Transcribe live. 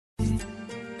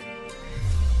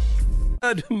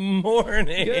Good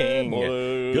morning. Good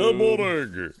morning. Good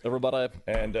morning, everybody.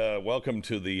 And welcome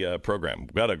to the program.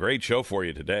 We've got a great show for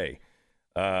you today.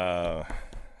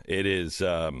 It is,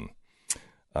 we're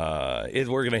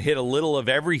going to hit a little of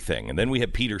everything. And then we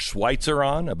have Peter Schweizer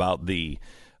on about the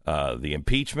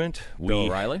impeachment. Bill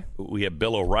O'Reilly. We have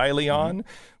Bill O'Reilly on.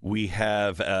 We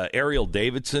have Erielle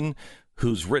Davidson,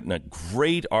 who's written a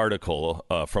great article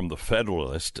from the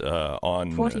Federalist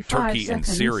on Turkey and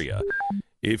Syria.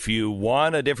 If you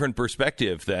want a different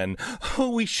perspective, then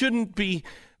we shouldn't be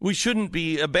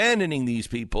abandoning these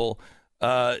people.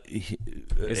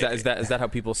 Is that how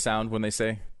people sound when they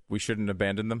say we shouldn't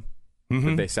abandon them?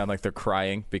 Mm-hmm. They sound like they're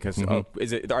crying because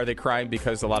are they crying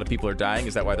because a lot of people are dying?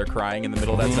 Is that why they're crying in the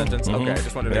middle of that sentence? Okay, I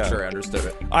just wanted to make sure I understood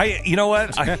it. You know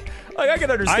what? I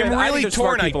can understand. I'm really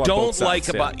torn. I don't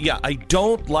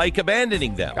like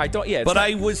abandoning them. But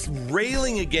I was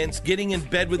railing against getting in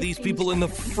bed with these people in the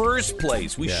first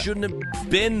place. We shouldn't have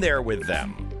been there with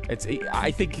them.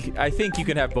 I think you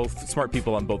can have both smart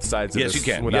people on both sides of this. You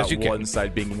can. Without one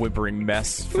side being whimpering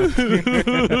mess. We'll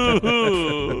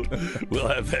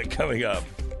have that coming up.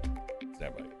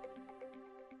 Stand by.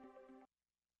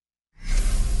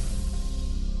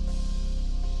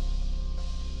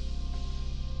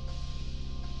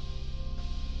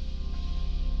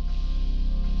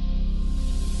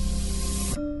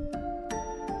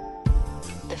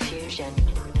 The fusion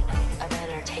of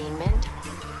entertainment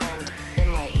and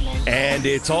enlightenment. And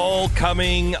it's all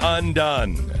coming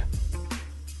undone.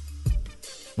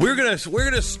 We're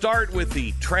gonna start with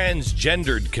the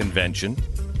transgendered convention,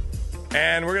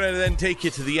 and we're gonna then take you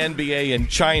to the NBA in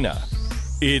China.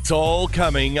 It's all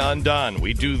coming undone.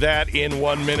 We do that in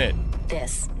 1 minute.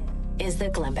 This is the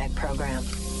Glenn Beck Program.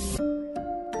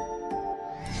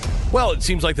 Well, it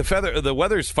seems like the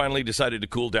weather's finally decided to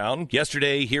cool down.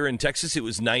 Yesterday here in Texas, it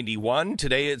was 91.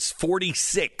 Today it's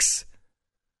 46.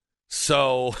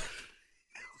 So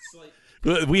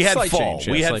we had fall.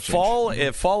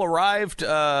 Fall arrived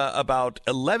about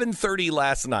 11:30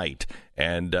 last night,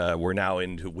 and we're now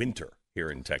into winter here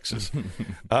in Texas.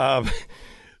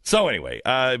 So anyway,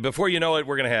 before you know it,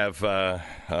 we're going to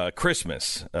have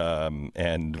Christmas,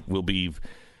 and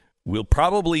we'll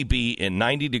probably be in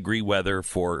 90-degree weather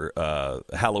for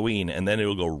Halloween, and then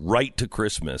it'll go right to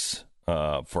Christmas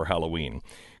for Halloween.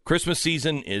 Christmas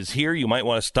season is here. You might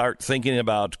want to start thinking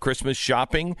about Christmas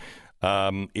shopping.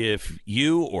 If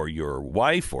you or your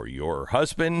wife or your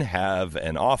husband have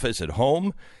an office at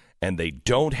home and they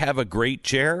don't have a great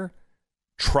chair,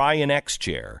 try an X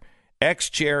chair.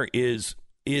 X chair is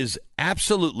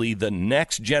absolutely the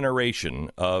next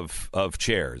generation of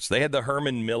chairs. They had the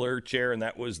Herman Miller chair, and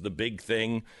that was the big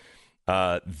thing.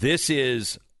 This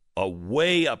is a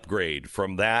way upgrade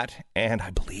from that, and I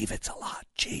believe it's a lot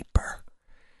cheaper.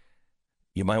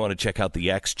 You might want to check out the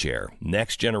X chair.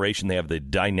 Next generation, they have the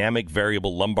dynamic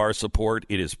variable lumbar support.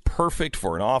 It is perfect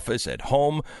for an office at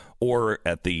home or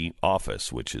at the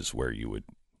office, which is where you would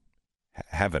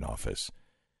have an office,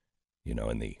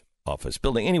 in the office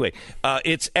building. Anyway,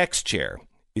 it's X chair.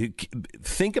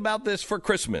 Think about this for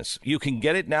Christmas. You can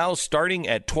get it now starting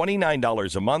at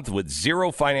 $29 a month with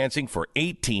zero financing for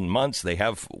 18 months. They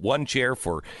have one chair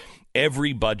for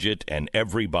every budget and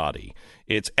every body.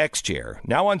 It's X-Chair.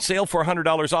 Now on sale for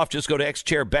 $100 off. Just go to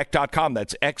xchairbeck.com.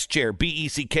 That's X-Chair,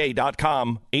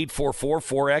 BECK.com,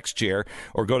 844-4XChair,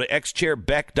 or go to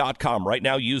xchairbeck.com. Right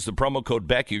now, use the promo code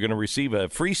BECK. You're going to receive a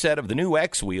free set of the new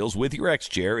X wheels with your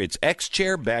X-Chair. It's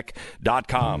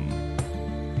xchairbeck.com.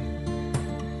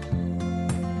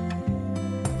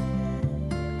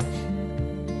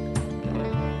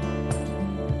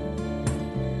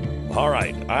 All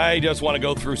right, I just want to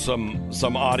go through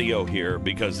some audio here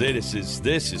because this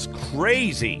is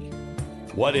crazy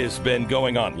what has been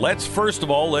going on. Let's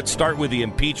start with the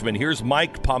impeachment. Here's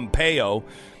Mike Pompeo.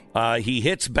 He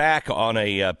hits back on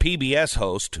a PBS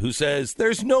host who says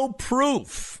there's no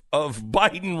proof of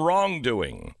Biden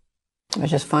wrongdoing.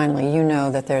 Just finally,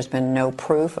 that there's been no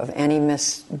proof of any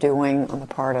misdoing on the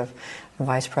part of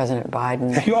Vice President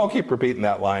Biden. You all keep repeating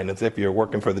that line as if you're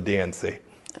working for the DNC.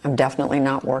 I'm definitely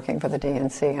not working for the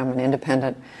DNC. I'm an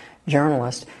independent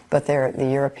journalist, but the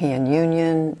European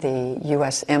Union, the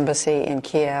U.S. Embassy in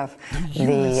Kiev,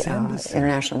 the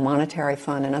International Monetary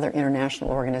Fund, and other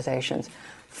international organizations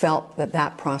felt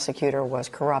that prosecutor was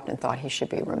corrupt and thought he should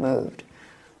be removed.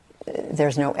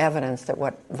 There's no evidence that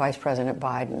what Vice President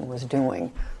Biden was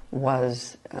doing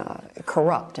was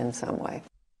corrupt in some way.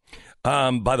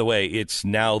 By the way, it's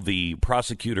now the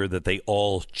prosecutor that they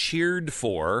all cheered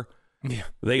for Yeah.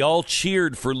 They all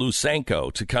cheered for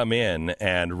Lysenko to come in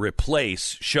and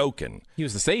replace Shokin. He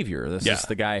was the savior. This is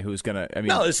the guy who's going to...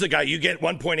 No, this is the guy. You get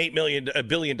 $1.8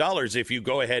 billion if you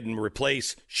go ahead and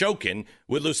replace Shokin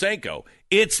with Lysenko.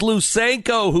 It's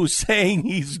Lysenko who's saying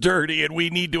he's dirty and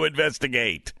we need to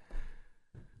investigate.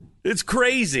 It's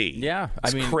crazy. Yeah.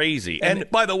 It's crazy. And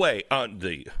by the way,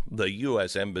 the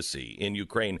U.S. Embassy in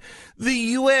Ukraine, the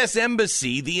U.S.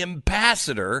 Embassy, the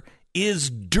ambassador... is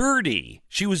dirty.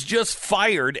 She was just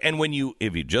fired. And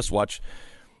if you just watch,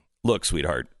 look,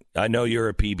 sweetheart, I know you're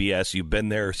a PBS. You've been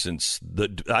there since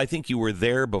I think you were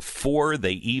there before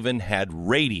they even had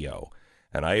radio.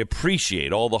 And I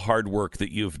appreciate all the hard work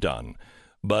that you've done.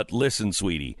 But listen,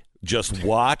 sweetie, just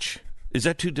watch. Is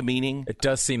that too demeaning? It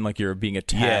does seem like you're being a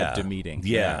tad demeaning.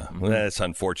 Yeah. Well, that's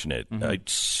unfortunate. I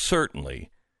certainly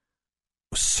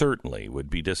would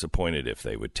be disappointed if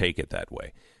they would take it that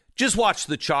way. Just watch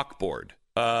the chalkboard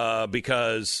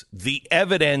because the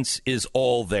evidence is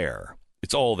all there.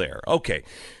 It's all there. Okay.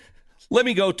 Let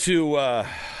me go to,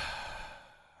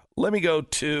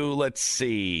 let's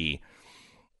see.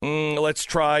 Let's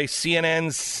try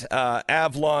CNN's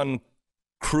Avalon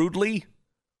Crudely.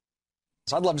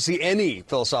 I'd love to see any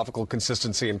philosophical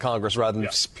consistency in Congress rather than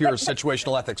pure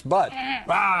situational ethics. But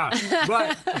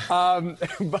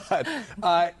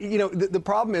the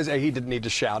problem is, A, he didn't need to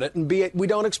shout it, and B, we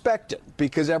don't expect it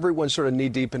because everyone's sort of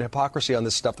knee-deep in hypocrisy on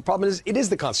this stuff. The problem is, it is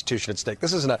the Constitution at stake.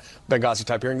 This isn't a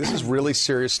Benghazi-type hearing. This is really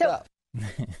serious stuff.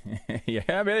 Yeah,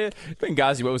 I mean,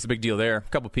 Benghazi, what was the big deal there? A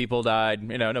couple people died.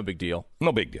 No big deal.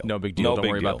 No big deal. Don't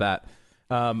worry about that.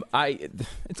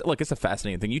 It's a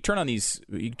fascinating thing. You turn on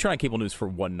cable news for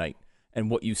one night, and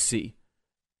what you see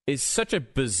is such a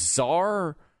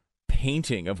bizarre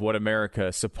painting of what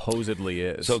America supposedly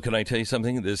is. So, can I tell you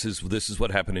something? This is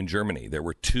what happened in Germany. There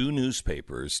were two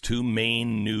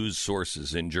main news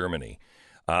sources in Germany,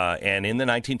 and in the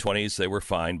 1920s, they were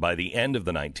fine. By the end of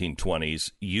the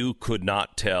 1920s, you could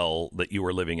not tell that you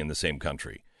were living in the same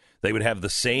country. They would have the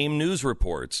same news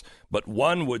reports, but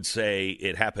one would say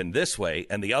it happened this way,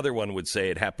 and the other one would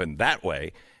say it happened that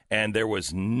way, and there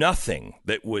was nothing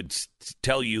that would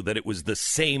tell you that it was the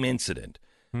same incident.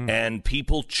 And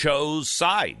people chose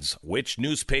sides. Which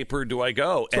newspaper do I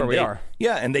go? That's where we are.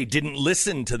 Yeah, and they didn't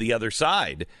listen to the other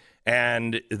side,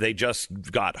 and they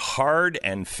just got hard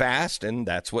and fast, and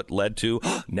that's what led to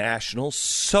National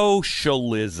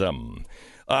Socialism.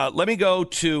 Let me go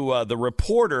to the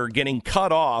reporter getting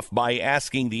cut off by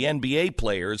asking the NBA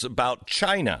players about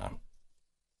China.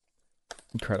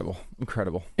 Incredible.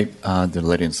 The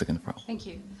lady in second row. Thank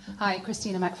you. Hi,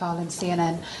 Christina McFarlane,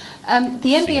 CNN.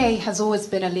 The NBA has always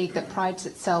been a league that prides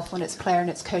itself on its player and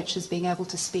its coaches being able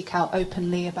to speak out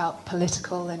openly about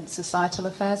political and societal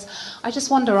affairs. I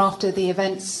just wonder, after the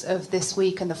events of this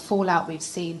week and the fallout we've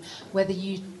seen, whether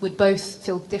you would both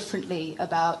feel differently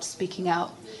about speaking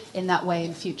out in that way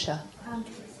in future.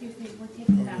 Excuse me, we'll take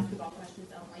the basketball questions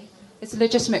only. It's a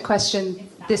legitimate question.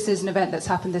 This is an event that's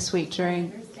happened this week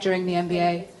during the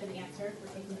NBA.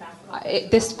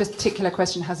 This particular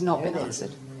question has not been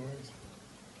answered.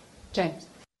 James.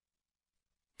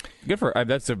 Good for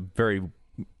that's a very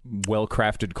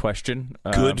well-crafted question.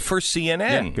 Good for CNN.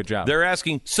 Yeah, good job. They're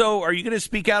asking, so are you going to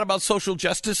speak out about social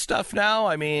justice stuff now?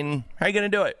 I mean, how are you going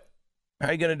to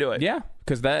do it? Yeah,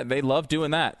 because they love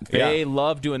doing that. They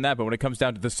love doing that. But when it comes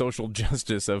down to the social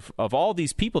justice of all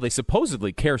these people they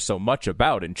supposedly care so much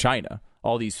about in China,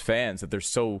 all these fans that they're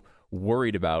so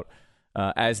worried about,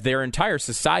 as their entire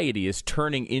society is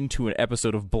turning into an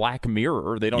episode of Black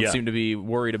Mirror, they don't seem to be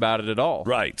worried about it at all.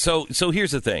 Right. So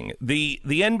here's the thing. The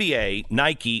NBA,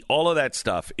 Nike, all of that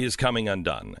stuff is coming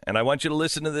undone. And I want you to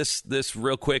listen to this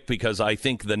real quick because I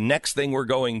think the next thing we're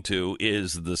going to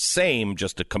is the same,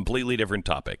 just a completely different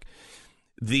topic.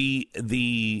 The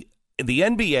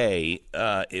NBA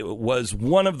it was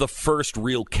one of the first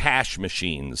real cash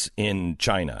machines in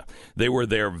China. They were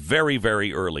there very,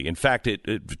 very early. In fact,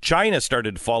 China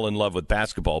started to fall in love with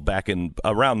basketball back in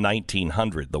around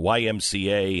 1900. The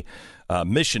YMCA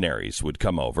missionaries would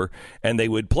come over and they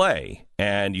would play.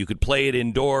 And you could play it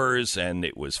indoors, and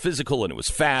it was physical, and it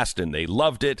was fast, and they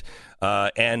loved it.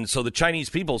 And so the Chinese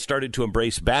people started to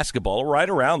embrace basketball right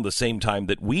around the same time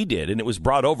that we did, and it was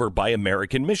brought over by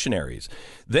American missionaries.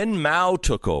 Then Mao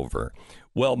took over.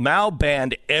 Well, Mao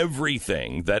banned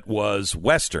everything that was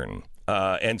Western,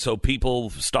 and so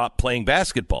people stopped playing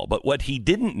basketball. But what he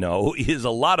didn't know is a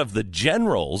lot of the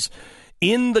generals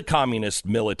in the communist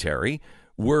military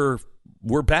were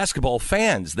basketball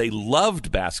fans. They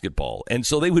loved basketball, and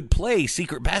so they would play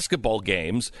secret basketball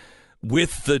games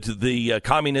with the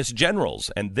communist generals,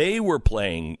 and they were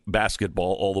playing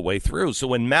basketball all the way through. So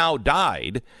when Mao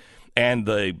died,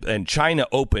 and China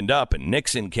opened up and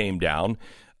Nixon came down,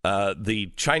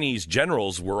 the Chinese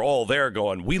generals were all there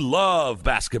going, we love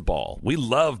basketball. We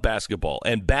love basketball.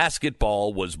 And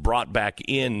basketball was brought back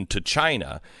into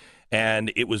China,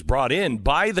 and it was brought in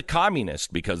by the communists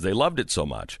because they loved it so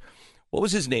much. What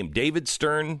was his name? David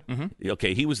Stern? Mm-hmm.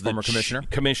 Okay, he was the former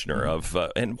commissioner of,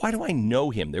 and why do I know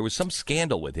him? There was some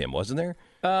scandal with him, wasn't there?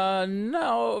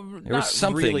 No, there was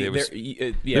something.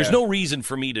 Really. There's no reason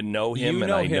for me to know him, you and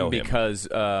know I know him because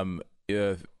a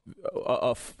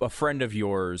friend of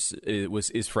yours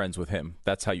is friends with him.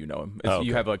 That's how you know him. Okay.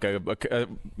 You have like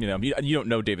you don't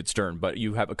know David Stern, but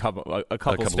you have a couple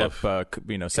step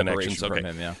separation from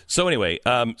him. Yeah. So anyway,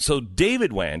 so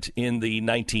David went in the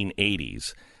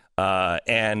 1980s.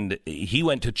 And he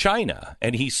went to China,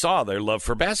 and he saw their love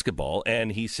for basketball,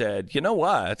 and he said, you know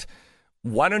what?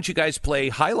 Why don't you guys play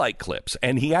highlight clips?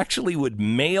 And he actually would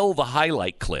mail the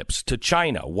highlight clips to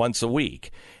China once a week,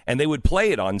 and they would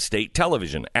play it on state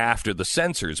television after the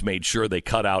censors made sure they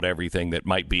cut out everything that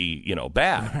might be,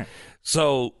 bad. Right.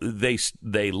 So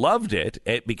they loved it.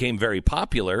 It became very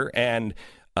popular, and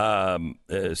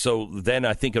so then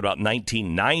I think about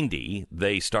 1990,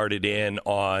 they started in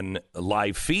on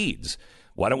live feeds.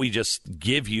 Why don't we just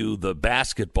give you the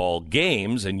basketball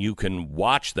games and you can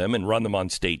watch them and run them on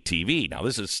state TV? Now,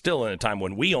 this is still in a time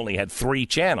when we only had 3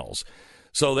 channels.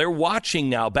 So they're watching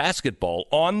now basketball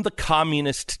on the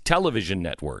communist television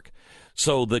network.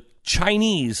 So the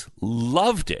Chinese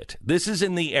loved it. This is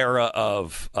in the era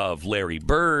of Larry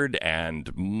Bird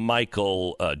and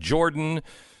Michael Jordan.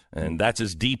 And that's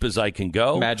as deep as I can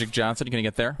go. Magic Johnson, can you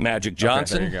get there? Magic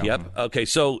Johnson, okay, yep. Okay,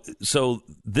 so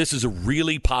this is a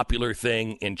really popular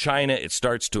thing in China. It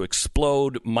starts to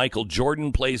explode. Michael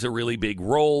Jordan plays a really big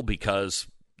role because,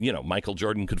 Michael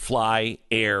Jordan could fly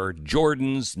Air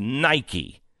Jordans,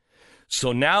 Nike.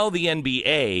 So now the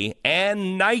NBA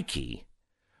and Nike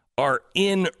are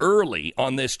in early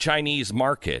on this Chinese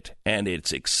market, and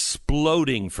it's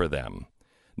exploding for them.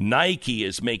 Nike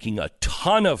is making a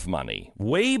ton of money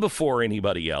way before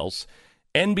anybody else.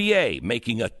 NBA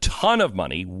making a ton of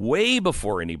money way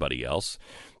before anybody else.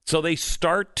 So the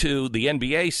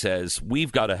NBA says,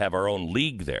 we've got to have our own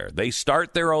league there. They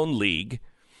start their own league.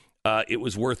 It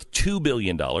was worth $2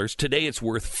 billion. Today it's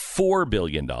worth $4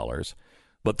 billion.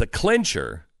 But the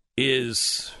clincher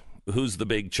is, who's the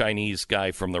big Chinese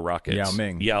guy from the Rockets?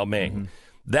 Yao Ming. Mm-hmm.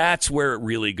 That's where it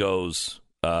really goes.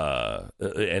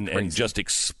 And just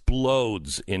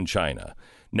explodes in China.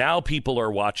 Now people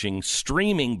are watching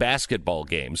streaming basketball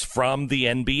games from the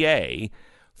NBA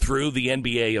through the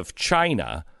NBA of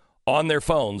China on their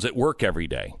phones at work every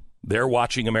day. They're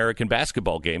watching American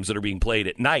basketball games that are being played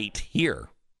at night here.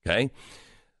 Okay?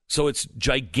 So it's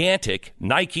gigantic.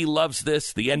 Nike loves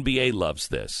this. The NBA loves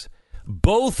this.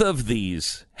 Both of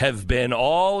these have been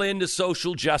all into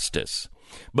social justice.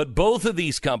 But both of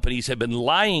these companies have been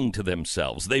lying to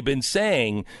themselves. They've been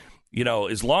saying,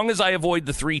 as long as I avoid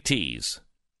the 3 Ts,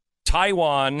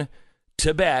 Taiwan,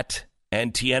 Tibet,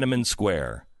 and Tiananmen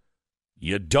Square,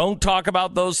 you don't talk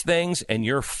about those things and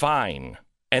you're fine.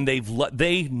 And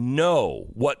they know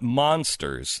what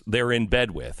monsters they're in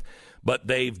bed with. But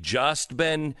they've just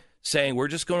been saying, we're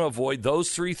just going to avoid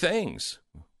those 3 things.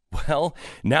 Well,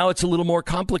 now it's a little more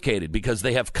complicated because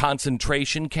they have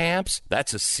concentration camps.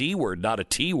 That's a C word, not a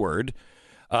T word.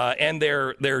 And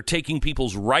they're taking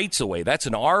people's rights away. That's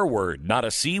an R word, not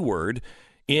a C word,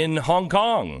 in Hong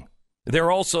Kong.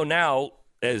 They're also now,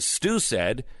 as Stu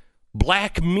said,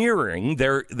 black mirroring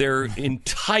their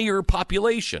entire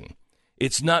population.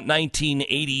 It's not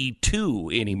 1982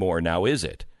 anymore now, is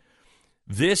it?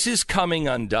 This is coming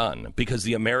undone because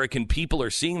the American people are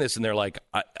seeing this and they're like,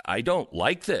 I don't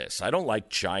like this. I don't like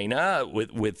China.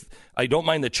 I don't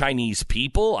mind the Chinese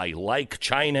people. I like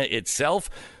China itself,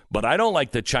 but I don't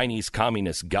like the Chinese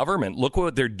Communist government. Look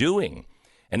what they're doing.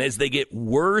 And as they get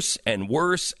worse and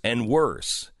worse and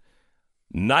worse,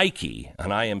 Nike,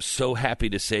 and I am so happy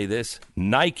to say this,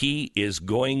 Nike is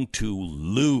going to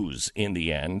lose in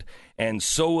the end, and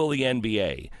so will the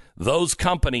NBA. Those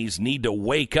companies need to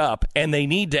wake up, and they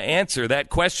need to answer that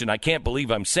question. I can't believe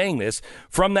I'm saying this,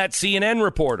 from that CNN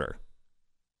reporter.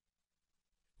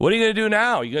 What are you going to do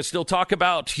now? Are you going to still talk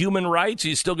about human rights? Are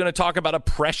you still going to talk about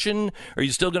oppression? Are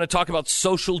you still going to talk about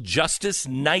social justice,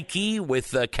 Nike, with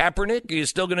Kaepernick? Are you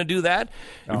still going to do that?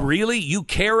 Oh. Really? You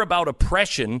care about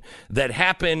oppression that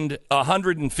happened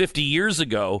 150 years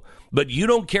ago, but you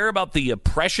don't care about the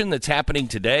oppression that's happening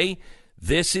today?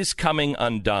 This is coming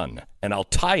undone. And I'll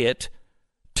tie it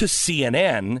to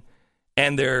CNN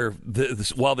and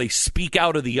while they speak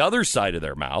out of the other side of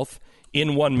their mouth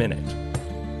in 1 minute.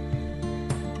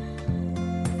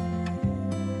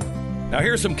 Now,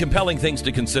 here's some compelling things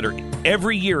to consider.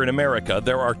 Every year in America,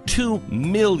 there are 2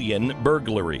 million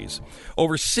burglaries.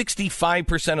 Over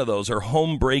 65% of those are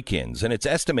home break-ins, and it's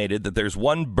estimated that there's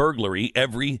one burglary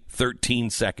every 13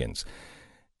 seconds.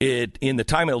 In the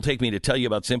time it'll take me to tell you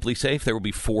about Simply Safe, there will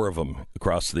be 4 of them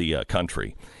across the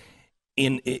country.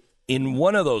 In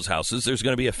one of those houses, there's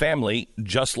going to be a family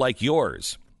just like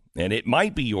yours, and it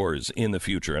might be yours in the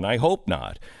future, and I hope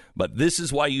not. But this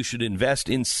is why you should invest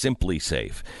in Simply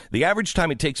Safe. The average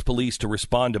time it takes police to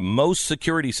respond to most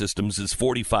security systems is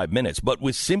 45 minutes. But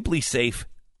with Simply Safe,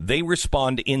 they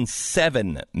respond in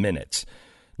 7 minutes.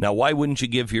 Now, why wouldn't you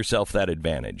give yourself that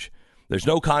advantage? There's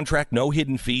no contract, no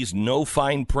hidden fees, no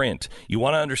fine print. You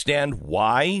want to understand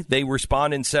why they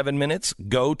respond in 7 minutes?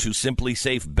 Go to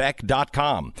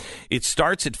simplysafebeck.com. It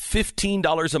starts at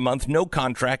 $15 a month, no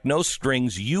contract, no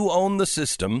strings. You own the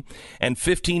system, and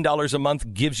 $15 a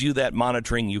month gives you that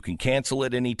monitoring. You can cancel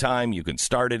it anytime. You can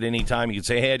start it anytime. You can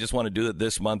say, hey, I just want to do it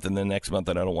this month, and then next month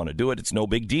I don't want to do it. It's no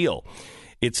big deal.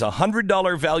 It's a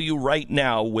 $100 value right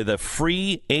now with a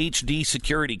free HD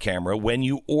security camera when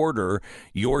you order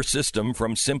your system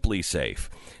from Simply Safe.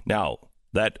 Now,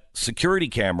 that security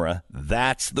camera,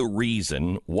 that's the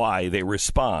reason why they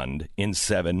respond in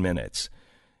 7 minutes.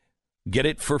 Get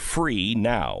it for free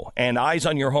now. And eyes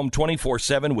on your home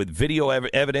 24/7 with video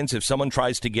evidence if someone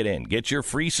tries to get in. Get your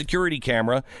free security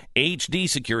camera, HD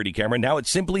security camera, now at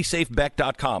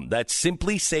simplysafebeck.com. That's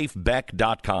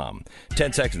simplysafebeck.com.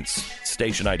 10 seconds.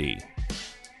 Station ID.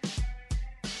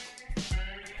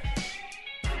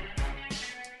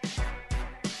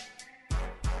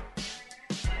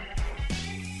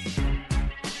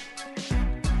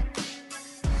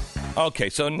 Okay,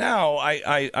 so now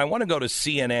I want to go to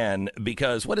CNN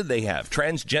because what did they have?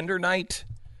 Transgender night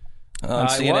on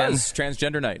CNN? It was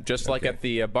Transgender night, just like at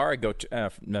the bar I go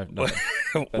to. No.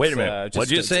 Wait a minute. What'd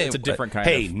you say? It's a different kind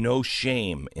Hey, no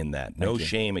shame in that. No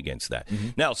shame against that.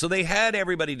 Mm-hmm. Now, so they had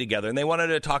everybody together, and they wanted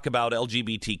to talk about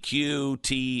LGBTQ,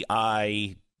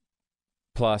 TI...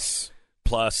 Plus.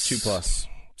 2+.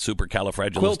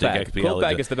 Supercalifragilistic. Quilt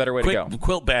bag is the better way to go.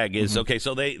 Quilt bag is, okay,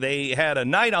 so they had a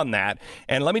night on that,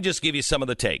 and let me just give you some of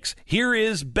the takes. Here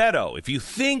is Beto. If you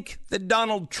think that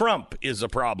Donald Trump is a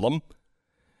problem,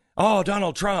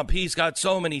 Donald Trump, he's got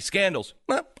so many scandals.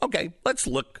 Well, okay, let's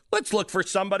look for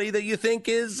somebody that you think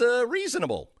is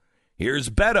reasonable. Here's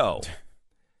Beto.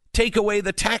 Take away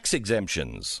the tax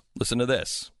exemptions. Listen to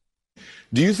this.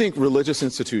 Do you think religious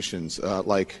institutions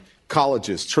like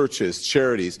colleges, churches,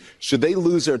 charities, should they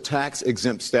lose their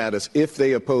tax-exempt status if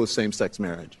they oppose same-sex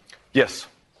marriage? Yes.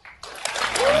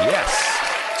 Yes.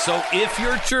 So if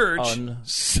your church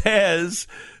says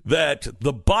that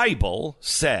the Bible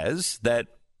says that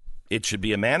it should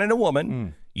be a man and a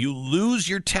woman, you lose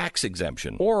your tax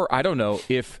exemption. Or, I don't know,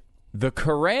 if the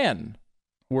Quran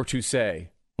were to say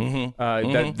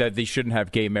that they shouldn't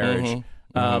have gay marriage.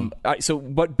 So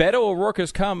what Beto O'Rourke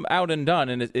has come out and done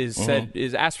and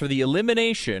is asked for the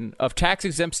elimination of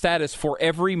tax-exempt status for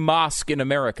every mosque in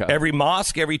America. Every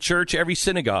mosque, every church, every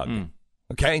synagogue.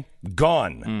 Okay?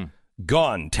 Gone.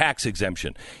 Gone. Tax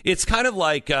exemption. It's kind of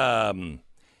like,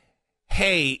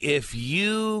 hey, if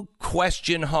you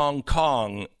question Hong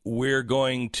Kong, we're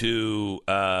going to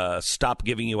stop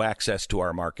giving you access to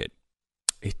our market.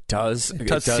 It does seem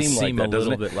like that, a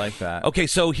little bit like that. Okay,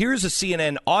 so here's a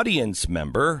CNN audience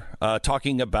member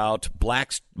talking about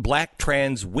black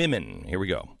trans women. Here we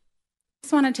go. I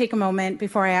just want to take a moment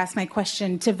before I ask my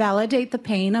question to validate the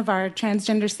pain of our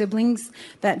transgender siblings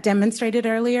that demonstrated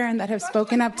earlier and that have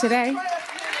spoken up today,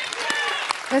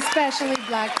 especially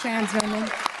black trans women.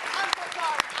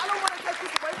 I don't want to take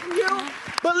this away from you,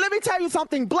 but let me tell you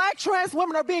something. Black trans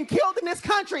women are being killed in this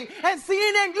country, and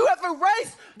CNN, you have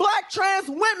erased black trans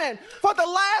women for the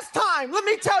last time. Let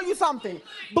me tell you something.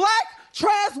 Black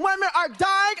trans women are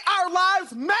dying. Our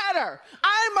lives matter.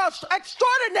 I'm an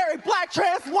extraordinary black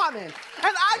trans woman, and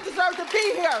I deserve to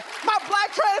be here. My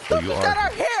black trans sisters that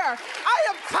are here, I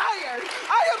am tired.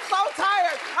 I am so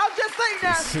tired. I'm just sitting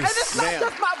there, and it's not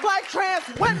just my black trans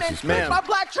women, it's my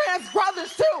black trans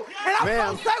brothers too. And I'm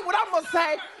going to say what I'm going to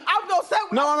say. I'm going to say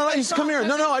what I'm going to say. Come here.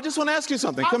 No, I just want to ask you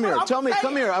something. Come here. Tell me.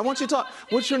 Come here. I want you to talk.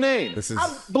 What's your name?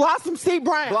 I'm Blossom C.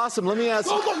 Brown. Blossom, let me ask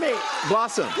you. Google me.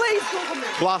 Blossom. Please Google me.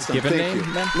 Blossom, Give a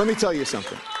name, then? Let me tell you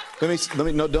something.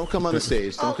 No, don't come on the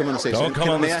stage. Don't come on the stage.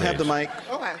 May I have the mic?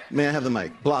 Okay. May I have the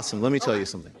mic? Blossom, let me tell you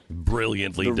something.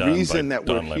 Brilliantly done. The reason that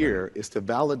we're Don here is to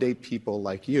validate people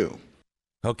like you.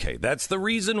 Okay, that's the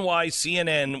reason why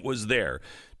CNN was there,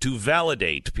 to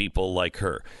validate people like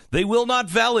her. They will not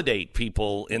validate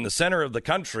people in the center of the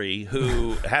country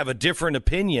who have a different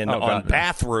opinion on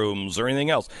bathrooms or anything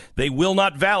else. They will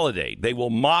not validate. They will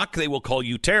mock. They will call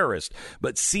you terrorist.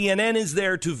 But CNN is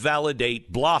there to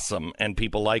validate Blossom and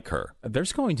people like her.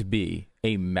 There's going to be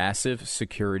a massive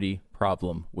security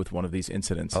problem with one of these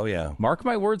incidents. Oh, yeah. Mark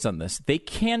my words on this. They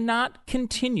cannot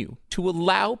continue to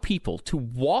allow people to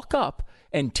walk up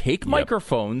and take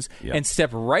microphones and step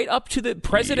right up to the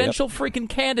presidential freaking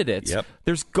candidates.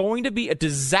 There's going to be a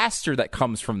disaster that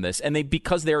comes from this, and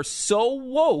because they're so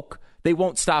woke, they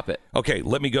won't stop it. Okay,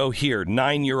 let me go here.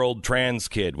 9-year-old trans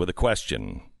kid with a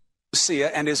question. Sia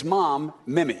and his mom,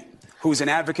 Mimi, who's an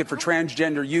advocate for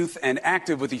transgender youth and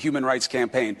active with the Human Rights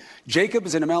Campaign. Jacob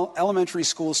is an elementary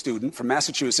school student from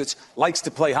Massachusetts, likes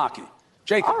to play hockey.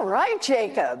 Jacob. All right,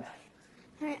 Jacob.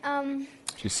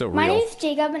 She's so real. My name's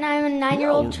Jacob, and I'm a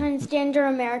 9-year-old transgender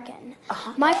American.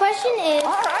 My question is...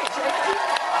 All right, Jacob.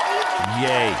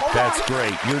 Yay, that's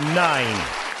great. You're 9.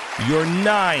 You're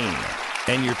 9,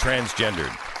 and you're transgendered.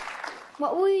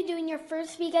 What will you do in your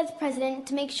first week as president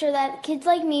to make sure that kids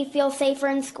like me feel safer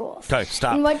in schools? Okay,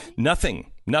 stop.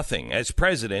 Nothing. As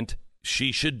president,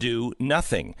 she should do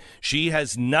nothing. She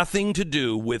has nothing to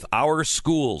do with our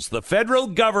schools. The federal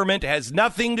government has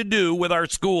nothing to do with our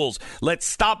schools. Let's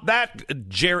stop that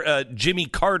Jimmy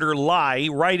Carter lie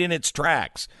right in its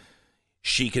tracks.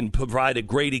 She can provide a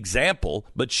great example,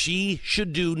 but she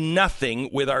should do nothing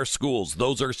with our schools.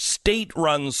 Those are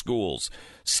state-run schools.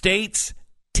 States,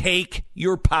 take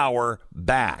your power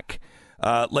back.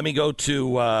 Let me go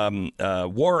to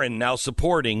Warren now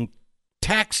supporting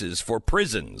taxes for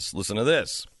prisons. Listen to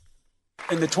this.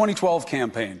 In the 2012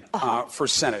 campaign for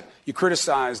Senate, you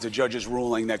criticized a judge's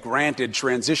ruling that granted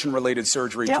transition-related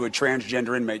surgery to a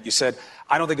transgender inmate. You said,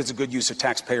 I don't think it's a good use of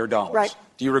taxpayer dollars. Right.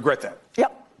 Do you regret that?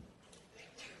 Yep.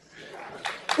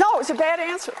 No, it was a bad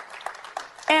answer.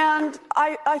 And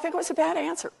I think it was a bad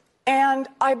answer. And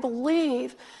I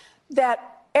believe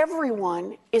that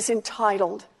everyone is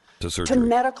entitled to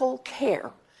medical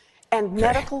care. And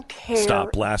medical care...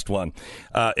 Stop. Last one.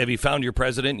 Have you found your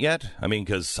president yet? I mean,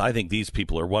 because I think these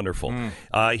people are wonderful.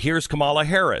 Here's Kamala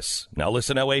Harris. Now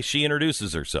listen to the way she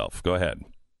introduces herself. Go ahead.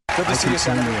 Good to see you,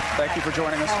 Senator. Thank you for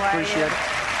joining us. Appreciate it.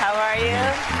 How are you?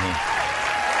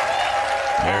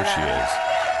 There she is.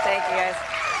 Thank you, guys.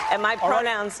 And my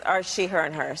pronouns are she, her,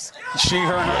 and hers. She,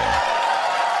 her, and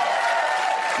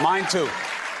her. Mine, too.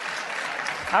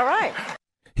 All right.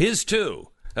 His, too.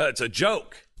 It's a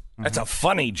joke. That's a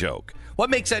funny joke. What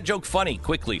makes that joke funny?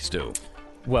 Quickly, Stu.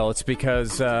 Well, it's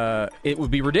because it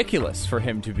would be ridiculous for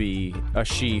him to be a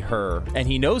she, her, and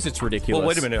he knows it's ridiculous. Well,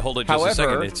 wait a minute. Hold it just a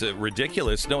second. It's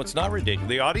ridiculous. No, it's not ridiculous.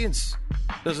 The audience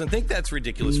doesn't think that's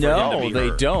ridiculous for him to be No, they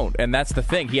her. don't. And that's the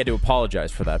thing. He had to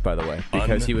apologize for that, by the way,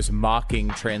 because he was mocking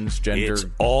transgender. It's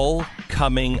all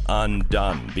coming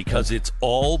undone because it's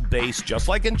all based, just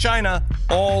like in China,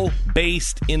 all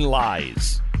based in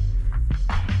lies.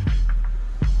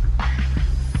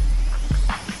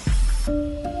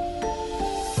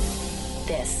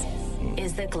 This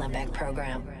is the Glenn Beck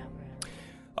Program.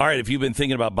 All right, if you've been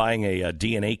thinking about buying a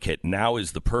DNA kit, now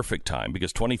is the perfect time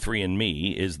because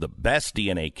 23andMe is the best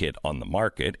DNA kit on the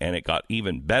market, and it got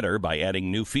even better by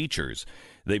adding new features.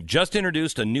 They've just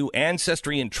introduced a new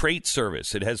ancestry and trait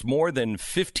service. It has more than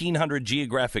 1,500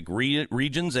 geographic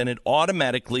regions, and it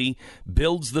automatically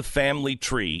builds the family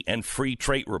tree and free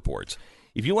trait reports.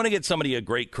 If you want to get somebody a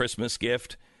great Christmas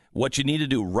gift, what you need to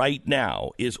do right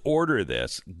now is order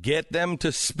this, get them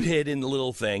to spit in the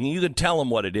little thing. You can tell them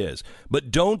what it is, but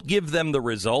don't give them the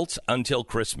results until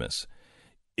Christmas.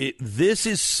 This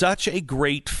is such a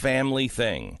great family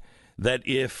thing that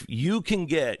if you can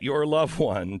get your loved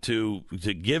one to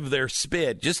give their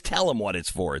spit, just tell them what it's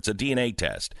for. It's a DNA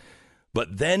test.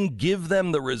 But then give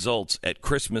them the results at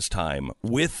Christmas time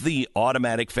with the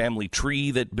automatic family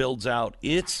tree that builds out.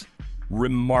 It's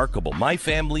remarkable. My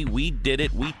family, we did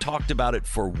it. We talked about it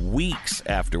for weeks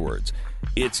afterwards.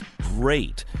 It's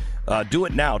great. Do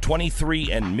it now.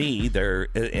 23andMe, their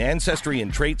ancestry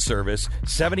and trait service,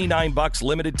 $79,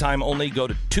 limited time only. Go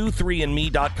to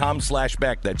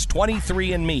 23andme.com/Beck. That's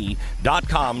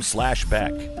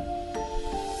 23andme.com/Beck.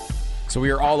 So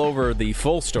we are all over the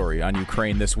full story on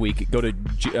Ukraine this week. Go to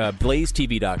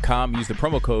blazetv.com. Use the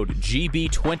promo code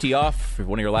GB20OFF for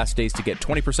one of your last days to get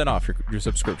 20% off your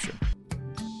subscription.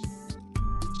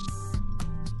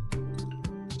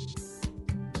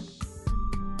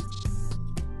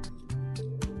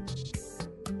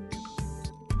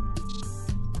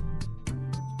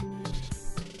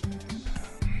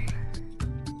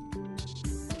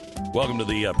 Welcome to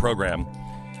the program.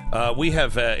 We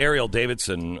have Erielle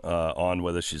Davidson on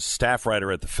with us. She's staff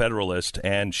writer at the Federalist,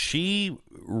 and she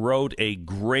wrote a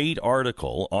great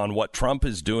article on what Trump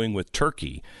is doing with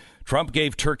Turkey. Trump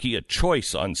gave Turkey a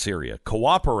choice on Syria: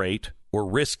 cooperate or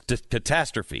risk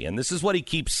catastrophe. And this is what he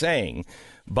keeps saying,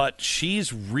 but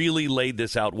she's really laid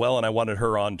this out well, and I wanted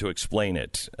her on to explain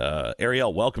it.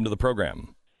 Erielle, welcome to the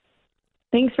program.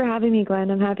 Thanks for having me, Glenn.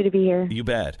 I'm happy to be here. You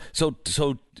bet. So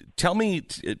tell me,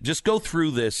 just go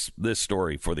through this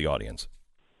story for the audience.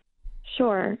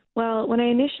 Sure. Well, when I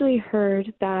initially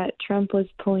heard that Trump was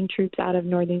pulling troops out of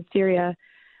northern Syria,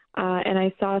 and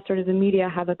I saw sort of the media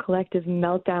have a collective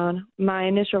meltdown, my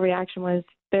initial reaction was,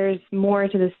 there's more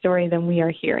to this story than we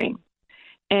are hearing.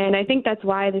 And I think that's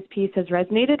why this piece has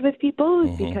resonated with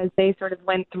people, because they sort of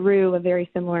went through a very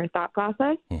similar thought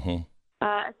process.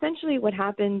 Essentially, what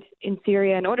happened in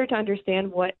Syria, in order to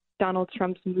understand what Donald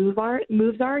Trump's moves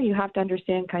are, you have to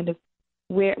understand kind of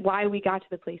why we got to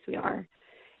the place we are.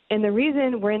 And the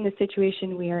reason we're in the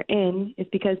situation we are in is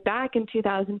because back in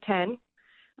 2010,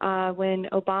 when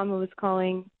Obama was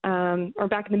calling, or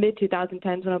back in the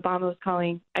mid-2010s when Obama was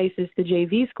calling ISIS the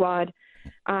JV squad,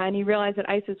 and he realized that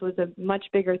ISIS was a much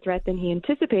bigger threat than he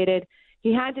anticipated,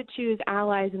 he had to choose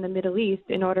allies in the Middle East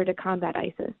in order to combat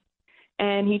ISIS.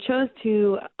 And he chose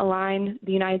to align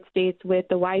the United States with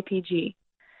the YPG,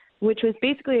 which was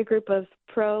basically a group of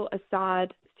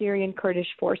pro-Assad Syrian Kurdish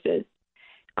forces.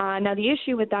 Now, the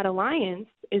issue with that alliance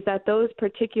is that those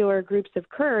particular groups of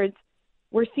Kurds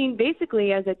were seen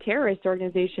basically as a terrorist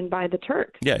organization by the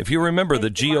Turks. Yeah, if you remember, the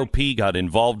GOP got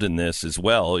involved in this as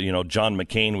well. You know, John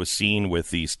McCain was seen with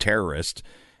these terrorists,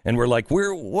 and we're like,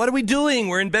 what are we doing?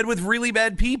 We're in bed with really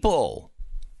bad people.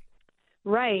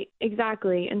 Right,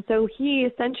 exactly. And so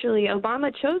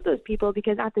Obama chose those people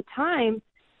because at the time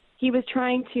he was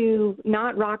trying to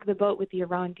not rock the boat with the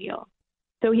Iran deal.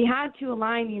 So he had to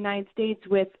align the United States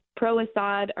with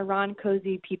pro-Assad,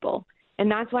 Iran-cozy people. And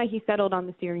that's why he settled on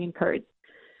the Syrian Kurds.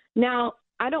 Now,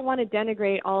 I don't want to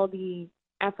denigrate all the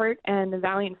effort and the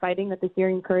valiant fighting that the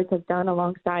Syrian Kurds have done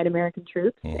alongside American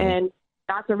troops. And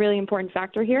that's a really important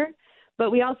factor here. But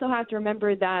we also have to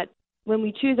remember that when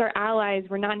we choose our allies,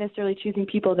 we're not necessarily choosing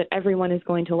people that everyone is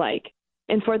going to like.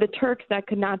 And for the Turks, that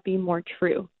could not be more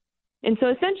true. And so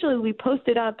essentially, we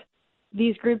posted up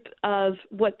these groups of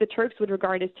what the Turks would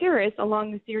regard as terrorists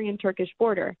along the Syrian-Turkish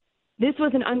border. This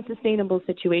was an unsustainable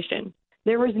situation.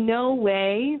 There was no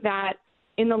way that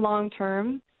in the long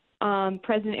term,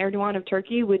 President Erdogan of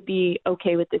Turkey would be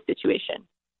okay with this situation.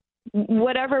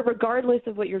 Whatever, regardless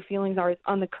of what your feelings are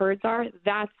on the Kurds are,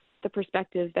 that's the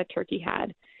perspective that Turkey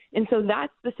had. And so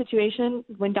that's the situation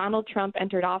when Donald Trump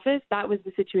entered office. That was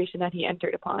the situation that he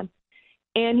entered upon.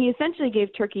 And he essentially gave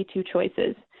Turkey two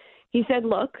choices. He said,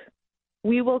 look,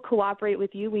 we will cooperate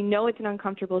with you. We know it's an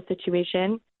uncomfortable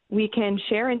situation. We can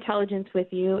share intelligence with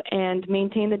you and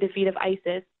maintain the defeat of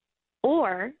ISIS.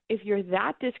 Or if you're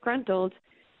that disgruntled,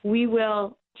 we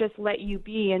will just let you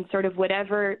be and sort of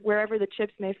wherever the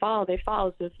chips may fall, they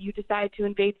fall. So if you decide to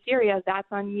invade Syria, that's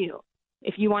on you.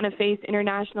 If you want to face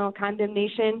international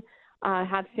condemnation,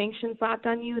 have sanctions slapped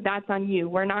on you, that's on you.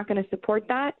 We're not going to support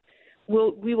that.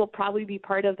 We will probably be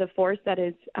part of the force that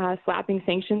is slapping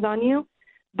sanctions on you.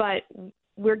 But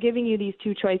we're giving you these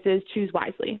two choices. Choose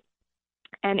wisely.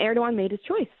 And Erdogan made his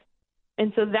choice.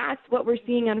 And so that's what we're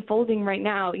seeing unfolding right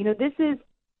now. You know,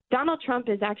 Donald Trump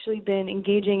has actually been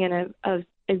engaging in a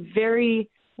very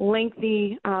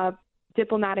lengthy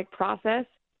diplomatic process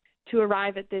to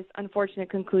arrive at this unfortunate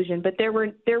conclusion. But there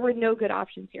were no good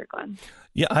options here, Glenn.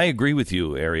 Yeah, I agree with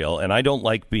you, Erielle, and I don't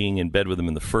like being in bed with him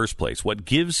in the first place. What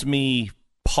gives me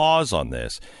pause on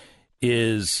this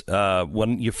is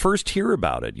when you first hear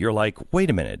about it, you're like, wait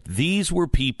a minute, these were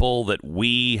people that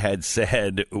we had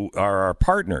said are our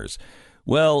partners.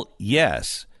 Well,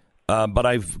 yes, but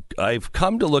I've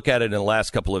come to look at it in the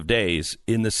last couple of days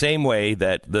in the same way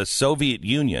that the Soviet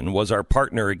Union was our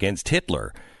partner against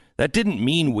Hitler. That didn't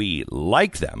mean we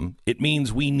like them. It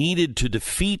means we needed to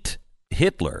defeat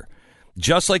Hitler,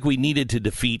 just like we needed to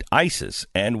defeat ISIS.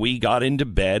 And we got into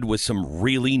bed with some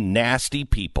really nasty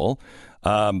people.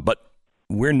 But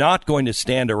we're not going to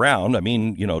stand around. I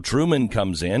mean, you know, Truman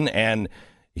comes in and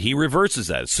he reverses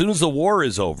that. As soon as the war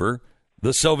is over,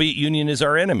 the Soviet Union is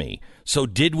our enemy. So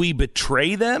did we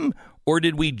betray them, or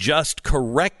did we just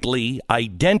correctly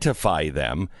identify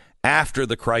them after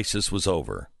the crisis was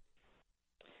over?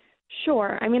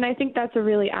 Sure. I mean, I think that's a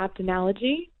really apt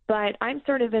analogy, but I'm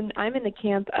in the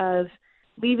camp of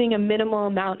leaving a minimal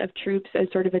amount of troops as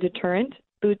sort of a deterrent,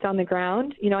 boots on the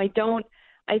ground. You know,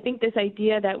 I think this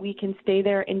idea that we can stay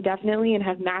there indefinitely and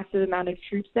have massive amount of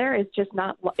troops there is just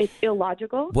it's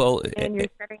illogical. Well,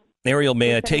 Erielle,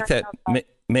 may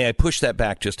may I push that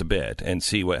back just a bit and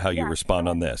see how you respond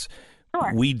on this?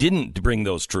 Sure. We didn't bring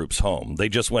those troops home. They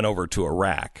just went over to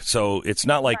Iraq. So it's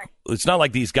not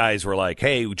like these guys were like,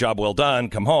 "Hey, job well done,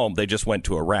 come home." They just went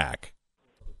to Iraq,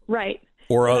 right?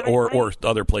 Or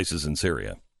other places in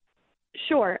Syria.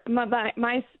 Sure.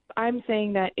 I'm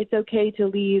saying that it's okay to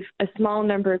leave a small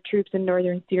number of troops in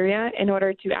northern Syria in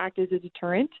order to act as a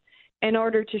deterrent, in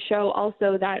order to show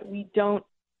also that we don't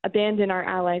abandon our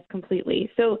allies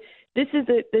completely. So this is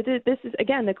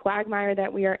again the quagmire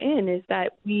that we are in, is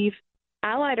that we've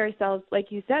allied ourselves,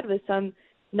 like you said, with some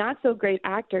not so great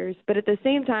actors, but at the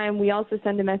same time we also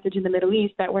send a message in the Middle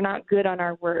East that we're not good on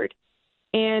our word.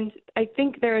 And I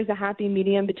think there is a happy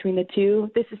medium between the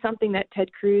two. This is something that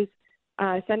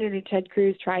Senator Ted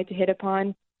Cruz tried to hit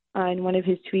upon in one of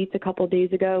his tweets a couple of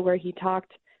days ago, where he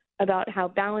talked about how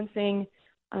balancing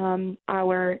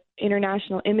our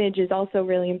international image is also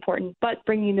really important, but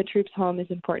bringing the troops home is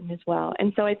important as well.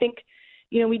 And so I think,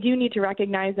 we do need to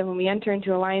recognize that when we enter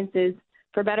into alliances,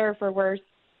 for better or for worse,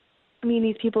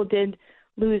 these people did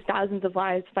lose thousands of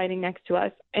lives fighting next to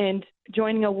us and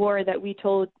joining a war that we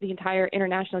told the entire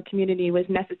international community was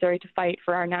necessary to fight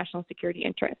for our national security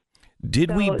interests.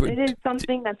 It is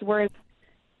something that's worth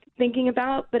thinking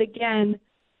about. But again,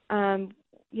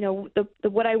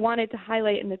 what I wanted to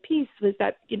highlight in the piece was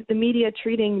that the media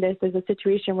treating this as a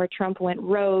situation where Trump went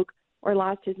rogue or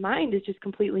lost his mind is just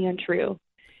completely untrue.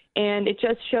 And it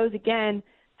just shows, again,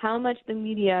 how much the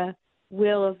media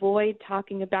will avoid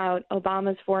talking about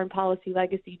Obama's foreign policy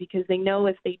legacy, because they know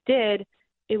if they did,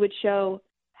 it would show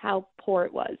how poor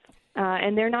it was.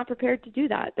 And they're not prepared to do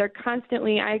that. They're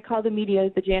constantly, I call the media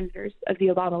the janitors of the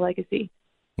Obama legacy.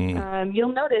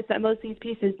 You'll notice that most of these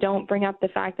pieces don't bring up the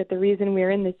fact that the reason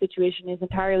we're in this situation is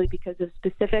entirely because of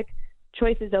specific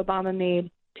choices Obama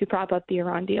made to prop up the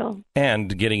Iran deal.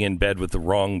 And getting in bed with the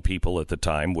wrong people at the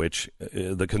time, which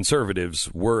the conservatives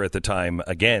were at the time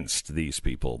against these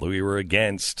people. We were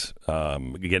against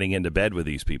getting into bed with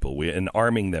these people and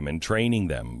arming them and training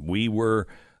them. We were,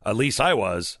 at least I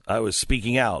was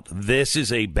speaking out. This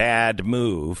is a bad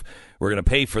move. We're going to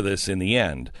pay for this in the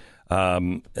end.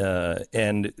 And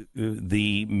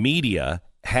the media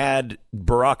had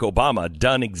Barack Obama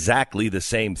done exactly the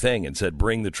same thing and said,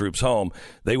 bring the troops home,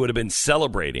 they would have been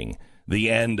celebrating the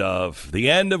end of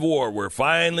war. We're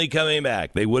finally coming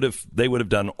back. They would have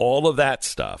done all of that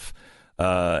stuff.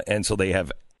 And so they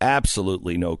have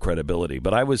absolutely no credibility.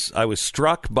 But I was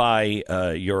struck by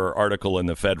your article in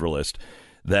the Federalist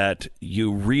that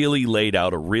you really laid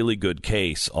out a really good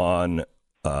case on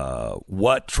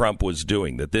what Trump was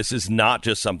doing, that this is not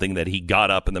just something that he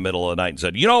got up in the middle of the night and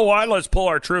said, you know what, let's pull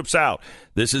our troops out.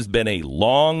 This has been a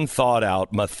long thought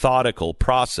out, methodical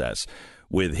process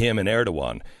with him and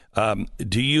Erdogan.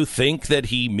 Do you think that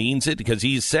he means it? Because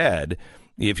he said,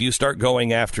 if you start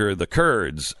going after the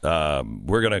Kurds,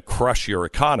 we're going to crush your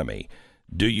economy.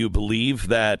 Do you believe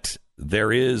that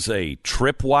there is a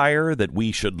tripwire that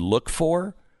we should look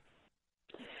for?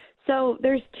 So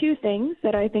there's two things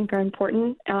that I think are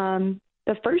important.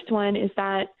 The first one is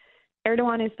that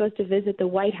Erdogan is supposed to visit the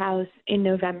White House in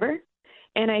November.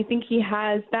 And I think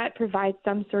that provides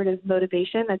some sort of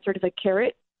motivation. That's sort of a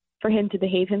carrot for him to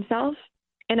behave himself.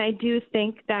 And I do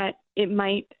think that it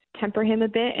might temper him a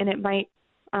bit, and it might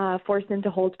force him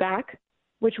to hold back,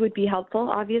 which would be helpful,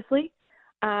 obviously.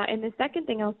 And the second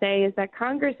thing I'll say is that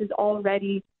Congress is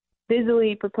already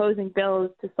busily proposing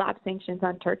bills to slap sanctions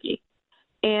on Turkey.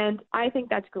 And I think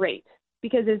that's great,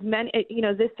 because this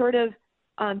sort of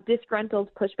disgruntled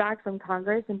pushback from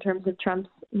Congress in terms of Trump's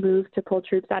move to pull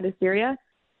troops out of Syria,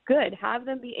 good. Have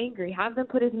them be angry. Have them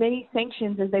put as many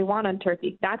sanctions as they want on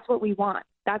Turkey. That's what we want.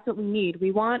 That's what we need. We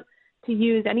want to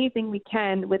use anything we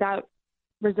can without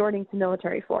resorting to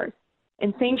military force.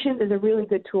 And sanctions is a really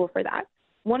good tool for that.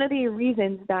 One of the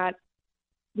reasons that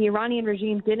the Iranian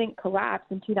regime didn't collapse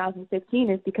in 2015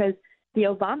 is because the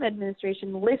Obama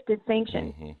administration lifted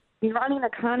sanctions. Mm-hmm. The Iranian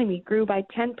economy grew by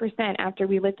 10% after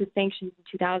we lifted sanctions in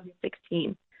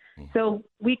 2016. Mm-hmm. So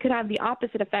we could have the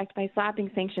opposite effect by slapping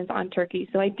sanctions on Turkey.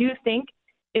 So I do think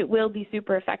it will be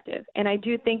super effective, and I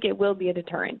do think it will be a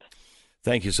deterrent.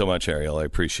 Thank you so much, Erielle. I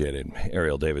appreciate it.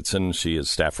 Erielle Davidson, she is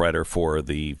staff writer for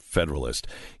the Federalist.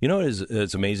 You know what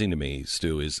is amazing to me,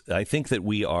 Stu, is I think that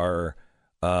we are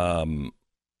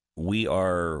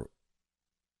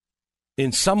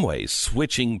in some ways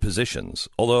switching positions,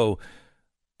 although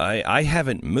I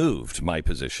haven't moved my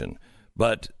position.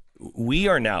 But we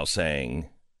are now saying,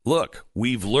 look,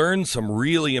 we've learned some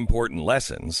really important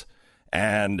lessons,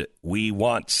 and we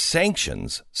want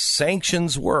sanctions.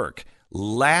 Sanctions work.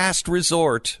 Last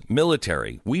resort,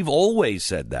 military. We've always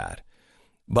said that.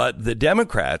 But the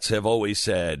Democrats have always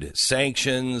said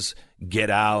sanctions, get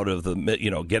out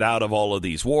of all of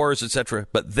these wars, etc.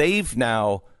 But they've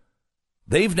now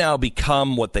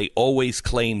become what they always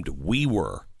claimed we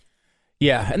were.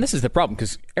 Yeah, and this is the problem,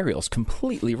 because Ariel's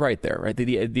completely right there, right?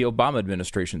 The Obama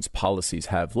administration's policies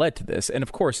have led to this. And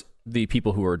of course, the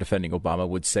people who are defending Obama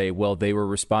would say, well, they were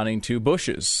responding to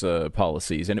Bush's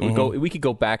policies. And we could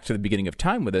go back to the beginning of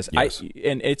time with this. Yes.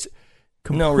 And it's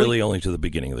no, really only to the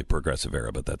beginning of the progressive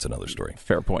era, but that's another story.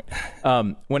 Fair point.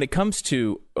 When it comes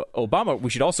to Obama, we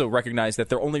should also recognize that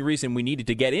the only reason we needed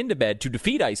to get into bed to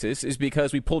defeat ISIS is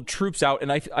because we pulled troops out,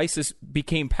 and ISIS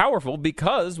became powerful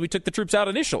because we took the troops out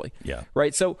initially. Yeah.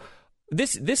 Right? So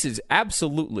this is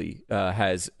absolutely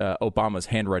has Obama's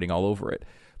handwriting all over it.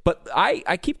 But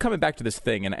I keep coming back to this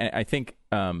thing, and I think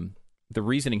the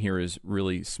reasoning here is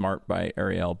really smart by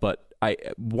Erielle, but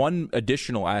one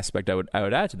additional aspect I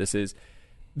would add to this is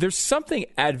there's something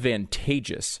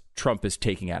advantageous Trump is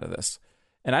taking out of this.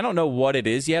 And I don't know what it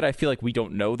is yet. I feel like we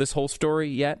don't know this whole story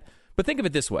yet. But think of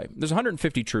it this way. There's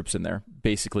 150 troops in there,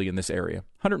 basically, in this area.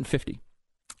 150.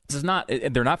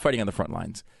 They're not fighting on the front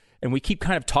lines. And we keep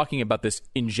kind of talking about this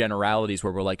in generalities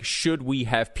where we're like, should we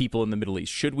have people in the Middle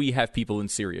East? Should we have people in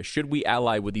Syria? Should we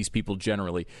ally with these people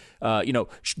generally?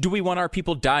 Do we want our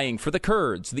people dying for the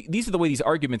Kurds? These are the way these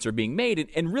arguments are being made.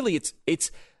 And really, it's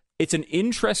an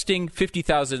interesting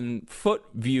 50,000-foot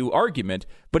view argument,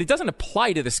 but it doesn't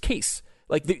apply to this case.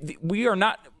 Like we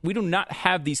do not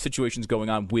have these situations going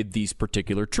on with these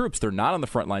particular troops. They're not on the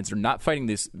front lines. They're not fighting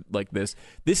this like this.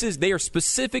 They are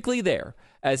specifically there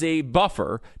as a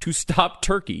buffer to stop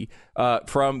Turkey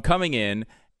from coming in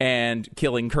and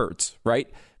killing Kurds, right?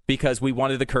 Because we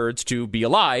wanted the Kurds to be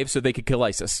alive so they could kill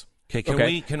ISIS.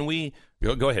 Okay, can we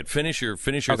go ahead, finish your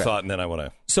thought, and then I want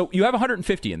to. So you have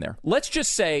 150 in there. Let's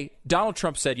just say Donald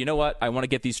Trump said, you know what, I want to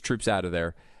get these troops out of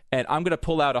there, and I'm going to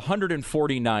pull out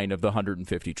 149 of the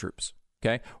 150 troops.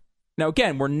 Okay. Now,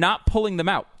 again, we're not pulling them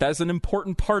out. That is an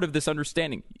important part of this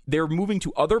understanding. They're moving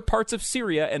to other parts of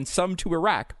Syria and some to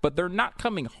Iraq, but they're not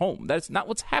coming home. That's not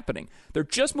what's happening. They're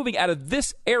just moving out of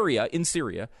this area in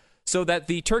Syria so that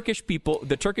the Turkish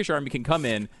army can come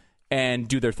in and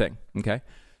do their thing. Okay.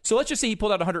 So let's just say he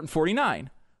pulled out 149.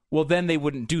 Well, then they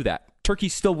wouldn't do that. Turkey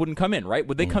still wouldn't come in, right?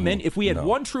 Would they come in? If we had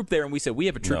one troop there and we said, we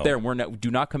have a troop there and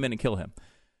do not come in and kill him.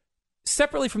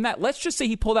 Separately from that, let's just say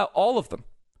he pulled out all of them.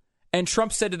 And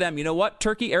Trump said to them, you know what,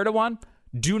 Turkey, Erdogan,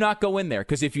 do not go in there.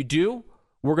 Because if you do,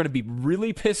 we're going to be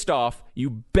really pissed off.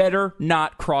 You better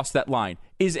not cross that line.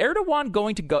 Is Erdogan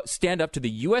going to stand up to the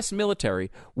U.S. military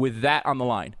with that on the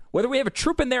line? Whether we have a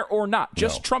troop in there or not.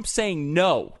 Just Trump saying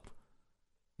no.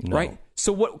 Right?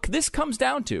 So what this comes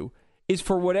down to is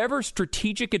for whatever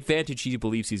strategic advantage he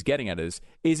believes he's getting at is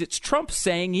it's Trump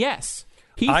saying yes.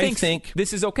 I think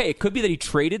this is okay. It could be that he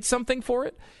traded something for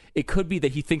it. It could be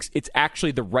that he thinks it's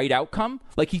actually the right outcome.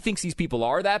 Like he thinks these people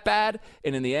are that bad,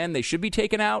 and in the end, they should be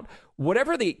taken out.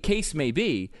 Whatever the case may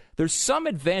be, there's some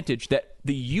advantage that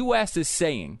the U.S. is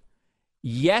saying,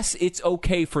 yes, it's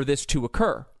okay for this to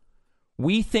occur.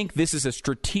 We think this is a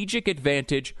strategic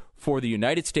advantage for the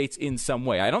United States in some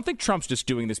way. I don't think Trump's just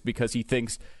doing this because he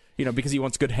thinks, because he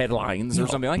wants good headlines or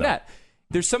something like that.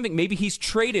 There's something, maybe he's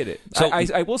traded it. So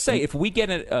I will say, if we get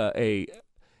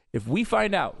if we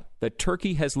find out that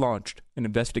Turkey has launched an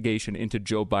investigation into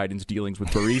Joe Biden's dealings with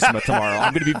Burisma tomorrow,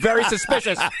 I'm going to be very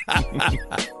suspicious.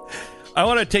 I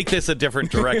want to take this a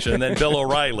different direction, and then Bill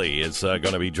O'Reilly is going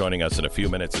to be joining us in a few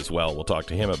minutes as well. We'll talk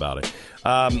to him about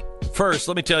it. First,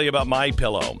 let me tell you about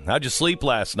MyPillow. How'd you sleep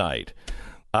last night?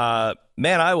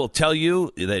 Man, I will tell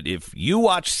you that if you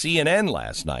watched CNN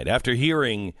last night after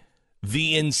hearing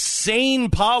the insane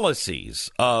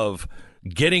policies of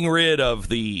getting rid of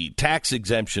the tax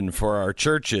exemption for our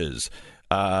churches,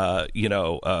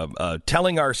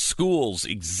 telling our schools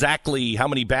exactly how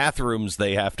many bathrooms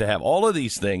they have to have, all of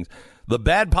these things, the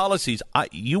bad policies,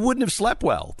 you wouldn't have slept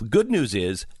well. The good news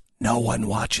is no one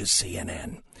watches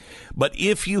CNN. But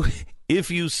if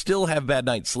you still have bad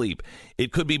night's sleep,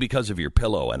 it could be because of your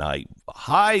pillow, and I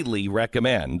highly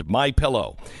recommend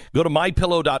MyPillow. Go to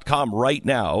MyPillow.com right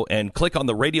now and click on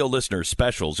the radio listener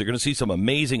specials. You're going to see some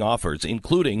amazing offers,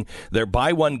 including their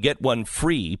buy one, get one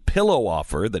free pillow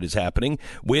offer that is happening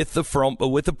with the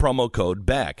promo code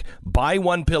BECK. Buy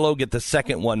one pillow, get the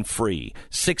second one free.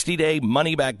 60-day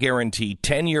money-back guarantee,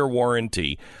 10-year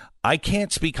warranty. I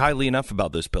can't speak highly enough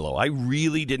about this pillow. I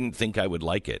really didn't think I would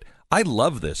like it. I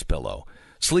love this pillow.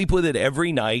 Sleep with it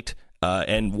every night,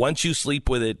 and once you sleep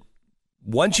with it,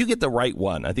 once you get the right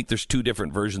one, I think there's two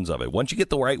different versions of it. Once you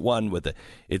get the right one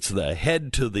it's the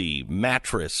head to the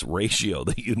mattress ratio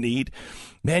that you need,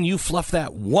 man, you fluff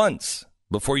that once.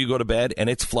 before you go to bed, and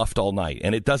it's fluffed all night,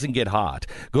 and it doesn't get hot.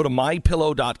 Go to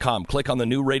MyPillow.com. Click on the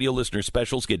new radio listener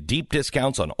specials. Get deep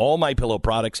discounts on all MyPillow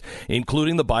products,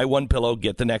 including the buy one pillow,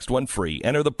 get the next one free.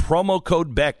 Enter the promo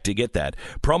code BECK to get that.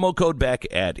 Promo code BECK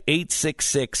at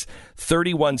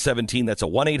 866-3117. That's a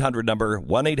 1-800 number,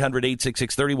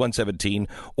 1-800-866-3117.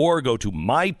 Or go to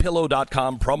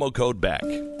MyPillow.com, promo code BECK.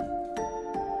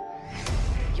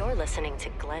 You're listening to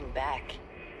Glenn Beck.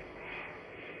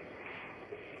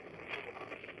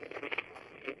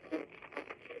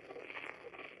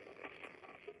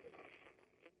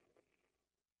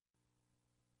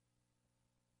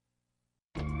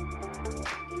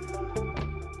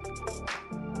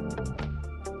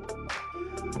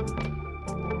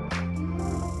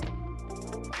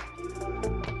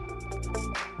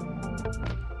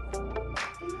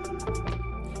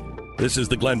 This is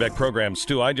the Glenn Beck program.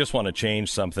 Stu, I just want to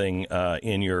change something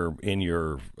in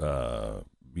your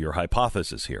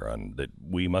hypothesis here on that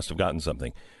we must have gotten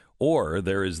something, or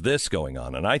there is this going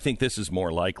on, and I think this is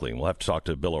more likely. And we'll have to talk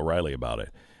to Bill O'Reilly about it.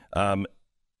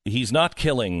 He's not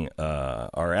killing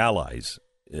our allies.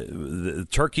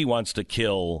 Turkey wants to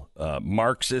kill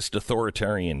Marxist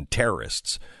authoritarian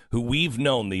terrorists who we've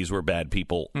known these were bad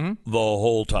people the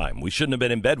whole time. We shouldn't have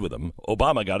been in bed with them.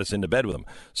 Obama got us into bed with them.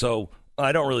 So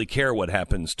I don't really care what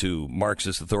happens to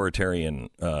Marxist authoritarian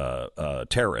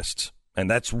terrorists.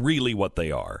 And that's really what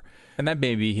they are. And that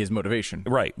may be his motivation.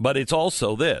 Right. But it's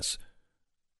also this.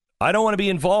 I don't want to be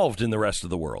involved in the rest of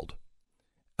the world.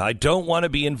 I don't want to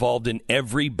be involved in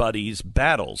everybody's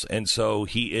battles. And so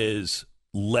he is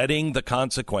letting the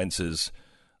consequences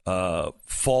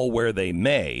fall where they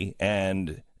may.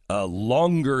 And a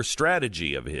longer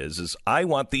strategy of his is, I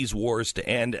want these wars to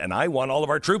end, and I want all of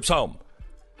our troops home.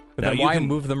 But then why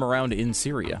move them around in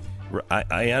Syria?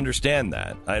 I understand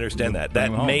that.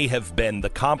 That may have been the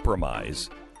compromise,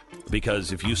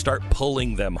 because if you start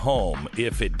pulling them home,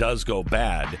 if it does go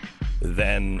bad,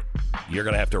 then you're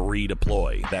going to have to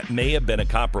redeploy. That may have been a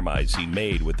compromise he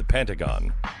made with the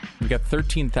Pentagon. We got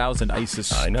 13,000 ISIS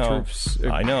troops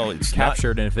it's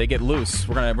captured, and if they get loose,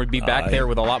 we're going to be back there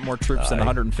with a lot more troops than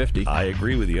 150. I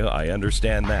agree with you. I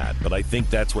understand that. But I think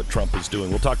that's what Trump is doing.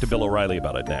 We'll talk to Bill O'Reilly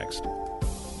about it next.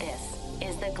 This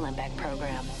is the Glenn Beck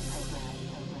program.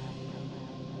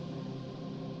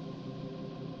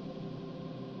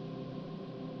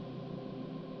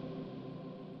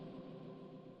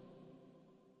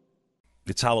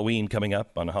 It's Halloween coming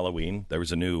up. On Halloween, there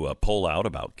was a new poll out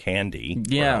about candy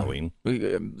for Halloween.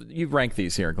 You rank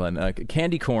these here, Glenn.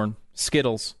 Candy corn,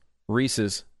 Skittles,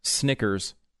 Reese's,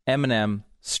 Snickers, M&M,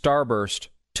 Starburst,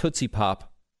 Tootsie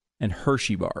Pop, and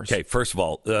Hershey bars. Okay, first of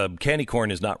all, candy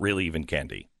corn is not really even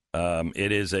candy.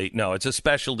 It's a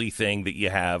specialty thing that you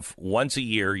have once a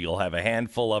year. You'll have a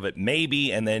handful of it,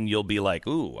 maybe, and then you'll be like,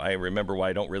 ooh, I remember why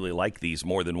I don't really like these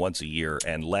more than once a year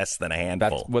and less than a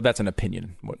handful. That's an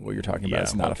opinion. What you're talking about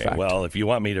is not a fact. Well, if you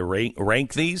want me to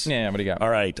rank these. Yeah, what do you got? All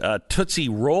right, Tootsie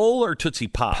Roll or Tootsie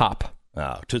Pop? Pop.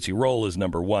 Tootsie Roll is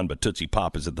number one, but Tootsie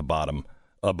Pop is at the bottom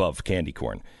above candy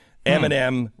corn.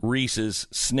 M&M, Reese's,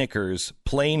 Snickers,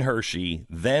 plain Hershey,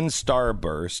 then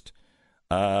Starburst,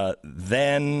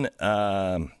 then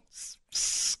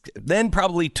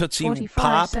probably Tootsie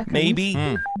Pop, seconds. Maybe,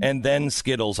 and then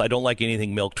Skittles. I don't like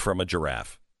anything milked from a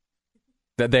giraffe.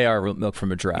 That they are milked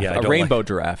from a giraffe. Yeah, a rainbow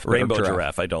giraffe. Rainbow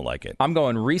giraffe. I don't like it. I'm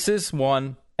going Reese's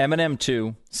 1, M&M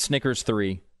 2, Snickers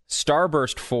 3,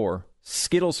 Starburst 4,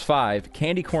 Skittles 5,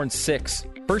 Candy Corn 6,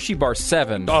 Hershey Bar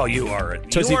 7. Oh, you are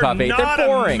Tootsie Pop 8. Not They're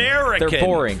boring. American. They're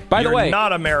boring. By the way,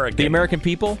 not American. The American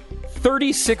people,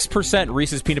 36%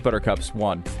 Reese's Peanut Butter Cups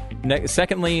won.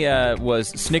 Secondly was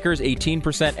Snickers,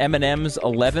 18%, M&M's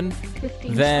 11%,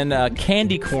 15%. Then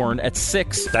Candy Corn at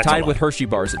 6%, tied with Hershey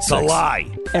Bars at 6%. It's a lie.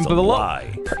 And below,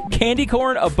 Candy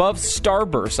Corn above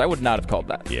Starburst. I would not have called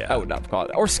that. Yeah. I would not have called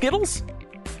it. Or Skittles?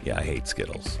 Yeah, I hate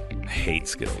Skittles.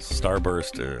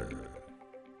 Starburst.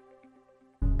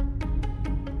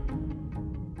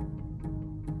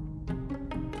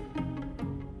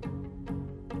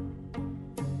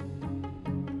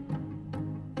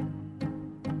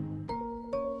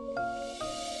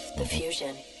 The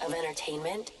fusion of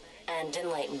entertainment and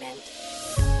enlightenment.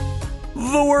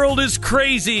 The world is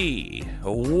crazy.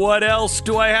 What else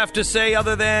do I have to say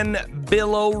other than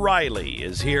Bill O'Reilly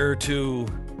is here to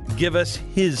give us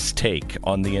his take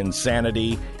on the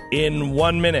insanity in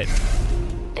 1 minute.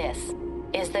 This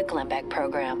is the Glenn Beck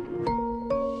program.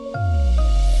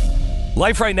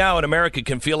 Life right now in America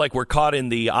can feel like we're caught in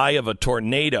the eye of a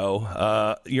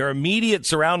tornado. Your immediate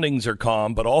surroundings are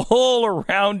calm, but all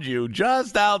around you,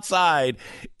 just outside,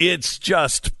 it's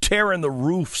just tearing the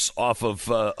roofs off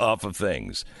of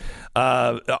things.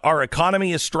 Our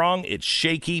economy is strong. It's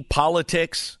shaky.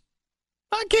 Politics,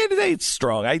 I can't say it's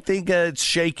strong. I think it's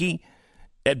shaky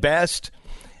at best.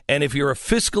 And if you're a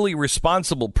fiscally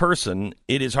responsible person,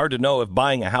 it is hard to know if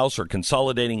buying a house or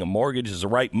consolidating a mortgage is the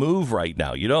right move right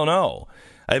now. You don't know.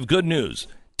 I have good news.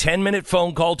 10-minute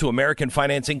phone call to American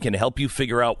Financing can help you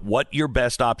figure out what your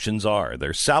best options are.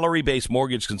 Their salary-based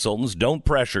mortgage consultants don't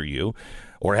pressure you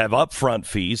or have upfront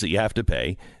fees that you have to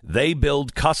pay. They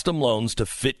build custom loans to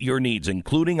fit your needs,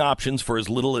 including options for as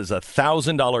little as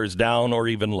 $1,000 down or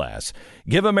even less.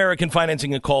 Give American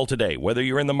Financing a call today. Whether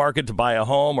you're in the market to buy a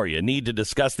home or you need to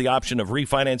discuss the option of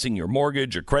refinancing your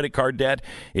mortgage or credit card debt,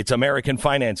 it's American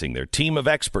Financing. Their team of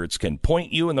experts can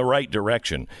point you in the right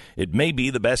direction. It may be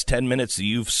the best 10 minutes that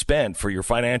you've spent for your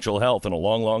financial health in a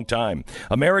long, long time.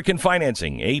 American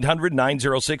Financing,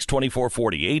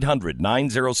 800-906-2440,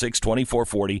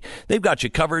 800-906-2440. They've got you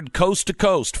covered coast to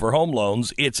coast for home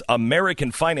loans. It's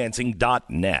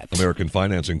AmericanFinancing.net. American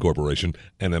Financing Corporation,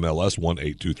 NMLS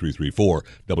 182334,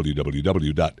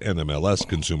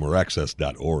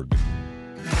 www.nmlsconsumeraccess.org.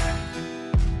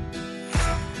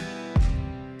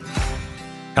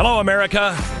 Hello,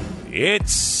 America.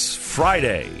 It's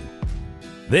Friday.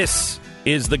 This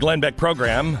is the Glenn Beck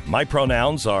program. My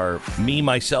pronouns are me,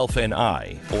 myself, and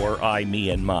I, or I,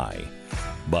 me, and my.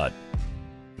 But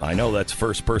I know that's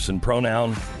first-person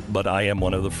pronoun, but I am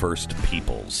one of the first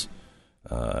peoples.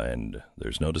 And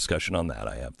there's no discussion on that.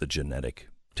 I have the genetic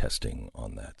testing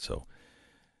on that. So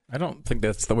I don't think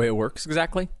that's the way it works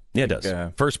exactly. Yeah, it does.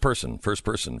 First person, first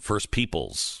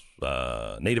peoples,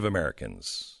 Native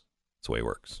Americans. That's the way it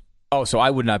works. Oh, so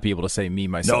I would not be able to say me,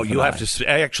 myself, No, you have to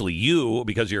actually, you,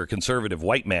 because you're a conservative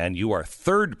white man, you are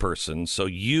third person, so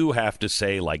you have to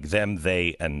say like them,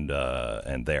 they, and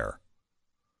their.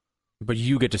 But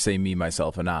you get to say me,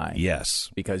 myself, and I.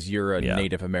 Yes. Because you're a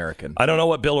Native American. I don't know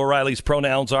what Bill O'Reilly's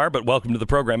pronouns are, but welcome to the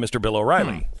program, Mr. Bill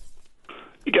O'Reilly.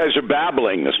 You guys are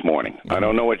babbling this morning. I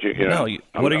don't know what you know. No,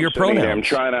 what are your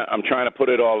pronouns? I'm trying to put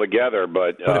it all together,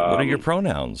 but what are your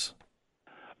pronouns?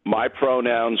 My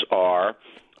pronouns are,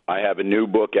 I have a new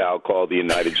book out called The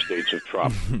United States of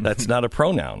Trump. That's not a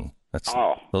pronoun.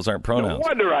 Those aren't pronouns. No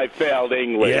wonder I failed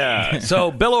English. Yeah. So,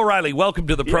 Bill O'Reilly, welcome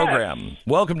to the program. Yes.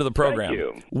 Welcome to the program. Thank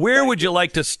you. Where would you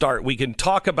like to start? We can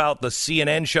talk about the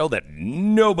CNN show that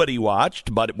nobody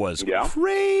watched, but it was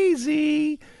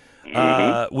crazy.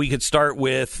 Mm-hmm. We could start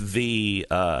with the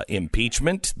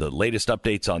impeachment, the latest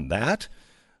updates on that.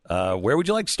 Where would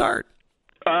you like to start?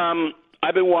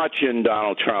 I've been watching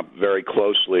Donald Trump very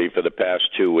closely for the past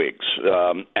 2 weeks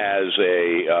as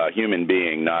a human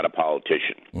being, not a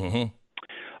politician. Mm-hmm.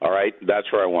 All right,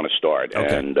 that's where I want to start.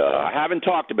 Okay. And I haven't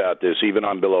talked about this even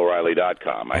on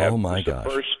BillO'Reilly.com. Oh, my gosh.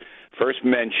 The first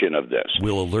mention of this.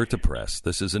 We'll alert the press.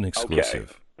 This is an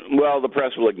exclusive. Okay. Well, the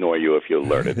press will ignore you if you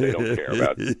alert it. They don't care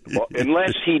about it. Well,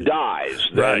 unless he dies,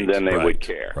 then they would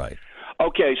care. Right.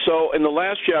 Okay, so in the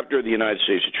last chapter of The United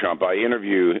States of Trump, I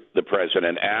interviewed the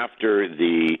president after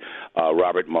the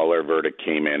Robert Mueller verdict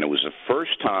came in. It was the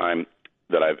first time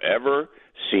that I've ever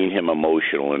seen him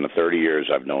emotional in the 30 years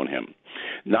I've known him.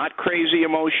 Not crazy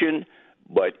emotion,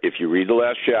 but if you read the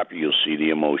last chapter, you'll see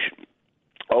the emotion.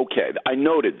 Okay, I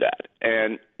noted that.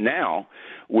 And now,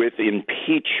 with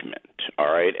impeachment,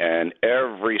 all right, and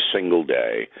every single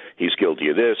day, he's guilty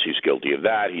of this, he's guilty of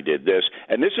that, he did this,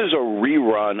 and this is a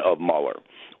rerun of Mueller.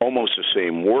 Almost the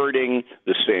same wording,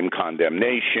 the same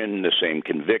condemnation, the same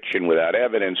conviction without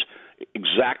evidence,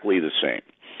 exactly the same.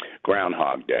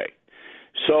 Groundhog Day.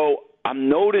 So I'm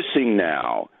noticing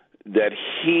now that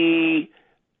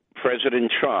President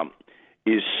Trump,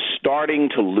 is starting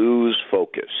to lose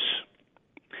focus.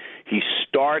 He's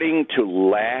starting to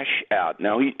lash out.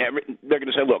 Now, they're going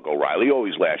to say, look, O'Reilly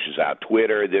always lashes out.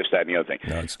 Twitter, this, that, and the other thing.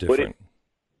 No, it's different.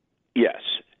 Yes.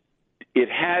 It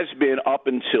has been up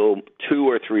until 2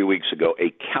 or 3 weeks ago a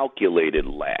calculated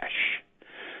lash.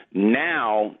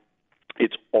 Now,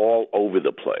 it's all over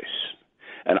the place.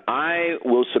 And I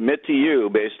will submit to you,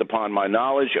 based upon my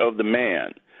knowledge of the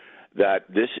man, that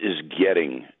this is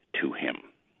getting to him.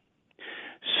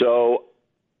 So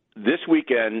this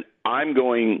weekend, I'm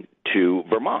going to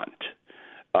Vermont.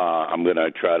 I'm going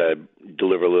to try to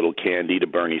deliver a little candy to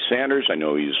Bernie Sanders. I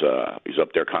know he's up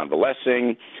there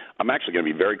convalescing. I'm actually going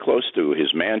to be very close to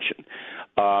his mansion.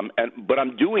 But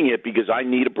I'm doing it because I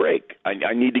need a break.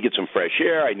 I need to get some fresh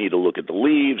air. I need to look at the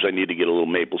leaves. I need to get a little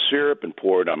maple syrup and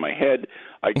pour it on my head.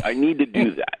 I need to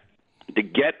do that, to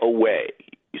get away.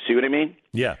 You see what I mean?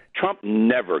 Yeah. Trump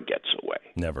never gets away.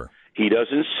 Never. He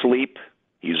doesn't sleep.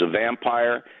 He's a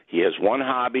vampire. He has one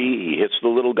hobby. He hits the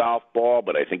little golf ball,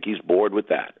 but I think he's bored with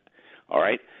that. All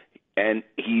right? And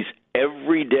he's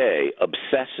every day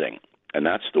obsessing and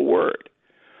that's the word,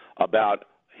 about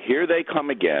here they come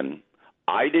again.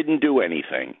 I didn't do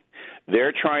anything.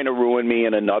 They're trying to ruin me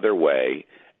in another way,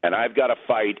 and I've got to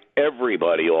fight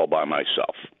everybody all by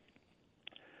myself.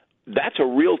 That's a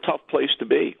real tough place to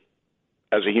be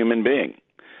as a human being.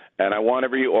 And I want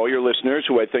all your listeners,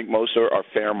 who I think most are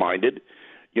fair-minded,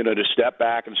 to step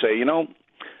back and say,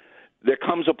 there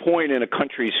comes a point in a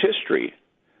country's history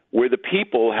where the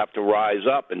people have to rise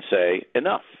up and say,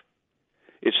 enough.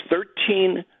 It's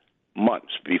 13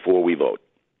 months before we vote.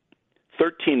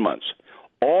 13 months.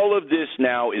 All of this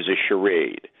now is a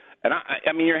charade. And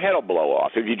I mean, your head will blow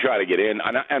off if you try to get in.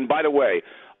 And by the way,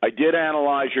 I did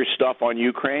analyze your stuff on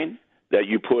Ukraine that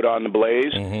you put on the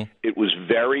Blaze. Mm-hmm. It was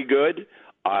very good.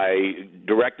 I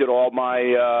directed all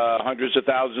my hundreds of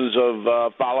thousands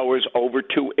of followers over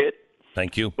to it.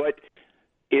 Thank you. But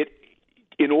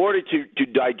in order to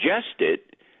digest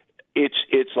it,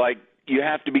 it's like you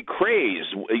have to be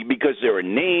crazed because there are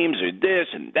names and this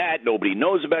and that. Nobody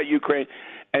knows about Ukraine.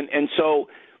 And so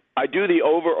I do the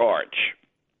overarch.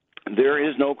 There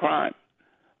is no crime.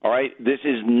 All right? This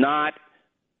is not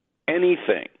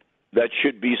anything that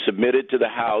should be submitted to the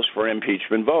House for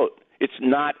impeachment vote. It's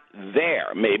not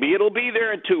there. Maybe it'll be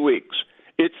there in 2 weeks.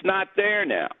 It's not there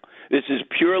now. This is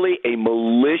purely a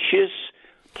malicious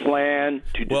plan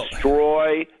to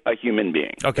destroy a human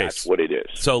being. Okay. That's what it is.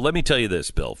 So let me tell you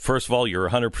this, Bill. First of all, you're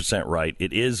 100% right.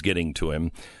 It is getting to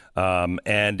him.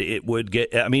 And it would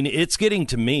it's getting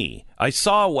to me. I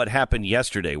saw what happened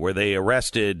yesterday where they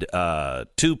arrested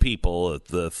 2 people.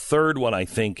 The third one, I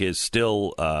think, is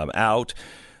still out.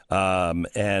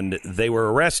 And they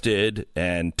were arrested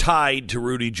and tied to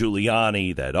Rudy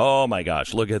Giuliani that, oh, my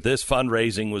gosh, look at this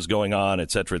fundraising was going on,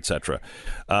 et cetera, et cetera.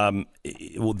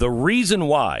 The reason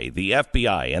why the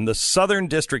FBI and the Southern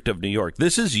District of New York,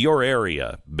 this is your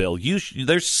area, Bill.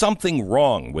 There's something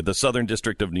wrong with the Southern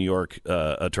District of New York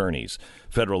attorneys,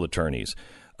 federal attorneys.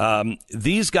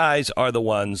 These guys are the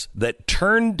ones that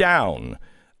turned down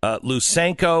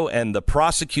Lysenko and the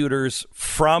prosecutors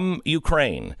from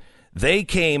Ukraine. They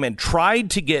came and tried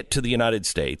to get to the United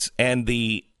States, and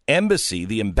the embassy,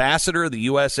 the ambassador of the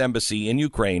U.S. Embassy in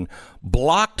Ukraine,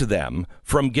 blocked them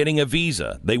from getting a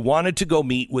visa. They wanted to go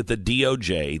meet with the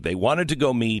DOJ. They wanted to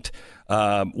go meet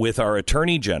with our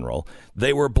attorney general.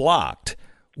 They were blocked.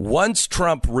 Once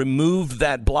Trump removed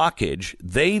that blockage,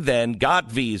 they then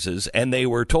got visas, and they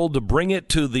were told to bring it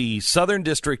to the Southern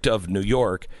District of New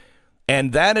York.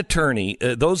 And that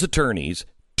those attorneys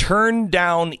turned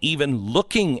down even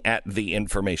looking at the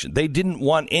information. They didn't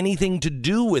want anything to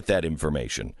do with that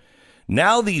information.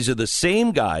 Now these are the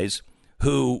same guys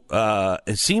who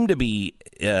seem to be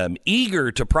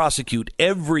eager to prosecute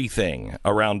everything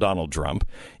around Donald Trump,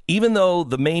 even though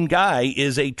the main guy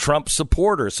is a Trump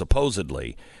supporter,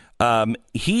 supposedly.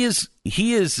 He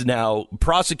is now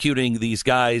prosecuting these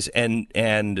guys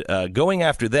and going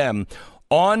after them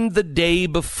on the day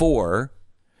before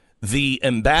the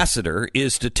ambassador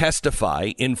is to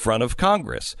testify in front of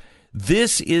Congress.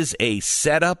 This is a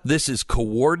setup. This is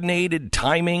coordinated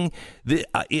timing.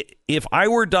 If I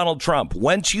were Donald Trump,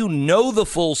 once you know the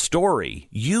full story,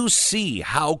 you see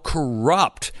how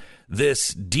corrupt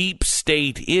this deep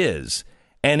state is.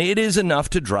 And it is enough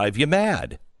to drive you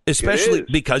mad, especially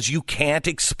because you can't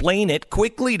explain it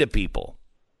quickly to people.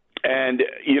 And,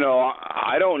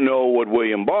 I don't know what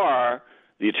William Barr,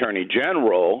 the Attorney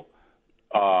General,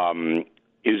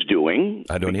 is doing.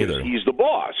 I don't either. He's the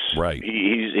boss. Right.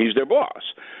 He's their boss.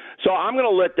 So I'm going to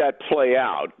let that play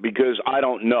out because I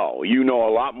don't know. You know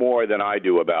a lot more than I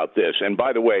do about this. And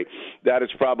by the way, that is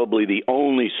probably the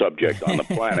only subject on the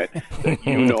planet that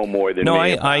you know more than me. No,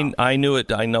 I knew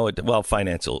it. I know it. Well,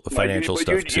 financial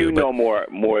stuff too. You know more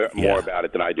about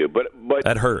it than I do. But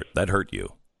that hurt. That hurt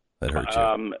you. That hurt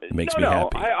you. It makes me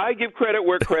happy. I give credit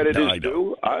where credit is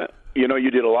due.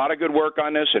 You did a lot of good work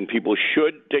on this, and people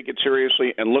should take it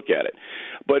seriously and look at it.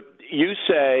 But you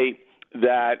say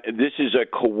that this is a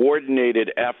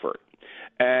coordinated effort.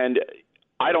 And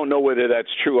I don't know whether that's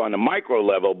true on the micro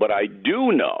level, but I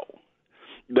do know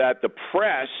that the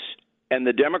press and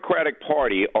the Democratic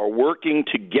Party are working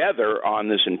together on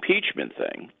this impeachment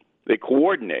thing. They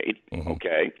coordinate,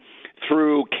 okay,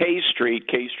 through K Street.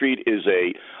 K Street is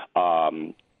a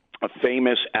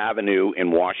famous avenue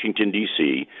in Washington,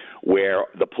 D.C., where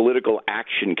the political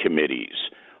action committees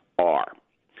are.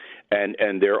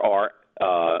 And there are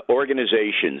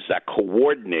organizations that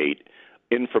coordinate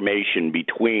information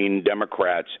between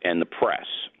Democrats and the press,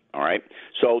 all right?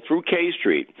 So through K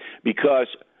Street, because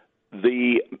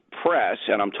the press,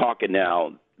 and I'm talking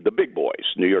now the big boys,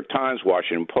 New York Times,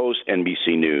 Washington Post,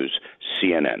 NBC News,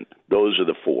 CNN, those are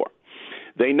the four.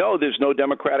 They know there's no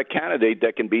Democratic candidate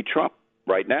that can beat Trump.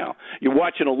 right now. You're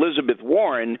watching Elizabeth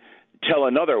Warren tell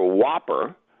another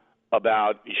whopper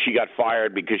about she got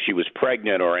fired because she was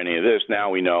pregnant or any of this. Now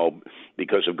we know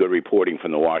because of good reporting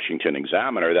from the Washington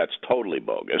Examiner that's totally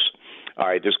bogus. All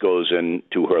right, this goes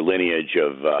into her lineage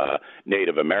of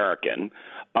Native American.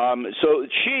 So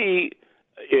she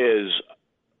is,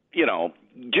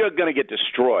 just going to get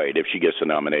destroyed if she gets the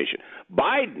nomination.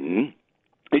 Biden,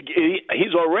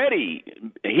 he's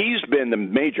been the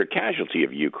major casualty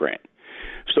of Ukraine.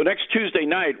 So next Tuesday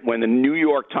night, when the New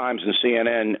York Times and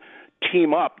CNN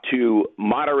team up to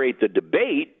moderate the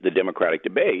debate, the Democratic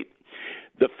debate,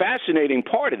 the fascinating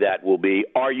part of that will be,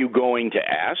 are you going to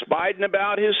ask Biden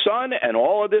about his son and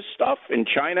all of this stuff in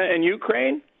China and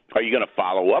Ukraine? Are you going to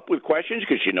follow up with questions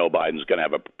because Biden's going to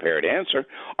have a prepared answer?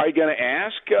 Are you going to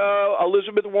ask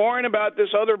Elizabeth Warren about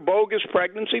this other bogus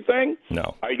pregnancy thing?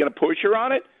 No. Are you going to push her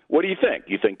on it? What do you think?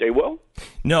 You think they will?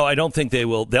 No, I don't think they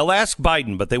will. They'll ask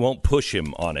Biden, but they won't push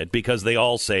him on it because they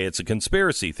all say it's a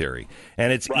conspiracy theory.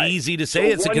 And it's easy to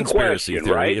say it's a conspiracy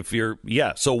theory. Right? If you're,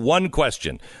 so one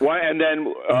question. And then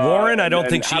Warren, I don't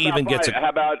think she even gets How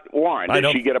about Warren?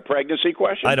 Did she get a pregnancy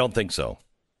question? I don't think so.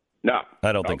 No.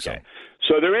 I don't think so.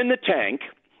 So they're in the tank.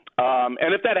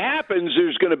 And if that happens,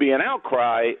 there's going to be an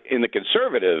outcry in the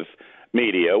conservative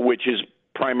media, which is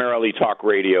primarily talk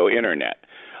radio, internet.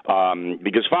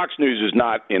 Because Fox News is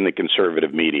not in the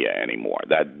conservative media anymore.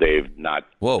 That they've not.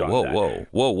 Whoa!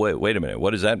 Wait a minute.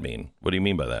 What does that mean? What do you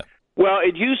mean by that? Well,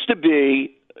 it used to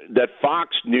be that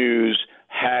Fox News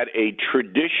had a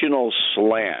traditional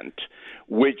slant,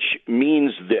 which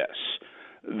means this: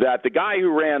 that the guy who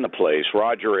ran the place,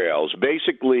 Roger Ailes,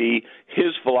 basically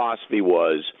his philosophy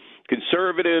was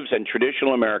conservatives and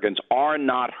traditional Americans are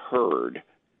not heard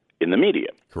in the media.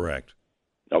 Correct.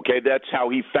 Okay, that's how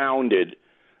he founded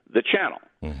the channel.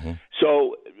 Mm-hmm.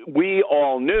 So we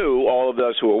all knew, all of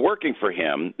us who were working for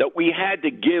him, that we had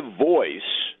to give voice,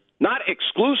 not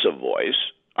exclusive voice.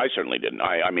 I certainly didn't.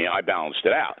 I mean, I balanced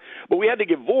it out. But we had to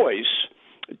give voice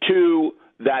to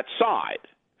that side.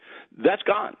 That's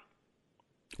gone.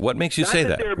 What makes you say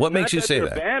that? What makes you say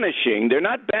that? Banishing. They're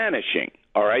not banishing.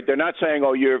 All right. They're not saying,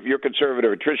 "Oh, you're conservative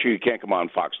or traditional. You can't come on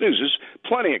Fox News." There's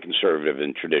plenty of conservative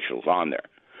and traditionals on there,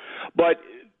 but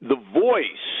the voice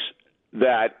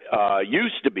that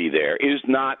used to be there is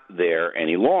not there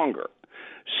any longer.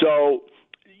 So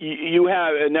you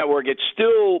have a network. It's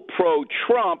still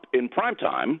pro-Trump in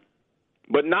primetime,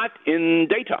 but not in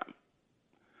daytime.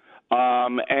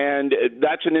 And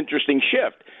that's an interesting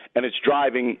shift, and it's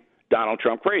driving Donald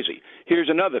Trump crazy. Here's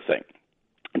another thing.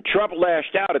 Trump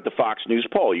lashed out at the Fox News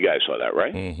poll. You guys saw that,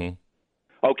 right? Mm-hmm.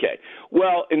 Okay.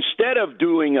 Well, instead of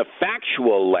doing a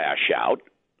factual lash out,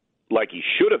 like he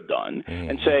should have done,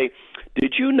 and say,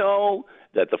 did you know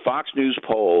that the Fox News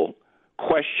poll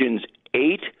questions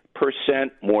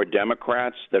 8% more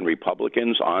Democrats than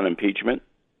Republicans on impeachment?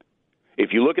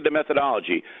 If you look at the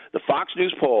methodology, the Fox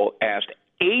News poll asked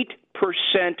 8%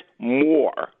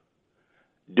 more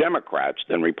Democrats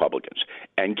than Republicans.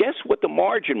 And guess what the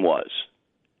margin was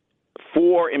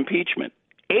for impeachment?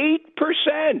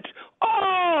 8%.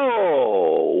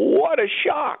 Oh, what a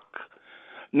shock.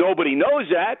 Nobody knows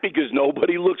that because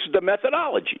nobody looks at the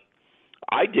methodology.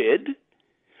 I did.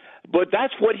 But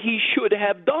that's what he should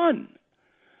have done.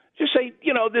 Just say,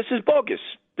 this is bogus.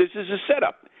 This is a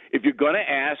setup. If you're going to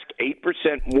ask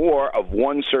 8% more of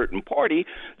one certain party,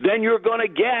 then you're going to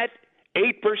get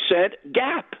 8%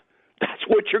 gap. That's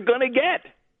what you're going to get.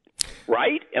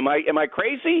 Right? Am I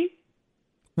crazy?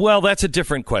 Well, that's a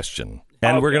different question.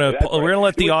 And we're gonna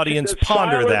let the audience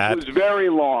ponder that, was very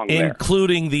long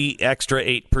including the extra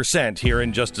 8% here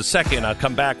in just a second. I'll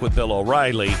come back with Bill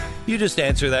O'Reilly. You just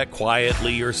answer that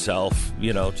quietly yourself.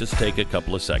 Just take a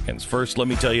couple of seconds. First, let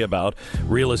me tell you about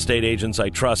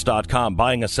realestateagentsitrust.com.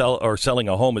 Buying or selling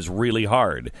a home is really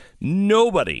hard.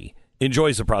 Nobody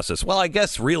enjoys the process. Well, I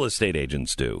guess real estate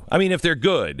agents do. I mean, if they're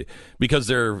good, because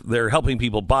they're helping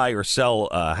people buy or sell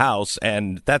a house,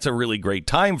 and that's a really great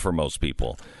time for most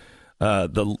people.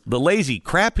 The lazy,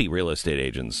 crappy real estate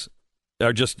agents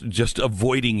are just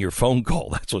avoiding your phone call.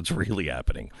 That's what's really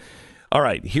happening. All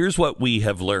right, here's what we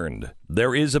have learned.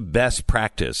 There is a best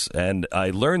practice, and I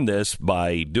learned this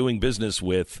by doing business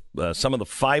with some of the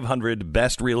 500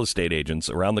 best real estate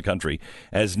agents around the country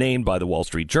as named by the Wall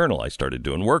Street Journal. I started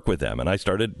doing work with them, and I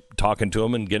started talking to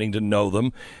them and getting to know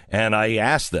them, and I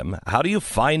asked them, how do you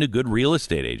find a good real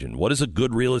estate agent? What is a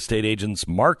good real estate agent's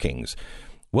markings?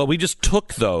 Well, we just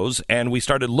took those and we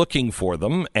started looking for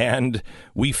them, and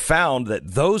we found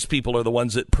that those people are the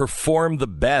ones that perform the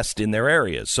best in their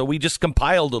areas. So we just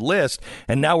compiled a list,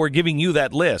 and now we're giving you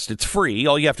that list. It's free.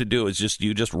 All you have to do is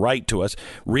just write to us,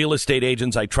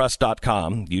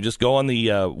 realestateagentsitrust.com. You just go on the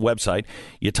website,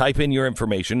 you type in your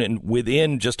information, and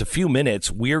within just a few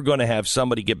minutes, we're going to have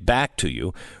somebody get back to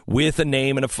you with a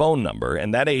name and a phone number,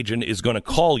 and that agent is going to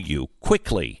call you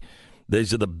quickly.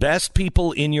 These are the best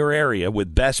people in your area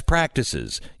with best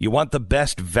practices. You want the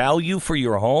best value for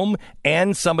your home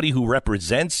and somebody who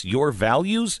represents your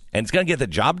values and it's going to get the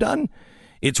job done?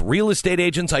 It's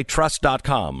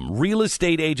realestateagentsitrust.com.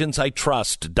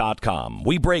 Realestateagentsitrust.com.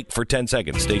 We break for 10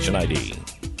 seconds. Station ID.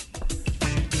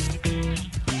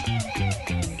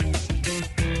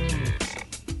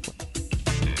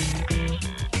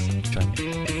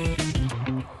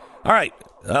 All right.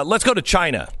 Let's go to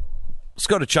China. Let's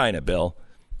go to China, Bill,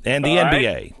 and the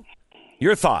NBA. Right.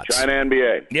 Your thoughts? China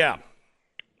NBA. Yeah.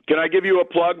 Can I give you a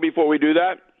plug before we do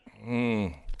that?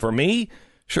 For me?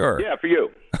 Sure. Yeah, for you.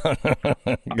 Go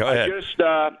ahead.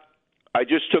 I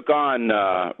just took on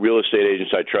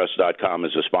realestateagentsitrust.com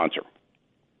as a sponsor.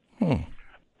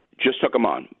 Just took them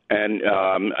on. And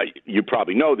you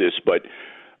probably know this, but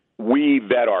we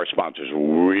vet our sponsors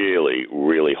really,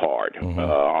 really hard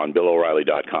on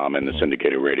BillO'Reilly.com and the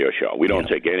syndicated radio show. We don't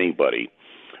take anybody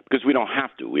because we don't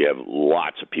have to. We have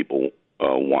lots of people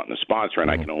wanting to sponsor,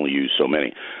 and I can only use so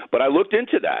many. But I looked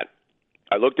into that.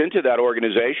 I looked into that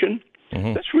organization.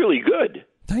 That's really good.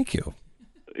 Thank you.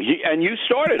 And you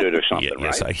started it or something,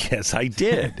 right? Yes, I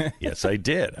did. Yes, I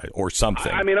did. Or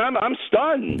something. I mean, I'm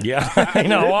stunned. Yeah, I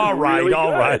know. All right.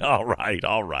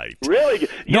 Really?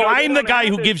 No, I'm the guy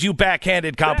who gives you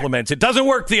backhanded compliments. It doesn't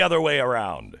work the other way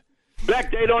around.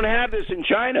 Beck, they don't have this in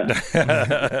China.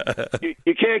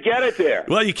 you can't get it there.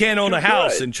 Well, you can't own a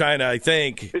house in China, I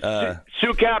think. It's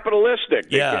too capitalistic.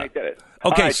 They can't get it.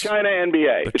 Okay. All right, China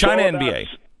NBA. China NBA.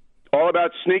 All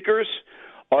about sneakers.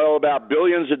 All about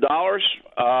billions of dollars.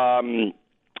 The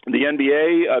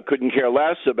NBA couldn't care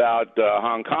less about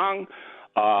Hong Kong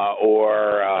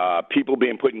or people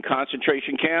being put in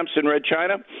concentration camps in Red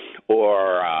China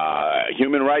or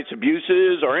human rights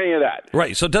abuses or any of that.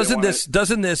 Right. So doesn't this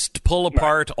pull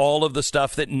apart all of the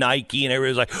stuff that Nike and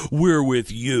everybody's like, we're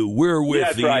with you, we're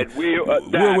with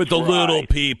we're with the little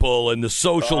people and the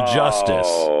social justice.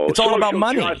 It's all about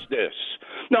money. Justice.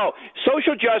 No,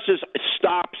 social justice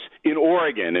stops in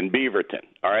Oregon and Beaverton.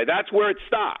 All right, that's where it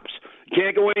stops. You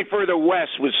can't go any further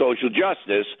west with social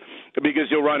justice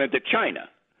because you'll run into China.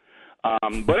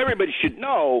 But everybody should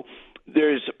know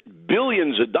there's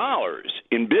billions of dollars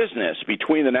in business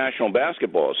between the National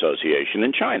Basketball Association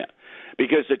and China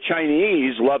because the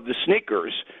Chinese love the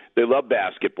sneakers, they love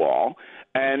basketball,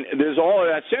 and there's all of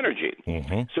that synergy.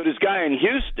 So this guy in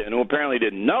Houston, who apparently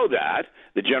didn't know that,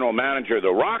 the general manager of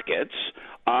the Rockets,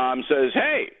 says,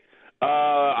 hey,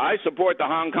 I support the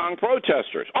Hong Kong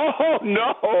protesters. Oh,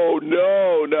 no.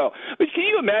 But can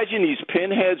you imagine these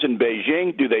pinheads in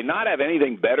Beijing? Do they not have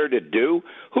anything better to do?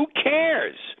 Who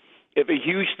cares if a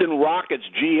Houston Rockets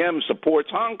GM supports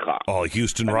Hong Kong? Oh,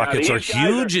 Houston Rockets are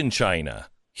huge in China.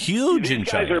 Huge in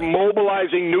China. These guys are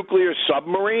mobilizing nuclear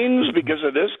submarines because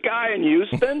of this guy in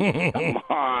Houston? Come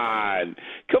on.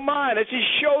 It just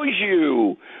shows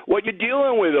you what you're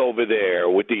dealing with over there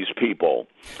with these people.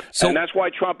 And that's why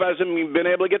Trump hasn't been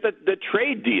able to get the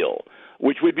trade deal,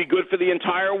 which would be good for the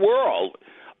entire world,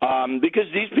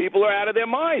 because these people are out of their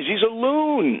minds. These are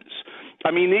loons.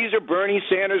 I mean, these are Bernie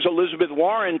Sanders, Elizabeth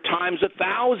Warren times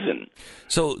 1,000.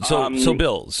 So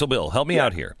Bill, help me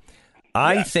out here.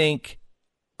 I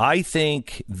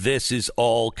think this is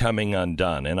all coming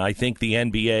undone, and I think the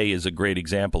NBA is a great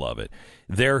example of it.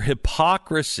 Their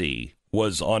hypocrisy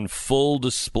was on full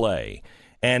display,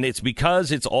 and it's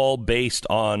because it's all based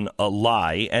on a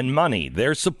lie and money.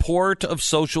 Their support of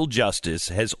social justice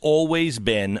has always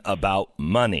been about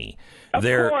money. Of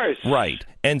course. Right.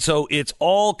 And so it's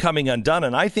all coming undone,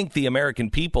 and I think the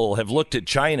American people have looked at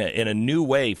China in a new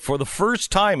way for the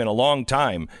first time in a long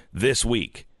time this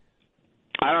week.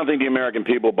 I don't think the American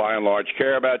people, by and large,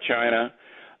 care about China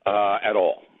at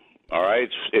all. All right?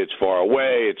 It's far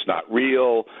away. It's not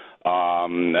real.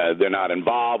 They're not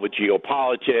involved with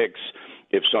geopolitics.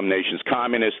 If some nation's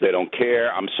communist, they don't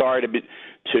care. I'm sorry to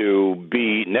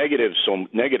be negative,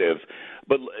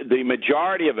 but the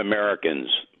majority of Americans,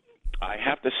 I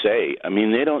have to say, I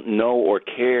mean, they don't know or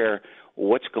care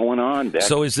what's going on.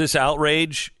 So is this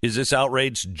outrage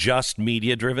just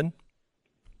media-driven?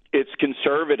 It's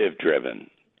conservative-driven.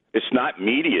 It's not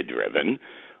media-driven.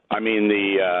 I mean,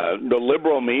 the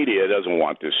liberal media doesn't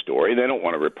want this story. They don't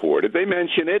want to report it. They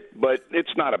mention it, but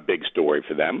it's not a big story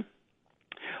for them.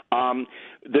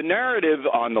 The narrative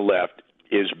on the left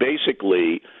is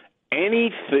basically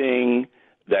anything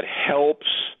that helps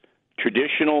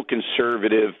traditional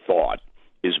conservative thought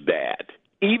is bad,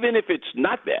 even if it's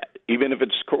not bad, even if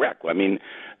it's correct. I mean,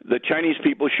 the Chinese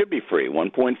people should be free,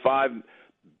 1.5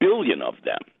 billion of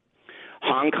them.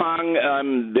 Hong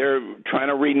Kong, they're trying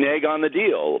to renege on the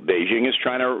deal. Beijing is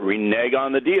trying to renege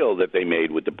on the deal that they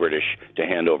made with the British to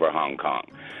hand over Hong Kong.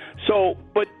 So,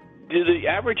 but do the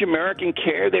average American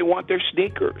care? They want their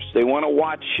sneakers. They want to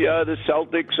watch the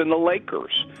Celtics and the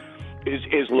Lakers.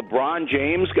 Is LeBron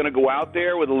James going to go out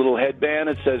there with a little headband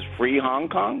that says "Free Hong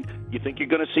Kong"? You think you're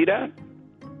going to see that?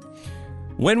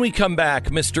 When we come back,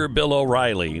 Mr. Bill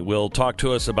O'Reilly will talk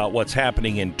to us about what's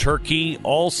happening in Turkey.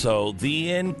 Also,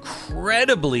 the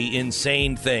incredibly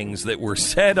insane things that were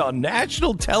said on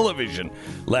national television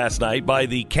last night by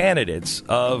the candidates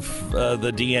of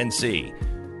the DNC.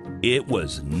 It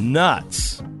was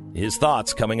nuts. His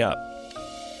thoughts coming up.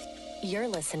 You're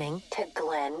listening to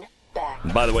Glenn Beck.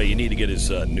 And by the way, you need to get his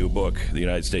new book, The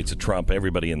United States of Trump.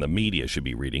 Everybody in the media should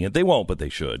be reading it. They won't, but they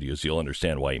should, because you'll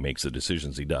understand why he makes the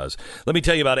decisions he does. Let me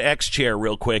tell you about X-Chair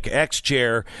real quick.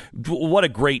 X-Chair, what a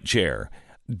great chair.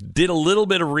 Did a little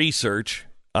bit of research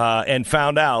and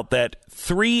found out that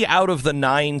 3 out of the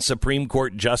 9 Supreme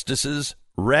Court justices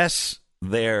rest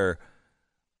their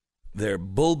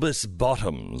bulbous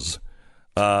bottoms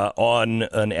on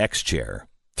an X-Chair.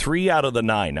 3 out of the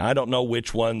 9. I don't know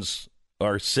which ones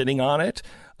are sitting on it,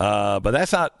 but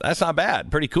that's not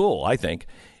bad. Pretty cool, I think.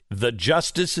 The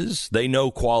justices, they know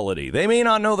quality. They may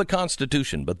not know the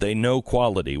Constitution, but they know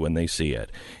quality when they see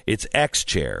it. It's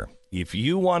X-Chair. If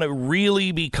you want to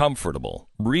really be comfortable,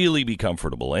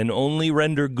 and only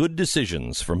render good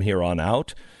decisions from here on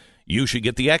out, you should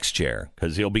get the X-Chair,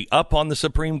 because he'll be up on the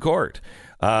Supreme Court.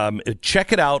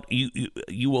 Check it out.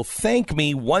 You will thank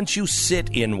me once you sit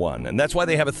in one. And that's why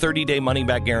they have a 30-day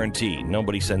money-back guarantee.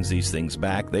 Nobody sends these things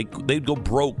back. They'd go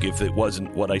broke if it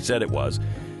wasn't what I said it was.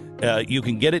 You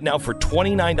can get it now for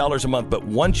 $29 a month. But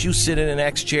once you sit in an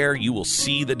X-Chair, you will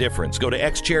see the difference. Go to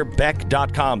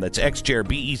xchairbeck.com. That's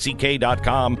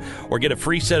xchairbeck.com. Or get a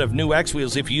free set of new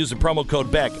X-Wheels if you use the promo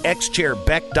code BECK.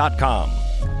 xchairbeck.com.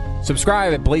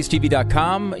 Subscribe at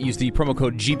blazetv.com. Use the promo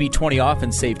code GB20 off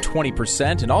and save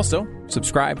 20%. And also,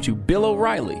 subscribe to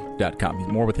BillO'Reilly.com.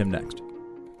 More with him next.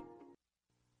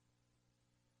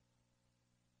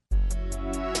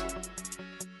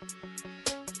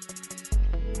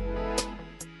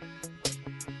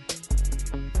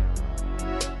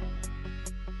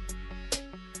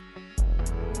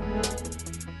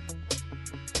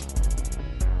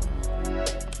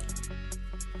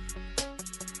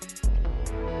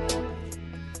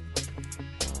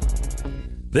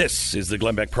 This is the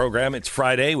Glenn Beck program. It's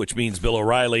Friday, which means Bill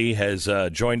O'Reilly has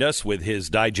joined us with his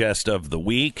digest of the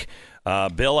week.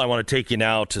 Bill, I want to take you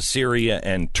now to Syria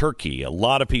and Turkey. A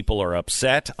lot of people are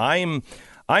upset. I'm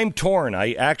torn.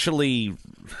 I actually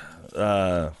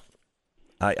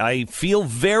I feel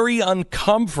very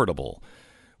uncomfortable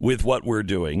with what we're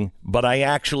doing, but I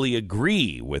actually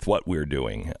agree with what we're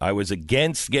doing. I was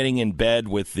against getting in bed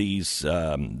with these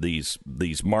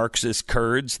Marxist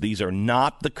Kurds. These are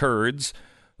not the Kurds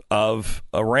of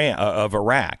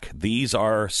Iraq. These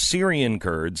are Syrian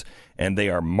Kurds, and they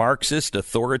are Marxist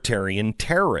authoritarian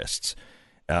terrorists.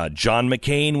 John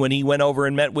McCain, when he went over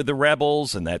and met with the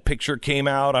rebels and that picture came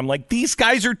out, I'm like, these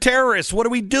guys are terrorists. What are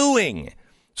we doing?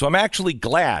 So I'm actually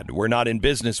glad we're not in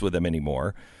business with them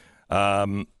anymore.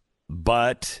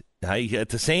 But at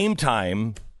the same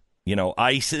time,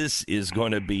 ISIS is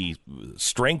going to be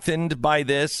strengthened by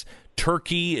this.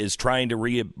 Turkey is trying to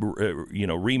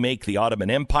remake the Ottoman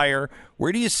Empire.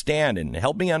 Where do you stand? And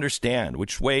help me understand,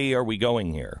 which way are we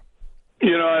going here?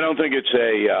 I don't think it's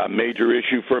a major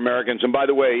issue for Americans. And by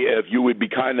the way, if you would be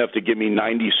kind enough to give me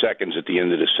 90 seconds at the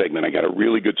end of this segment, I got a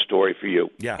really good story for you.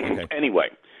 Yeah. Okay. Anyway,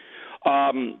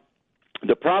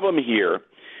 the problem here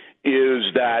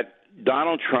is that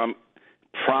Donald Trump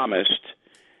promised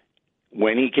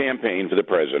when he campaigned for the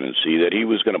presidency that he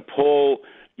was going to pull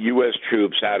U.S.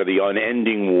 troops out of the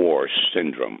unending war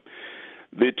syndrome.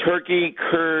 The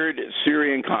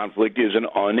Turkey-Kurd-Syrian conflict is an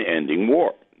unending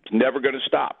war. It's never going to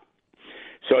stop.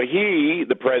 So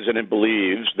the president,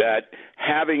 believes that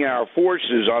having our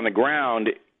forces on the ground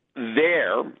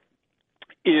there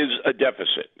is a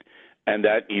deficit and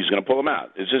that he's going to pull them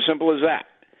out. It's as simple as that.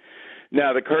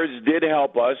 Now, the Kurds did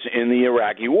help us in the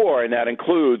Iraqi war, and that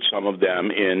includes some of them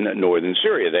in northern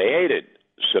Syria. They hated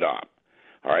Saddam,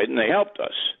 all right, and they helped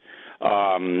us.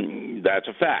 That's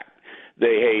a fact.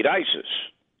 They hate ISIS,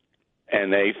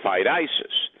 and they fight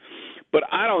ISIS. But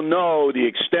I don't know the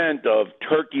extent of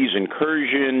Turkey's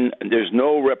incursion. There's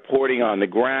no reporting on the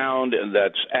ground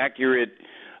that's accurate.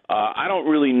 I don't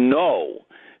really know.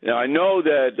 Now, I know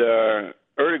that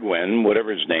Erdogan,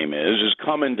 whatever his name is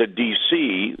coming to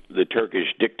D.C., the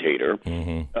Turkish dictator,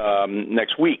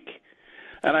 next week.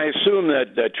 And I assume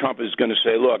that Trump is going to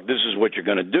say, look, this is what you're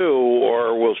going to do,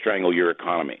 or we'll strangle your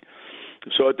economy.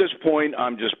 So at this point,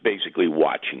 I'm just basically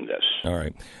watching this. All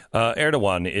right.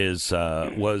 Erdogan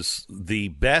was the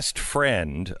best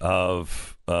friend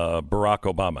of Barack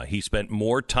Obama. He spent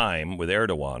more time with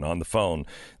Erdogan on the phone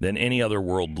than any other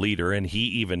world leader, and he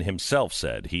even himself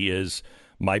said he is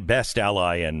my best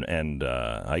ally, and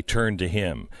I turn to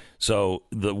him. So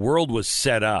the world was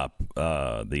set up,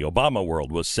 the Obama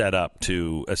world was set up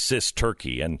to assist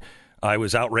Turkey, and I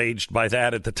was outraged by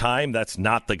that at the time. That's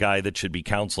not the guy that should be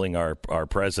counseling our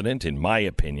president, in my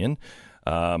opinion.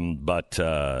 But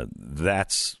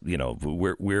that's,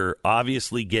 we're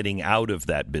obviously getting out of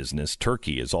that business.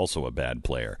 Turkey is also a bad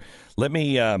player. Let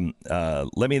me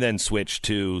then switch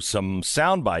to some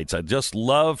sound bites. I'd just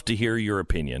love to hear your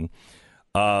opinion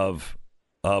of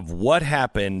what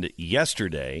happened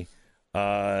yesterday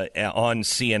on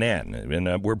CNN.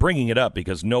 And we're bringing it up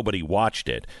because nobody watched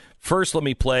it. First, let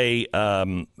me play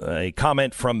a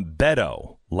comment from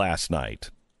Beto last night.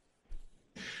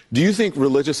 Do you think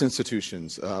religious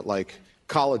institutions like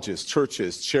colleges,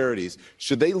 churches, charities,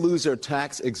 should they lose their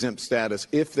tax-exempt status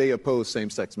if they oppose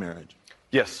same-sex marriage?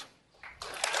 Yes.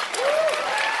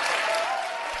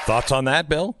 Thoughts on that,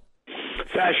 Bill?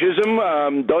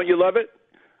 Fascism, don't you love it?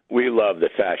 We love the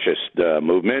fascist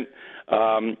movement.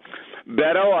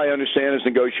 Beto, I understand, is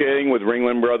negotiating with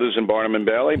Ringling Brothers and Barnum and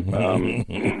Bailey.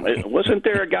 Wasn't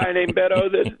there a guy named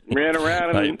Beto that ran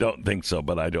around? I don't think so,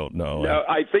 but I don't know. No,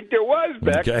 I think there was,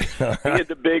 Beck. Okay. He had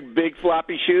the big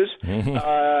floppy shoes.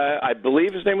 I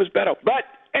believe his name was Beto. But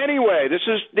anyway, this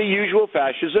is the usual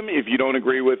fascism. If you don't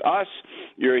agree with us,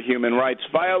 you're a human rights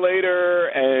violator,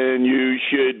 and you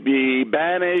should be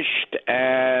banished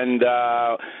and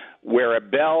wear a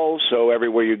bell so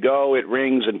everywhere you go it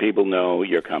rings and people know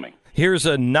you're coming. Here's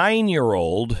a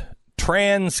 9-year-old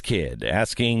trans kid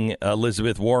asking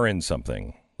Elizabeth Warren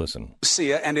something. Listen.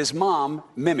 Sia and his mom,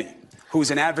 Mimi,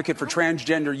 who's an advocate for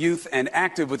transgender youth and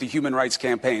active with the Human Rights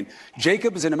Campaign.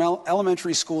 Jacob is an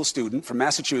elementary school student from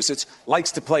Massachusetts,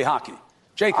 likes to play hockey.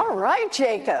 Jacob. All right,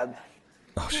 Jacob.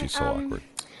 Oh, she's so awkward.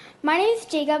 My name is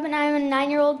Jacob, and I'm a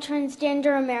 9-year-old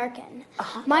transgender American.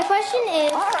 My question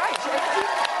is... All right, Jacob.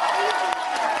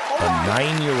 A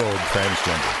 9-year-old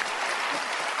transgender.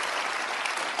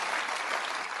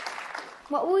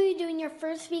 What will you do in your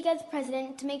first week as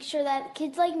president to make sure that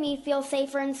kids like me feel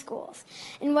safer in schools?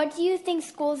 And what do you think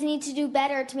schools need to do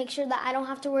better to make sure that I don't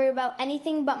have to worry about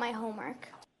anything but my homework?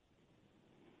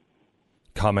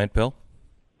 Comment, Bill?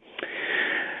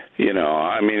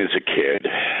 It's a kid.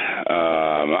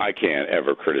 I can't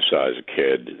ever criticize a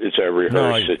kid. It's a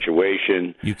rehearsed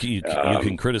situation. You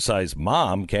can criticize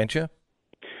mom, can't you?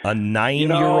 A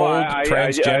 9-year-old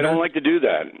transgender? I don't like to do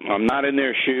that. I'm not in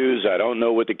their shoes. I don't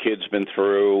know what the kid's been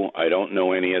through. I don't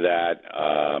know any of that.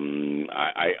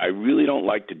 I really don't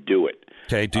like to do it.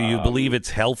 Okay. Do you believe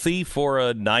it's healthy for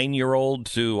a 9-year-old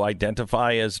to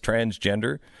identify as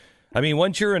transgender? I mean,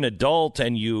 once you're an adult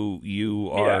and you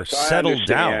are settled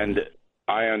down.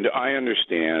 I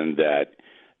understand that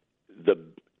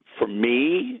for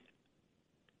me,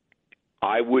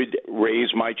 I would raise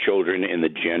my children in the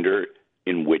gender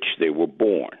in which they were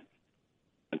born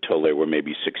until they were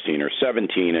maybe 16 or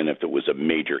 17. And if there was a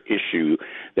major issue,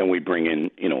 then we bring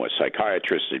in, a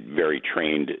psychiatrist, very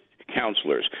trained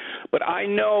counselors. But I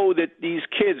know that these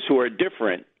kids who are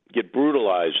different get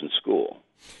brutalized in school.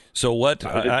 So what?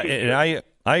 I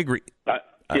agree.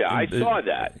 I saw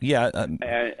that. Yeah,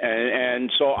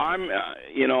 and so I'm,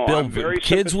 Bill, I'm very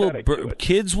kids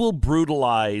will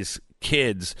brutalize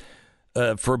kids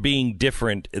for being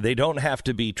different. They don't have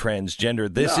to be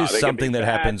transgender. This is something that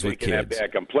happens with kids. They have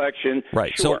bad complexion.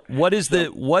 Right. Sure. So what is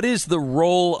the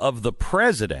role of the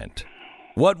president?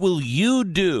 What will you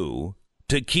do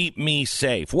to keep me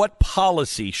safe? What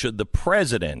policy should the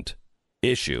president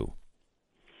issue?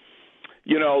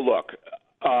 Look,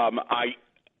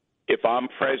 if I'm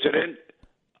president,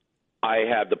 I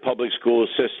have the public school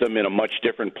system in a much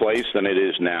different place than it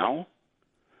is now.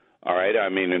 All right. I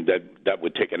mean, that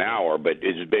would take an hour, but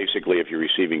it's basically if you're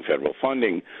receiving federal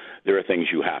funding, there are things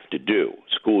you have to do.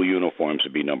 School uniforms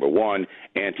would be number one,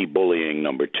 anti-bullying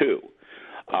number two.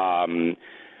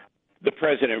 The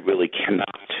president really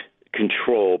cannot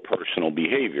control personal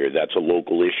behavior. That's a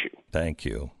local issue. Thank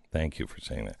you. Thank you for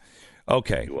saying that.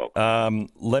 Okay.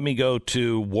 Let me go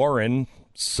to Warren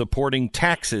supporting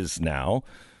taxes now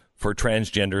for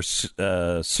transgender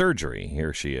surgery.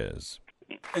 Here she is.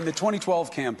 In the 2012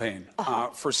 campaign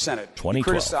for Senate, you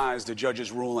criticized the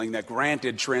judge's ruling that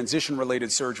granted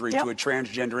transition-related surgery to a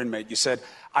transgender inmate. You said,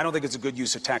 I don't think it's a good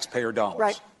use of taxpayer dollars.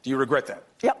 Right. Do you regret that?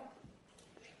 Yep.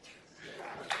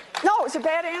 No, it was a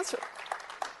bad answer.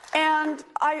 And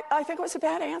I think it was a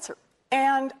bad answer.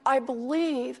 And I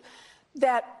believe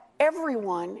that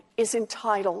everyone is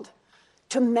entitled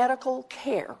to medical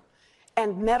care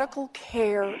and medical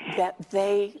care that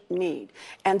they need.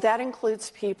 And that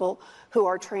includes people who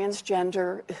are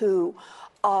transgender, who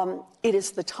it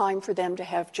is the time for them to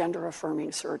have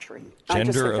gender-affirming surgery. I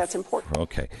just think that's important.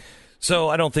 Okay. So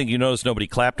I don't think you noticed nobody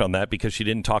clapped on that because she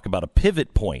didn't talk about a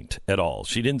pivot point at all.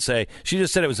 She didn't say, she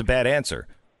just said it was a bad answer.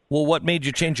 Well, what made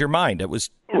you change your mind? It was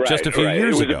just a few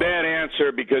years ago. It was a bad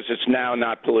answer because it's now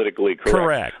not politically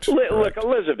correct. Look,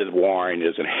 Elizabeth Warren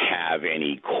doesn't have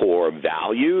any core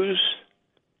values.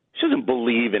 She doesn't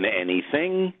believe in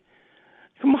anything.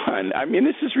 Come on. I mean,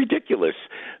 this is ridiculous.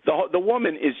 The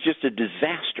woman is just a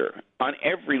disaster on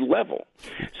every level.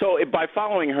 So by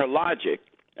following her logic,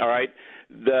 all right,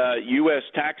 the U.S.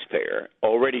 taxpayer,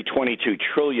 already $22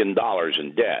 trillion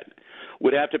in debt,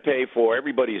 would have to pay for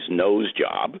everybody's nose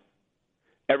job,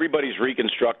 everybody's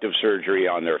reconstructive surgery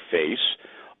on their face,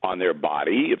 on their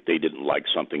body, if they didn't like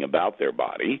something about their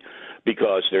body,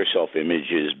 because their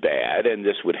self-image is bad, and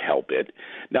this would help it.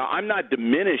 Now, I'm not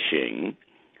diminishing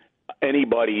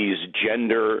anybody's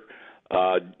gender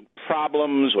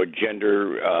problems or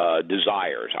gender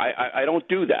desires. I don't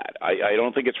do that. I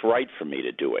don't think it's right for me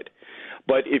to do it.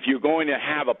 But if you're going to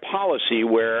have a policy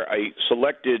where a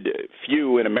selected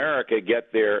few in America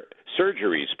get their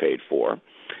surgeries paid for,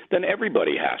 then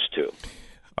everybody has to.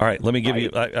 All right, let me give you.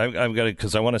 I've got to,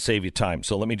 because I want to save you time.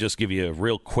 So let me just give you a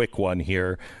real quick one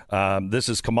here. This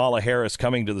is Kamala Harris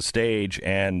coming to the stage,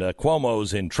 and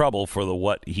Cuomo's in trouble for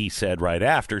what he said right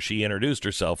after she introduced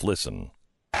herself. Listen.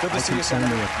 Good to see you,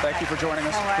 Senator. Thank you for joining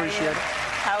us. Appreciate it.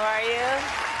 How are you?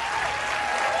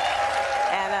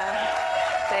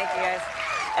 Thank you, guys.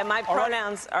 And my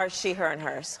pronouns are she, her, and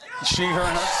hers. She, her,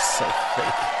 and hers? So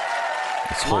fake.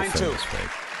 This whole Mine thing too. is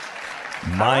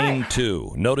fake. Mine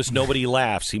too. Notice nobody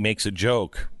laughs. He makes a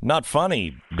joke. Not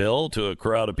funny, Bill, to a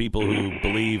crowd of people who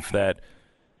believe that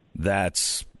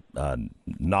that's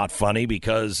not funny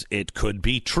because it could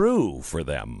be true for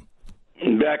them.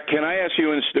 Beck, can I ask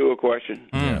you and Stu a question?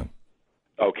 Yeah.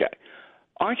 Okay.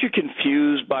 Aren't you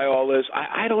confused by all this?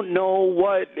 I don't know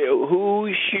what,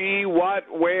 who, she, what,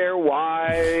 where,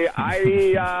 why.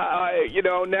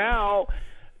 Now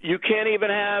you can't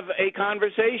even have a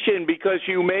conversation because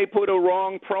you may put a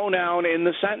wrong pronoun in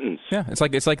the sentence. Yeah, it's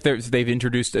like they've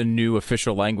introduced a new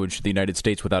official language to the United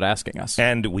States without asking us.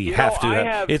 And we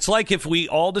it's like if we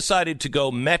all decided to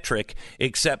go metric,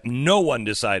 except no one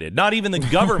decided. Not even the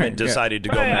government decided to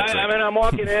go metric. I mean, I'm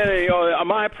walking in,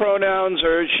 my pronouns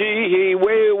are she, he,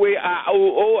 we,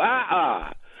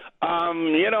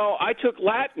 I took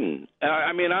Latin.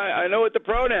 I know what the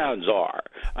pronouns are.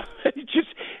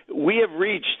 We have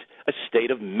reached a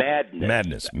state of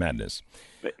madness. Madness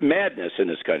in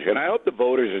this country. And I hope the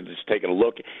voters are just taking a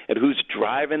look at who's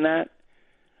driving that.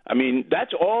 I mean,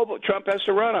 that's all Trump has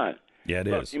to run on. Yeah, it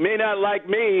is. You may not like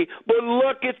me, but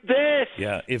look at this.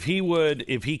 Yeah, if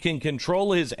he can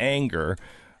control his anger,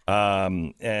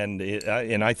 and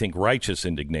I think righteous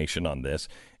indignation on this,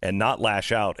 and not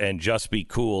lash out and just be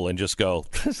cool and just go,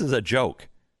 this is a joke.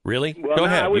 Really? Well, go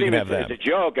ahead. I wouldn't you even can have say that. it's a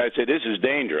joke. I said this is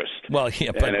dangerous. Well, yeah,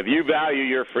 but and if you value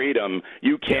your freedom,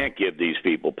 you can't give these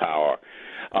people power.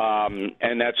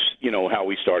 And that's how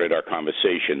we started our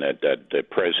conversation. That the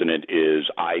president is,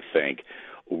 I think,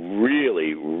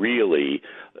 really, really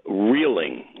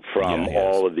reeling from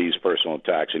all of these personal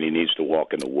attacks, and he needs to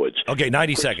walk in the woods. Okay,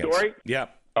 90 Quick seconds. Story? Yeah.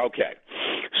 Okay.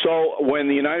 So when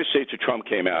the United States of Trump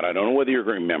came out, I don't know whether you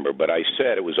remember, but I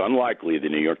said it was unlikely the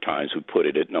New York Times would put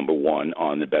it at number one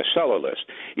on the bestseller list,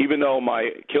 even though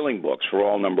my killing books were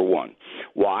all number one.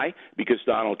 Why? Because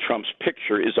Donald Trump's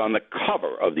picture is on the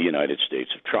cover of the United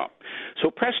States of Trump. So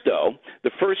presto,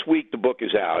 the first week the book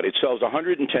is out, it sells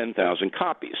 110,000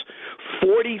 copies,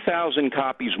 40,000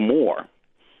 copies more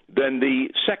than the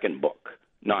second book,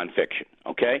 nonfiction,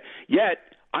 okay? Yet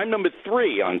I'm number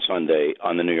 3 on Sunday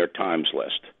on the New York Times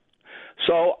list.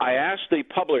 So I asked the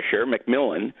publisher,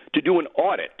 Macmillan, to do an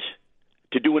audit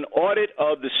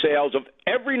of the sales of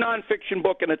every nonfiction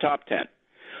book in the top 10.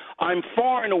 I'm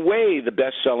far and away the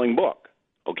best-selling book,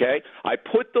 okay? I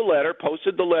posted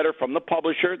the letter from the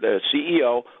publisher, the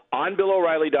CEO, on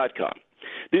BillO'Reilly.com.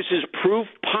 This is proof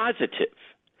positive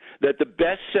that the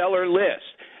bestseller list,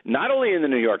 not only in the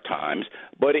New York Times,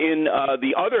 but in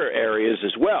the other areas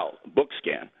as well,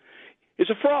 BookScan, is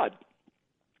a fraud.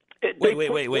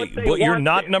 Wait. But you're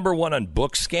not number one on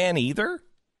BookScan either?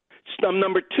 I'm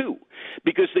number two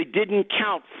because they didn't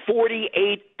count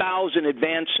 48,000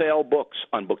 advanced sale books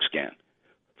on BookScan.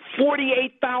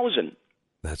 48,000.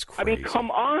 That's crazy. I mean, come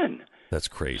on. That's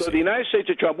crazy. So the United States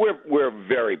of Trump, we're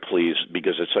very pleased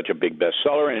because it's such a big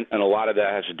bestseller, and a lot of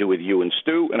that has to do with you and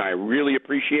Stu, and I really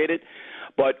appreciate it.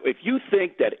 But if you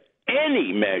think that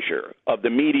any measure of the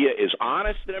media is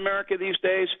honest in America these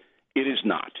days, it is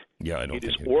not. Yeah, I don't it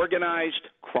think is organized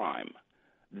crime.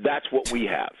 That's what we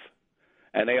have.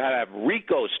 And they have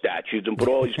RICO statutes and put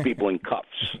all these people in cuffs.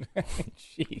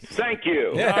 Thank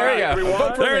you. Yeah, there you go.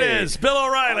 Everyone. There it is. Bill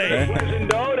O'Reilly. Have a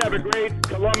pleasant note. Have a great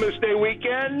Columbus Day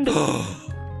weekend.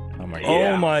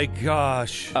 Oh, my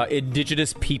gosh.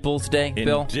 Indigenous Peoples Day,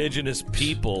 Bill. Indigenous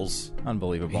Peoples.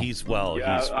 Unbelievable.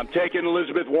 I'm taking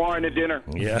Elizabeth Warren to dinner.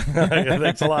 Yeah.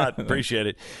 Thanks a lot. Appreciate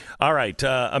it. All right.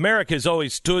 America has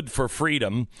always stood for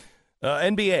freedom.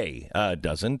 NBA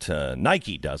doesn't.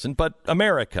 Nike doesn't. But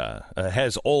America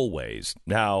has always.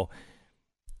 Now,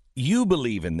 you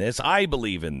believe in this. I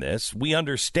believe in this. We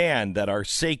understand that our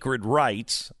sacred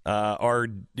rights are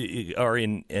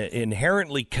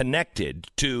inherently connected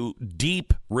to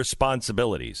deep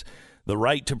responsibilities. The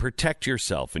right to protect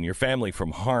yourself and your family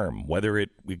from harm, whether it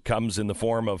comes in the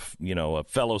form of, a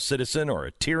fellow citizen or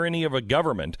a tyranny of a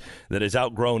government that has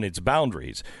outgrown its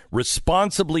boundaries.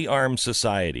 Responsibly armed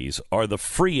societies are the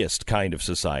freest kind of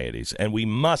societies, and we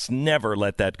must never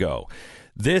let that go.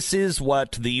 This is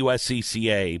what the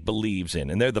USCCA believes in,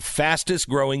 and they're the fastest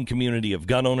growing community of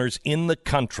gun owners in the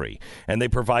country, and they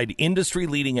provide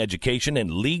industry-leading education and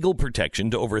legal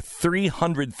protection to over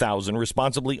 300,000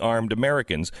 responsibly armed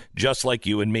Americans just like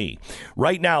you and me.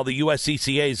 Right now, the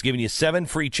USCCA is giving you 7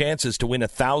 free chances to win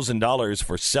 $1,000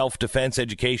 for self-defense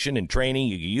education and training.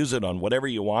 You can use it on whatever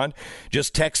you want.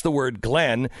 Just text the word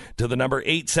Glenn to the number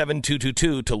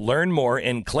 87222 to learn more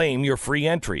and claim your free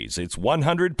entries. It's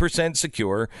 100% secure.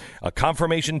 A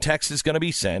confirmation text is going to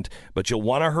be sent, but you'll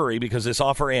want to hurry because this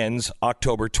offer ends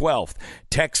October 12th.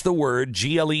 Text the word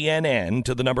GLENN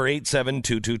to the number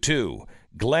 87222.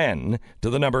 Glenn to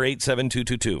the number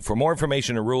 87222. For more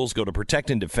information and rules, go to Protect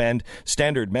and Defend.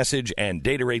 Standard message and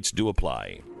data rates do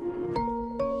apply.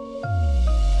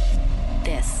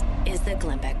 This is the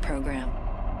Glenn Beck Program.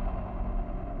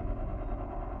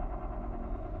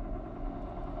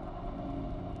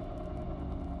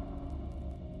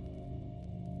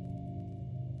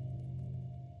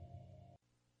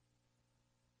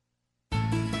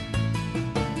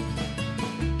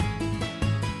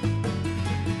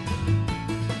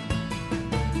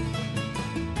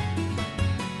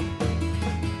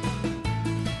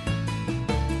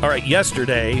 All right,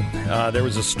 yesterday, there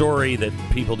was a story that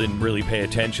people didn't really pay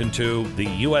attention to. The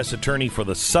U.S. Attorney for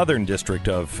the Southern District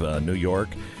of New York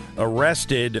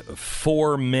arrested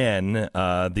 4 men.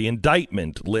 The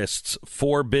indictment lists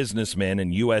 4 businessmen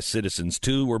and U.S. citizens.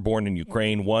 2 were born in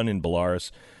Ukraine, 1 in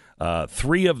Belarus.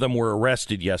 3 of them were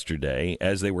arrested yesterday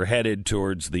as they were headed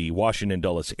towards the Washington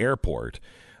Dulles airport.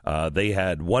 They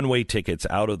had one-way tickets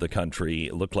out of the country.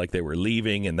 It looked like they were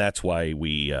leaving, and that's why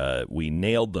we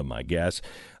nailed them, I guess.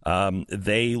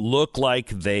 They look like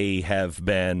they have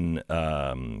been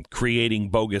creating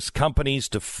bogus companies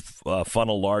to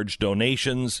funnel large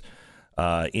donations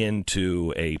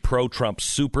into a pro-Trump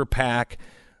super PAC.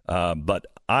 But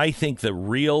I think the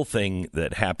real thing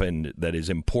that happened that is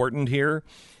important here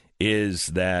is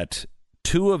that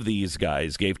 2 of these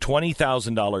guys gave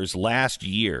 $20,000 last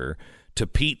year to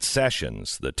Pete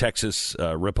Sessions, the Texas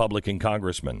Republican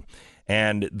congressman.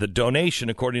 And the donation,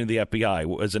 according to the FBI,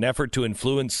 was an effort to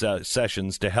influence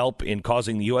Sessions to help in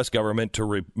causing the U.S. government to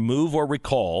remove or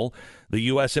recall the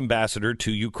U.S. ambassador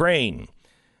to Ukraine.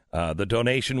 The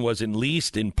donation was at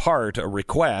least in part a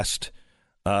request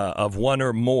of 1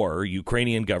 or more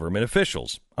Ukrainian government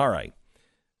officials. All right.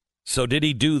 So did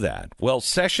he do that? Well,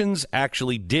 Sessions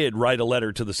actually did write a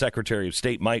letter to the Secretary of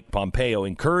State, Mike Pompeo,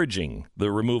 encouraging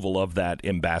the removal of that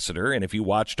ambassador. And if you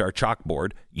watched our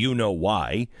chalkboard, you know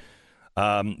why.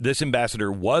 This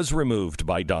ambassador was removed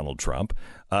by Donald Trump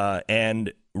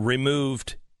and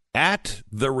removed at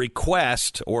the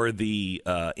request or the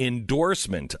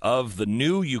endorsement of the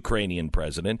new Ukrainian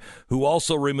president, who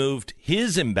also removed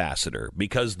his ambassador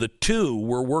because the 2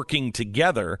 were working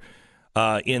together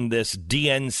in this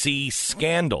DNC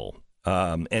scandal.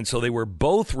 And so they were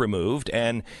both removed.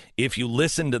 And if you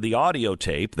listen to the audio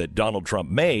tape that Donald Trump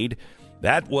made,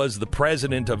 that was the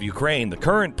president of Ukraine, the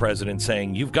current president,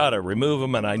 saying, you've got to remove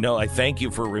him. And I thank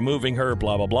you for removing her,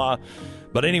 blah, blah, blah.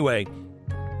 But anyway,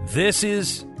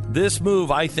 this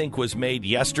move, I think, was made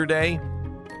yesterday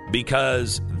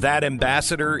because that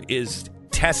ambassador is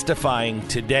testifying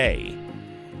today.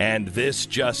 And this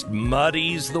just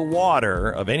muddies the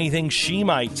water of anything she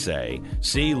might say.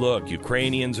 See, look,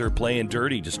 Ukrainians are playing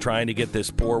dirty, just trying to get this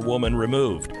poor woman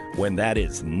removed, when that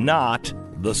is not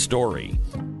the story.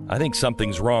 I think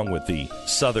something's wrong with the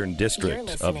Southern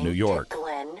District of New York.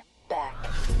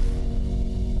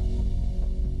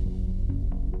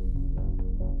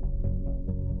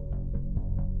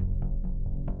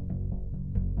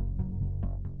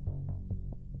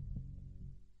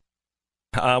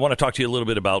 I want to talk to you a little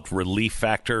bit about Relief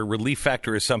Factor. Relief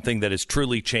Factor is something that has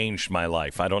truly changed my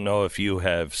life. I don't know if you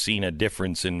have seen a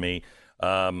difference in me.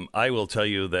 I will tell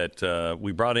you that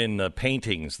we brought in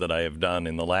paintings that I have done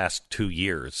in the last 2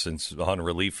 years since on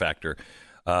Relief Factor.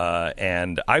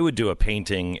 And I would do a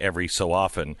painting every so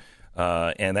often.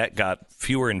 And that got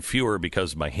fewer and fewer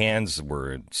because my hands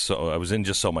were I was in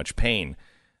just so much pain.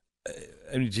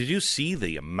 I mean, did you see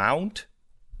the amount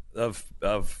of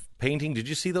painting? Did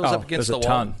you see those up against the wall?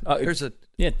 Ton. To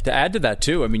add to that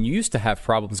too, I mean, you used to have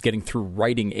problems getting through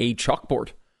writing a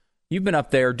chalkboard. You've been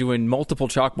up there doing multiple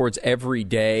chalkboards every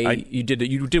day. You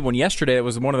did one yesterday. It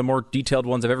was one of the more detailed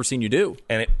ones I've ever seen you do.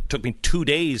 And it took me 2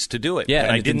 days to do it. Yeah,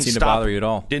 and I didn't seem to bother you at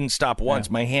all. Didn't stop once.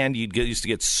 Yeah. My hand used to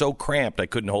get so cramped I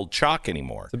couldn't hold chalk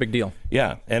anymore. It's a big deal.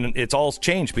 Yeah, and it's all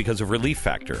changed because of Relief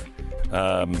Factor.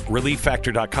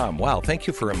 ReliefFactor.com. Wow, thank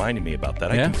you for reminding me about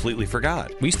that. I completely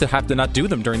forgot. We used to have to not do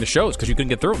them during the shows because you couldn't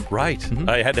get through them. Right. Mm-hmm.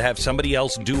 I had to have somebody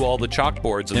else do all the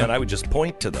chalkboards, and then I would just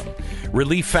point to them.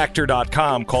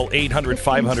 ReliefFactor.com. Call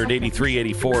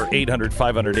 800-500-8384.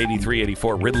 800-500-8384.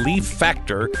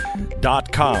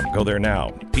 ReliefFactor.com. Go there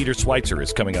now. Peter Schweizer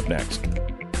is coming up next.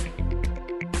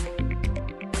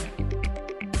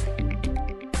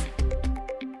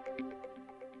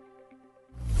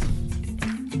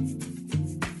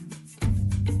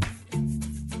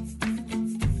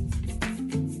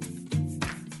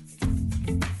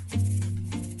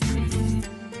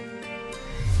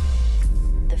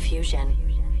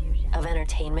 Of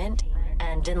entertainment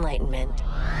and enlightenment.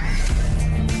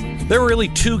 There are really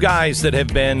two guys that have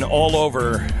been all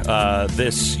over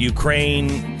this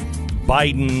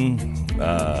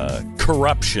Ukraine-Biden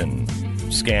corruption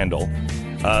scandal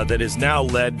that has now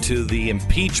led to the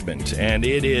impeachment, and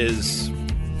it is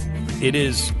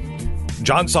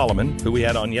John Solomon, who we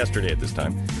had on yesterday at this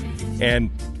time,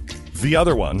 and the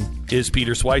other one is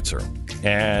Peter Schweizer.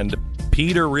 And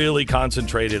Peter really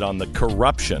concentrated on the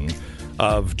corruption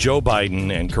of Joe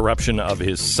Biden and corruption of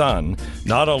his son,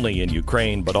 not only in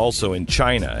Ukraine, but also in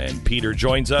China. And Peter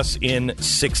joins us in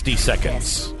 60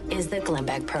 seconds. This is the Glenn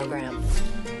Beck Program.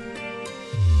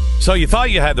 So you thought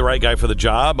you had the right guy for the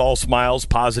job, all smiles,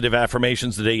 positive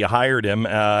affirmations the day you hired him,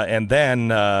 and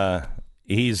then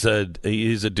he's a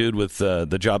dude with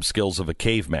the job skills of a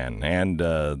caveman and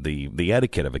the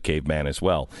etiquette of a caveman as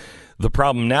well. The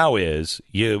problem now is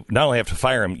you not only have to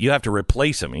fire him, you have to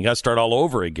replace him. You got to start all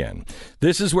over again.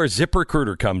 This is where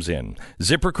ZipRecruiter comes in.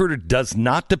 ZipRecruiter does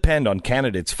not depend on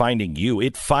candidates finding you.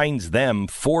 It finds them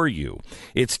for you.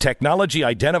 Its technology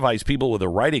identifies people with the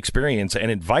right experience and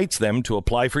invites them to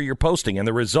apply for your posting. And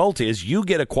the result is you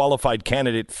get a qualified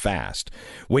candidate fast.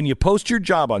 When you post your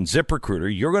job on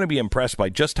ZipRecruiter, you're going to be impressed by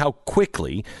just how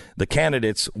quickly the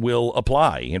candidates will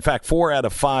apply. In fact, 4 out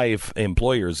of 5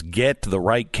 employers get the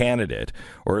right candidate,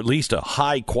 or at least a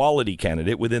high-quality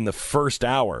candidate, within the first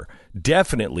hour,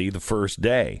 definitely the first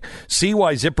day. See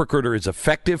why ZipRecruiter is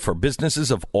effective for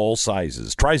businesses of all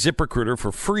sizes. Try ZipRecruiter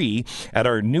for free at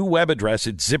our new web address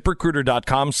at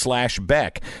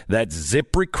ZipRecruiter.com/Beck. That's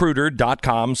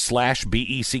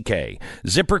ZipRecruiter.com/BECK.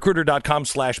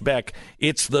 ZipRecruiter.com/Beck.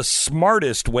 It's the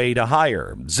smartest way to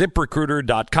hire.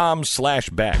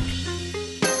 ZipRecruiter.com/Beck.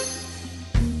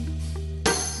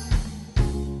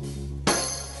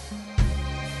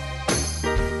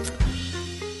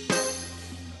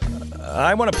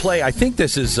 I want to play, I think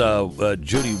this is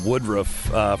Judy Woodruff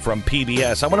from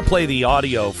PBS. I want to play the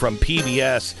audio from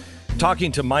PBS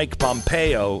talking to Mike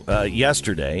Pompeo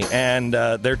yesterday, and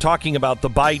they're talking about the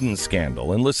Biden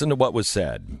scandal. And listen to what was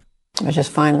said.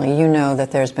 Just finally, you know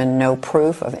that there's been no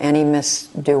proof of any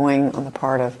misdoing on the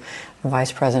part of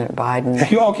Vice President Biden.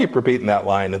 You all keep repeating that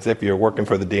line as if you're working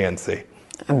for the DNC.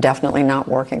 I'm definitely not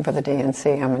working for the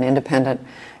DNC. I'm an independent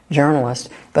journalist,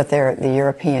 but the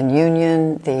European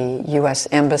Union, the U.S.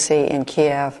 Embassy in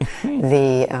Kiev,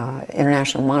 the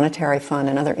International Monetary Fund,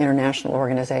 and other international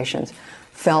organizations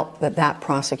felt that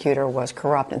prosecutor was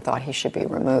corrupt and thought he should be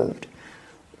removed.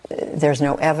 There's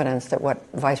no evidence that what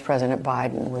Vice President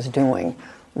Biden was doing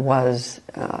was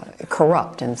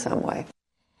corrupt in some way.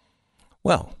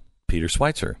 Well, Peter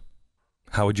Schweizer,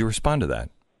 how would you respond to that?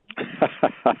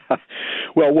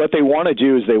 Well, what they want to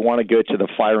do is they want to go to the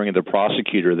firing of the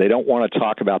prosecutor. They don't want to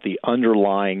talk about the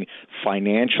underlying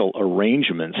financial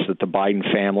arrangements that the Biden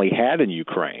family had in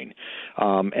Ukraine.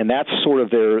 And that's sort of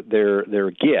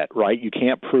their get, right? You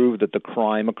can't prove that the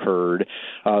crime occurred,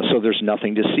 so there's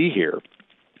nothing to see here.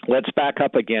 Let's back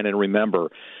up again and remember,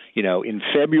 in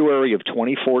February of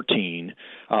 2014,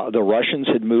 the Russians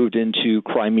had moved into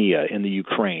Crimea in the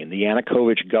Ukraine. The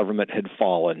Yanukovych government had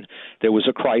fallen. There was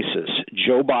a crisis.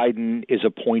 Joe Biden is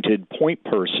appointed point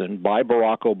person by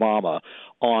Barack Obama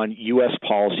on U.S.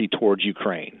 policy towards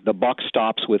Ukraine. The buck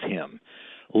stops with him.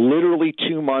 Literally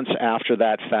 2 months after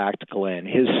that fact, Glenn,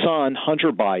 his son,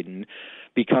 Hunter Biden,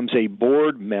 becomes a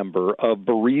board member of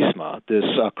Burisma, this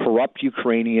corrupt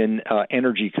Ukrainian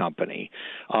energy company.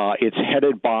 It's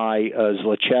headed by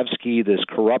Zlochevsky, this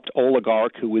corrupt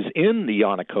oligarch who was in the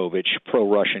Yanukovych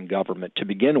pro-Russian government to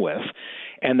begin with.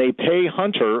 And they pay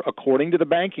Hunter, according to the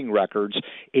banking records,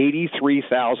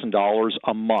 $83,000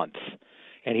 a month.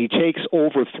 And he takes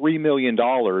over $3 million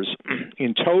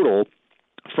in total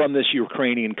from this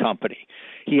Ukrainian company.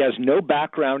 He has no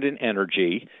background in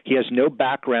energy. He has no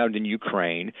background in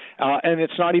Ukraine. And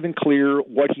it's not even clear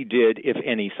what he did, if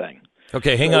anything.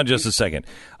 Okay, hang on just a second.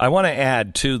 I want to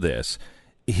add to this.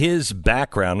 His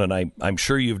background, and I'm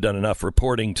sure you've done enough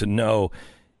reporting to know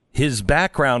his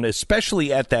background,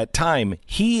 especially at that time,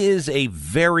 he is a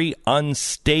very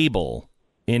unstable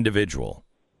individual.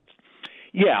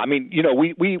 Yeah, I mean,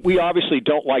 we obviously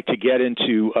don't like to get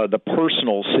into the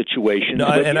personal situation. No,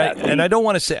 I don't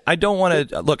want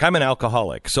to look, I'm an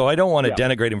alcoholic, so I don't want to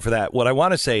denigrate him for that. What I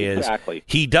want to say is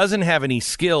he doesn't have any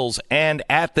skills, and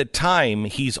at the time,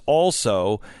 he's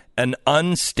also an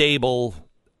unstable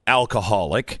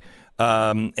alcoholic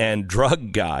and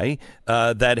drug guy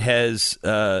that has,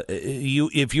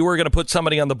 if you were going to put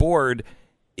somebody on the board,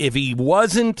 if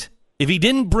he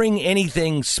didn't bring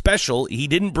anything special, he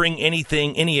didn't bring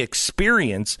any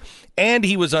experience, and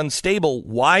he was unstable,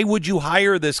 why would you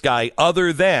hire this guy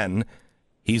other than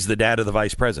he's the dad of the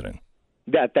vice president?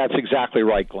 That's exactly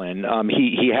right, Glenn.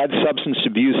 He had substance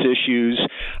abuse issues.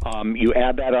 You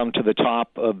add that onto the top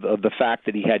of the fact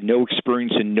that he had no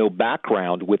experience and no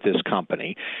background with this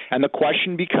company. And the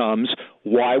question becomes,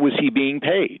 why was he being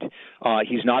paid?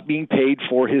 He's not being paid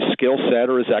for his skill set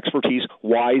or his expertise.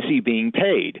 Why is he being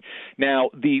paid?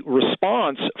 Now, the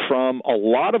response from a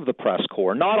lot of the press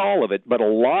corps, not all of it, but a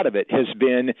lot of it has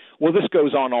been, well, this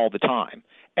goes on all the time.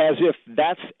 As if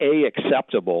that's A,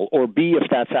 acceptable, or B, if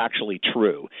that's actually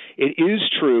true. It is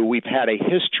true we've had a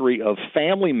history of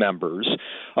family members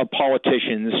of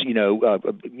politicians,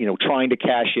 trying to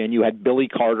cash in. You had Billy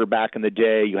Carter back in the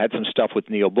day. You had some stuff with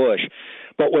Neil Bush.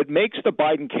 But what makes the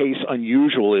Biden case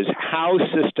unusual is how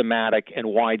systematic and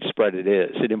widespread it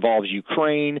is. It involves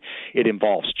Ukraine. It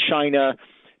involves China.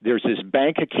 There's this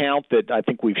bank account that I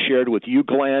think we've shared with you,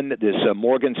 Glenn, this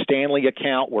Morgan Stanley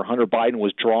account where Hunter Biden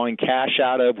was drawing cash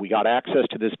out of. We got access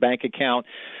to this bank account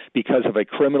because of a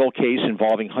criminal case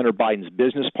involving Hunter Biden's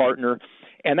business partner.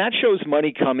 And that shows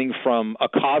money coming from a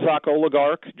Kazakh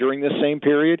oligarch during this same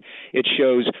period. It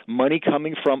shows money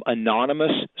coming from anonymous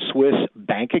Swiss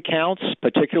bank accounts,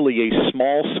 particularly a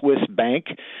small Swiss bank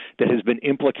that has been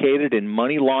implicated in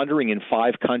money laundering in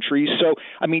 5 countries. So,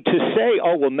 I mean, to say,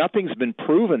 oh, well, nothing's been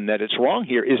proven that it's wrong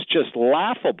here is just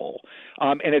laughable.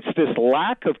 And it's this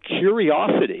lack of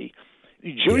curiosity.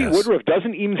 Judy Woodruff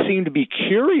doesn't even seem to be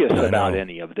curious about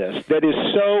any of this. That is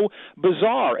so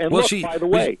bizarre. And look, by the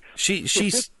way, she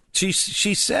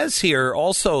says here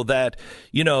also that,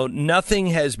 nothing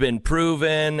has been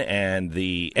proven, and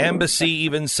the embassy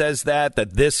even says that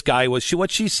this guy was. What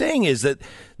she's saying is that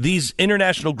these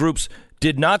international groups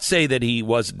did not say that he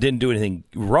didn't do anything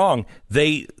wrong.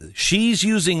 She's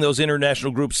using those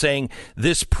international groups saying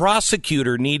this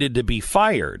prosecutor needed to be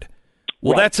fired.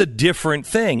 Well, that's a different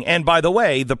thing. And by the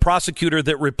way, the prosecutor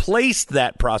that replaced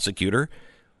that prosecutor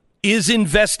is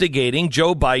investigating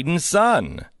Joe Biden's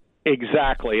son.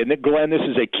 Exactly. And Glenn, this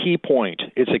is a key point.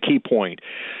 It's a key point.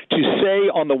 To say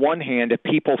on the one hand that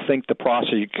people think the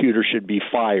prosecutor should be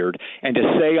fired, and to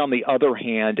say on the other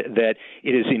hand that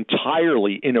it is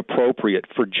entirely inappropriate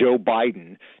for Joe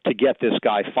Biden to get this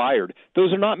guy fired,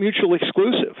 those are not mutually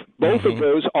exclusive. Both of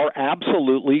those are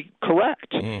absolutely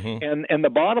correct. And the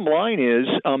bottom line is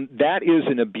that is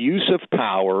an abuse of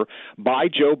power by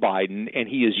Joe Biden, and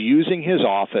he is using his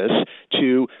office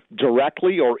to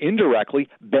directly or indirectly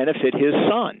benefit his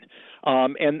son.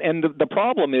 And the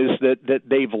problem is that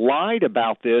they've lied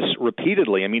about this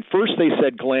repeatedly. I mean, first they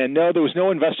said, Glenn, no, there was no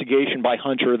investigation by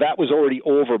Hunter. That was already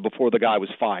over before the guy was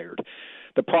fired.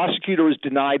 The prosecutor has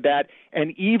denied that,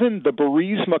 and even the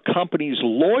Burisma company's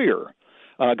lawyer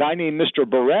a guy named Mr.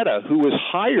 Beretta, who was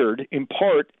hired in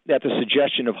part at the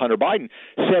suggestion of Hunter Biden,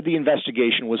 said the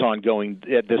investigation was ongoing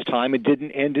at this time. It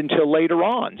didn't end until later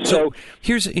on. So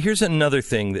here's another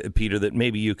thing, that, Peter, that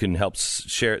maybe you can help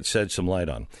shed some light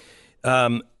on.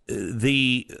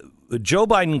 Joe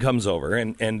Biden comes over,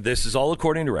 and this is all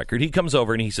according to record. He comes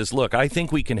over and he says, look, I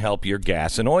think we can help your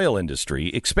gas and oil industry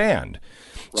expand.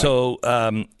 Right.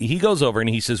 So he goes over and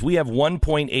he says, we have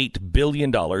 $1.8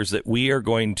 billion that we are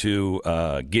going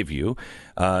to give you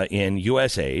in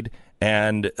U.S. aid,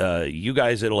 and you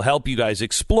guys, it'll help you guys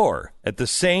explore. At the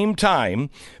same time,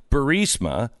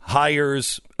 Burisma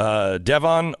hires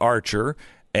Devon Archer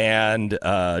and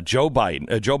Joe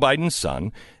Biden's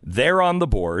son. They're on the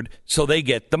board, so they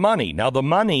get the money. Now, the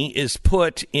money is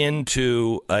put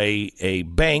into a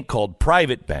bank called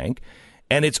Private Bank,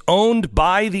 and it's owned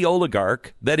by the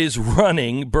oligarch that is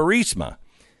running Burisma.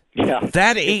 Yeah.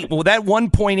 That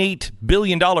 $1.8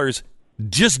 billion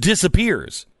just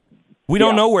disappears. We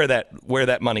don't know where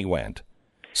that money went.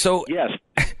 So yes,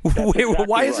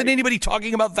 why isn't anybody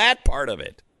talking about that part of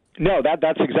it? No,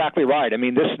 that's exactly right. I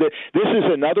mean, this is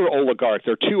another oligarch.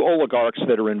 There are two oligarchs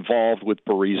that are involved with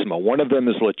Burisma. One of them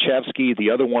is Lechevsky.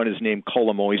 The other one is named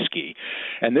Kolomoisky.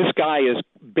 And this guy is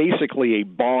basically a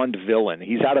Bond villain.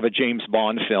 He's out of a James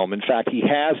Bond film. In fact, he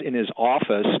has in his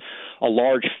office a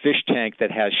large fish tank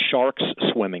that has sharks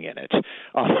swimming in it,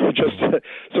 just to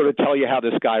sort of tell you how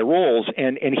this guy rolls.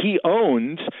 And he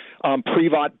owns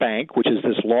Privat Bank, which is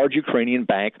this large Ukrainian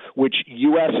bank, which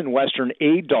U.S. and Western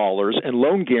aid dollars and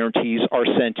loan guarantees are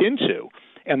sent into.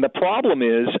 And the problem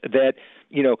is that,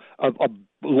 a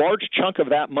large chunk of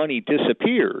that money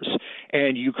disappears,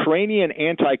 and Ukrainian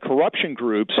anti-corruption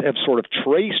groups have sort of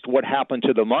traced what happened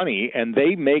to the money, and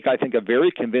they make, I think, a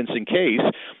very convincing case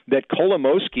that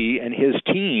Kolomoisky and his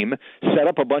team set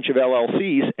up a bunch of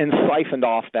LLCs and siphoned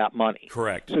off that money.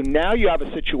 Correct. So now you have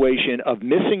a situation of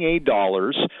missing aid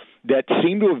dollars that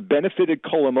seem to have benefited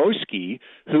Kolomoisky,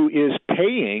 who is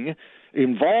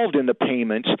involved in the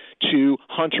payment to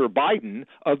Hunter Biden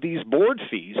of these board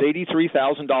fees,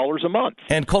 $83,000 a month.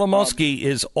 And Kolomoisky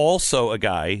is also a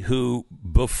guy who,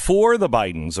 before the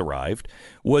Bidens arrived,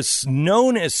 was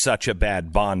known as such a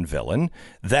bad Bond villain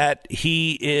that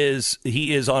he is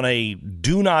on a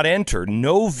do not enter,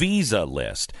 no visa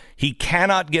list. He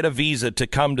cannot get a visa to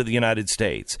come to the United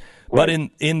States. Right. But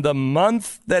in the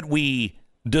month that we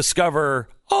discover,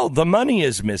 the money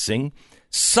is missing,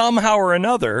 somehow or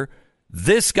another,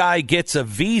 this guy gets a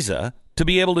visa to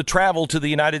be able to travel to the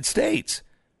United States.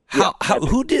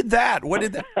 Who did that?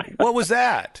 What was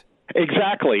that?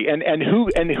 Exactly, and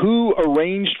who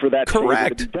arranged for that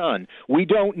Correct. To be done? We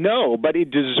don't know, but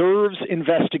it deserves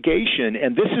investigation.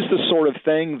 And this is the sort of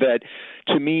thing that,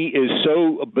 to me, is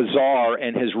so bizarre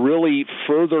and has really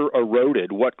further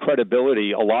eroded what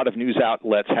credibility a lot of news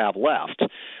outlets have left.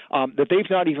 That they've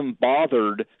not even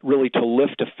bothered really to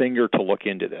lift a finger to look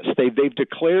into this. They've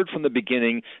declared from the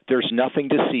beginning there's nothing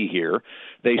to see here.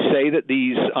 They say that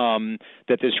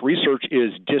this research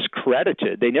is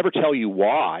discredited. They never tell you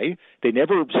why. They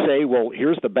never say, well,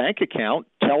 here's the bank account.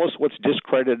 Tell us what's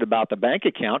discredited about the bank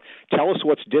account. Tell us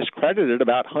what's discredited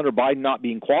about Hunter Biden not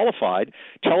being qualified.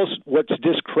 Tell us what's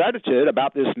discredited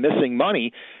about this missing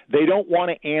money. They don't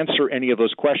want to answer any of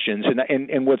those questions.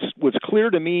 And what's clear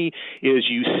to me is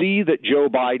you see that Joe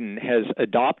Biden has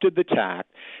adopted the tack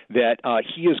that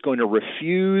he is going to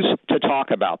refuse to talk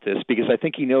about this because I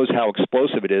think he knows how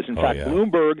explosive it is. In fact,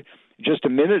 Bloomberg just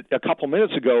a couple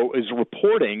minutes ago is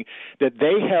reporting that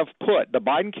the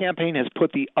Biden campaign has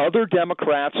put the other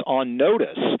Democrats on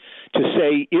notice to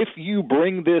say, if you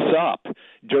bring this up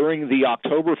during the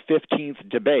October 15th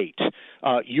debate,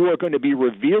 you are going to be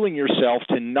revealing yourself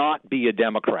to not be a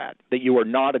Democrat, that you are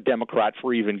not a Democrat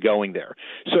for even going there.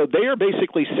 So they are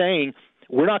basically saying,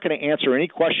 we're not going to answer any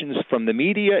questions from the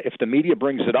media. If the media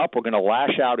brings it up, we're going to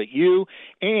lash out at you.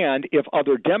 And if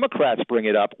other Democrats bring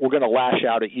it up, we're going to lash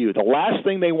out at you. The last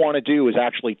thing they want to do is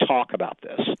actually talk about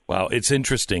this. Wow, it's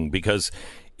interesting because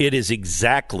it is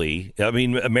exactly,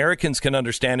 Americans can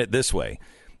understand it this way.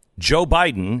 Joe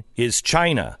Biden is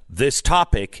China. This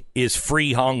topic is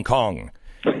free Hong Kong.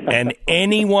 And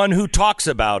anyone who talks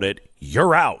about it,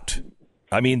 you're out.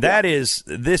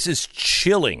 This is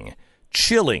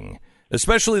chilling.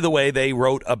 Especially the way they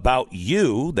wrote about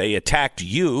you. They attacked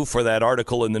you for that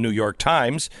article in the New York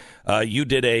Times. You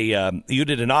did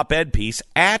an op-ed piece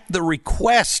at the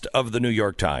request of the New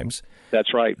York Times.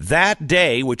 That's right. That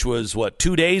day, which was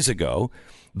 2 days ago,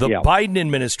 the Biden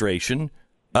administration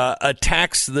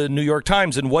attacks the New York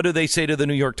Times. And what do they say to the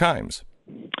New York Times?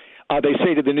 They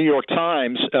say to the New York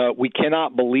Times, we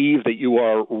cannot believe that you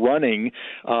are running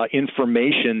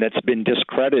information that's been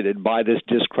discredited by this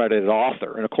discredited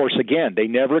author. And, of course, again, they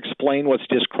never explain what's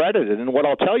discredited. And what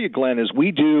I'll tell you, Glenn, is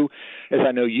we do, as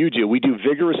I know you do, we do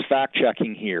vigorous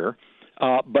fact-checking here.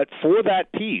 But for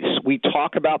that piece, we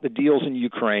talk about the deals in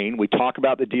Ukraine. We talk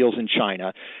about the deals in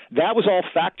China. That was all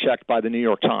fact-checked by the New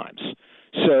York Times.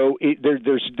 So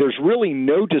there's really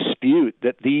no dispute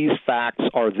that these facts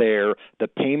are there, the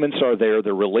payments are there,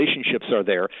 the relationships are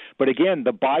there. But again,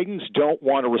 the Bidens don't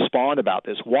want to respond about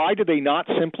this. Why do they not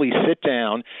simply sit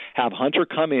down, have Hunter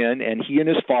come in, and he and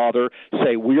his father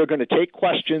say, we are going to take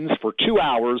questions for 2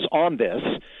 hours on this,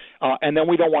 and then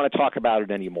we don't want to talk about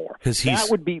it anymore? That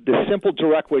would be the simple,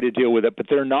 direct way to deal with it, but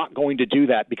they're not going to do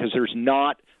that because there's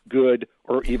not good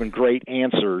or even great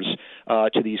answers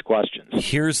to these questions.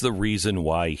 Here's the reason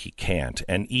why he can't.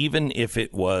 And even if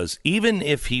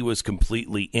he was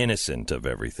completely innocent of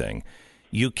everything,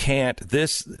 you can't.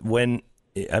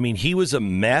 He was a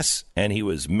mess, and he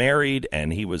was married,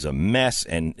 and he was a mess,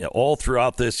 and all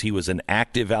throughout this, he was an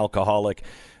active alcoholic.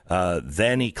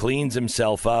 Then he cleans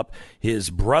himself up. His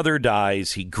brother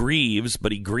dies. He grieves,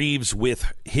 but he grieves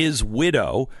with his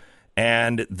widow,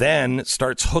 and then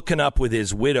starts hooking up with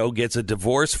his widow, gets a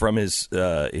divorce from his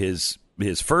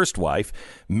first wife,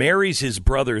 marries his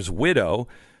brother's widow,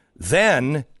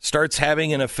 then starts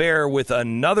having an affair with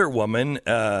another woman.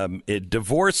 It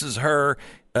divorces her.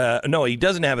 No, he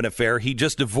doesn't have an affair. He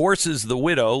just divorces the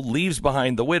widow, leaves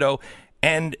behind the widow,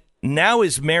 and now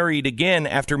is married again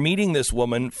after meeting this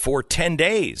woman for 10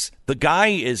 days. The guy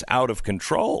is out of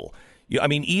control.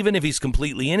 Even if he's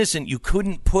completely innocent, you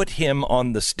couldn't put him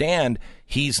on the stand.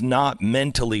 He's not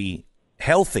mentally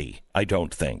healthy, I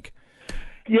don't think.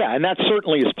 Yeah, and that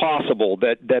certainly is possible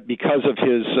that because of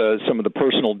his some of the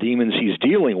personal demons he's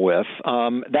dealing with,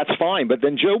 that's fine. But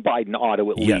then Joe Biden ought to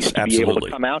at least be able to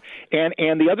come out.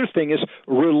 And the other thing is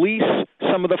release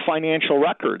some of the financial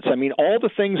records. All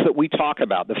the things that we talk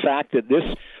about, the fact that this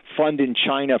fund in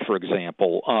China, for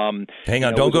example. Hang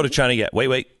on, don't go to China yet.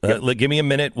 Wait. Give me a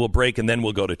minute. We'll break, and then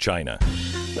we'll go to China.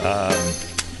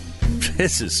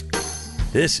 This is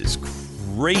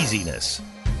craziness.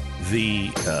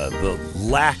 The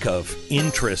lack of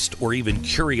interest or even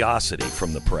curiosity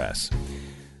from the press.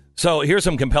 So here's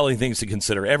some compelling things to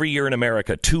consider. Every year in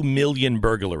America, 2 million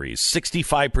burglaries.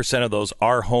 65% of those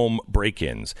are home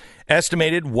break-ins.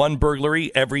 Estimated one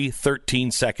burglary every 13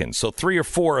 seconds. So 3 or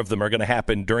 4 of them are going to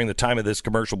happen during the time of this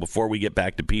commercial before we get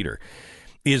back to Peter.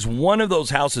 Is one of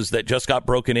those houses that just got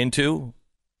broken into,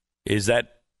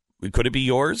 could it be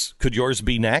yours? Could yours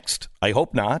be next? I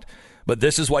hope not. But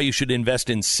this is why you should invest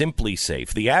in Simply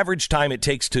Safe. The average time it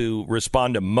takes to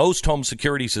respond to most home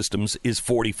security systems is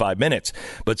 45 minutes.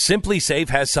 But Simply Safe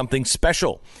has something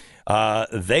special.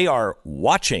 They are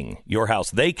watching your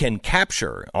house. They can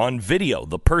capture on video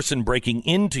the person breaking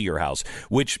into your house,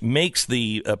 which makes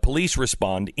the police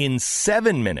respond in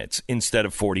 7 minutes instead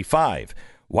of 45.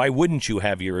 Why wouldn't you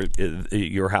have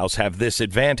your house have this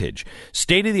advantage?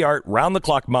 State-of-the-art,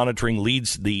 round-the-clock monitoring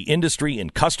leads the industry in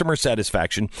customer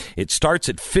satisfaction. It starts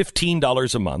at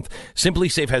 $15 a month. Simply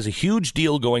Safe has a huge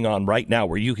deal going on right now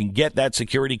where you can get that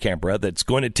security camera that's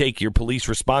going to take your police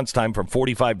response time from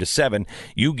 45 to 7.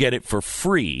 You get it for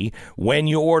free when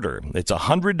you order. It's a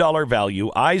 $100 value,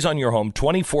 eyes on your home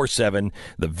 24/7,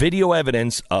 the video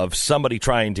evidence of somebody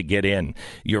trying to get in.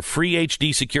 Your free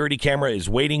HD security camera is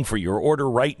waiting for your order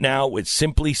right now with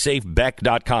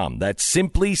simplysafebeck.com. That's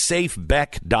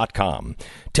simplysafebeck.com.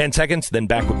 10 seconds, then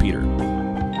back with Peter.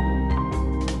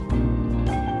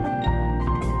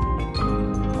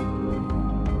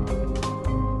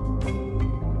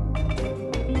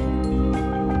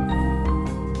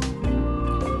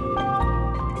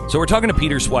 So we're talking to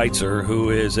Peter Schweizer, who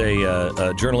is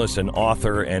a journalist and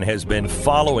author and has been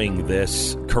following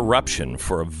this corruption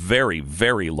for a very,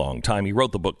 very long time. He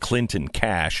wrote the book Clinton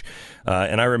Cash.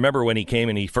 And I remember when he came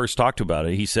and he first talked about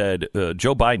it, he said,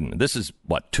 Joe Biden, this is,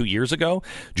 2 years ago?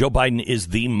 Joe Biden is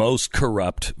the most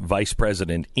corrupt vice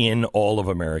president in all of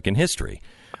American history.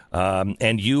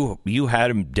 And you had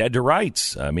him dead to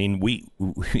rights. When we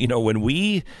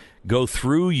go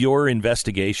through your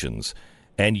investigations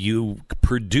and you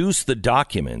produce the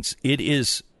documents, it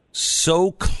is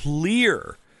so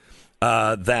clear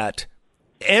that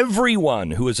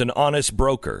everyone who is an honest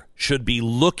broker should be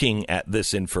looking at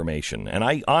this information. And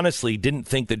I honestly didn't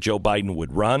think that Joe Biden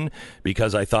would run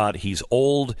because I thought he's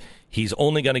old. He's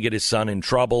only going to get his son in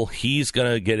trouble. He's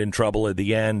going to get in trouble at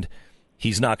the end.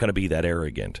 He's not going to be that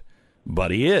arrogant. But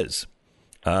he is.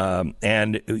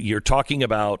 And you're talking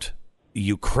about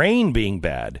Ukraine being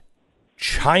bad.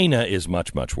 China is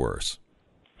much, much worse.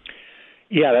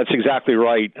 Yeah, that's exactly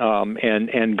right.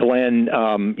 And Glenn,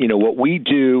 what we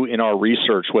do in our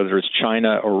research, whether it's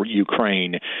China or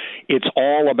Ukraine, it's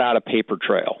all about a paper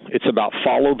trail. It's about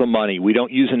follow the money. We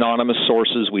don't use anonymous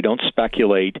sources. We don't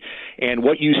speculate. And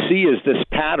what you see is this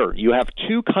pattern. You have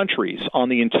two countries on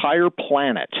the entire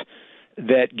planet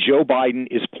that Joe Biden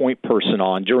is point person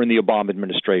on during the Obama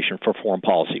administration for foreign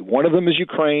policy. One of them is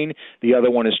Ukraine. The other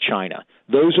one is China.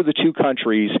 Those are the two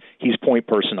countries he's point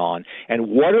person on. And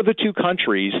what are the two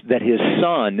countries that his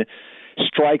son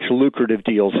strikes lucrative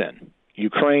deals in?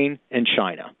 Ukraine and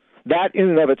China. That in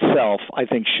and of itself, I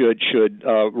think, should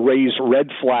raise red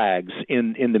flags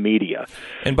in the media.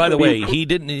 And by the way,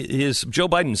 Joe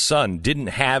Biden's son didn't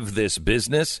have this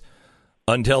business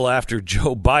until after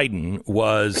Joe Biden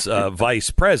was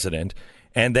vice president,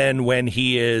 and then when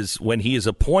he is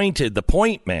appointed the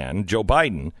point man, Joe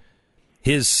Biden,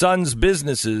 his son's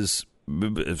businesses,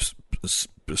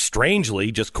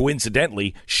 strangely, just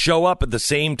coincidentally, show up at the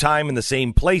same time in the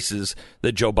same places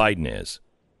that Joe Biden is.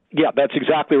 Yeah, that's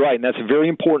exactly right, and that's a very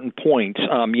important point.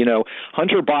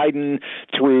 Hunter Biden,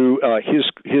 through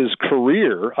his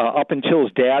career up until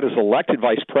his dad is elected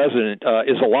vice president,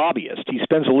 is a lobbyist. He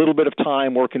spends a little bit of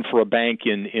time working for a bank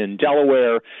in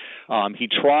Delaware. He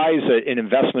tries an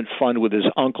investment fund with his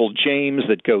uncle James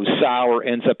that goes sour,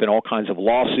 ends up in all kinds of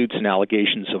lawsuits and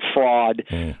allegations of fraud,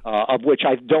 of which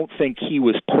I don't think he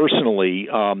was personally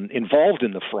involved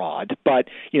in the fraud, but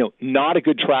not a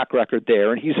good track record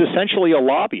there. And he's essentially a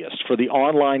lobbyist for the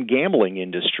online gambling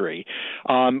industry.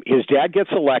 His dad gets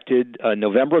elected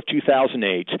November of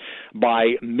 2008.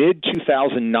 By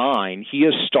mid-2009, he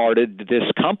has started this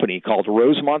company called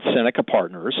Rosemont Seneca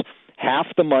Partners. Half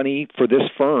the money for this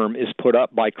firm is put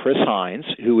up by Chris Hines,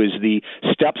 who is the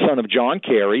stepson of John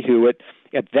Kerry, who at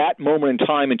that moment in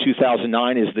time in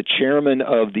 2009 is the chairman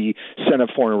of the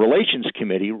Senate Foreign Relations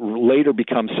Committee, later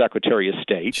becomes Secretary of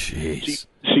State. Jeez.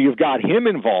 So you've got him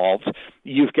involved.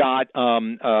 You've got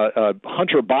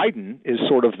Hunter Biden is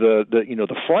sort of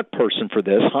the front person for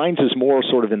this. Hines is more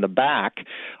sort of in the back,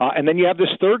 and then you have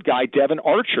this third guy, Devin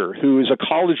Archer, who is a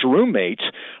college roommate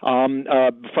from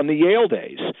the Yale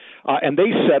days, and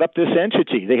they set up this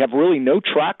entity. They have really no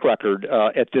track record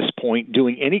at this point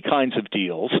doing any kinds of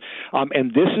deals,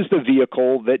 and this is the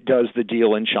vehicle that does the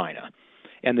deal in China.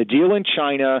 And the deal in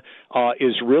China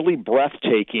is really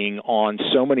breathtaking on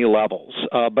so many levels.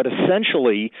 But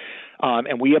essentially,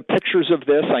 and we have pictures of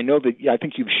this. I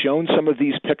think you've shown some of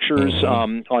these pictures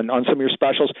on some of your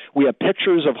specials. We have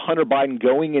pictures of Hunter Biden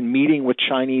going and meeting with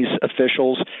Chinese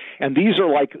officials. And these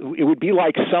are it would be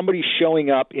like somebody showing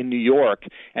up in New York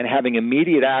and having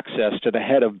immediate access to the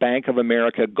head of Bank of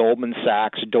America, Goldman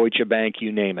Sachs, Deutsche Bank,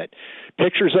 you name it.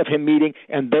 Pictures of him meeting,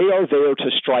 and they are there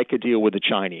to strike a deal with the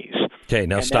Chinese. Okay,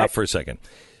 now stop for a second.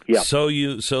 Yeah. So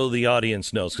the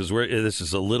audience knows, because this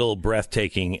is a little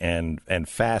breathtaking and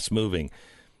fast moving.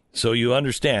 So you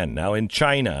understand now in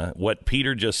China, what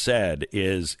Peter just said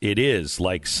is it is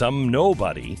like some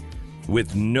nobody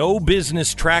with no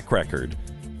business track record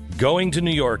going to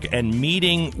New York and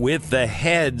meeting with the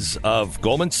heads of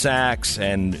Goldman Sachs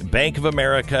and Bank of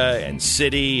America and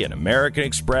Citi and American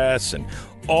Express and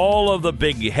all of the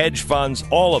big hedge funds,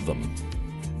 all of them.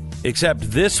 Except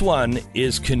this one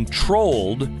is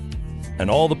controlled,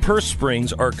 and all the purse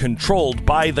strings are controlled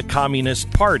by the Communist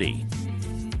Party.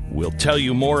 We'll tell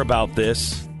you more about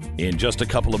this in just a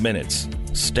couple of minutes.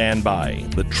 Stand by.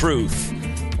 The truth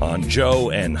on Joe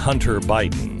and Hunter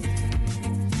Biden.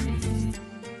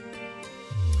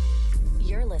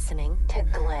 You're listening to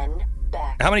Glenn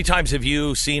Beck. How many times have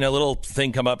you seen a little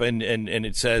thing come up and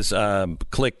it says,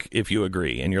 click if you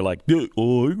agree, and you're like,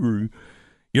 oh, I agree.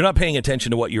 You're not paying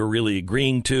attention to what you're really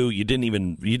agreeing to. You didn't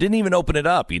even open it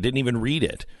up. You didn't even read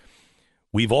it.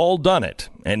 We've all done it.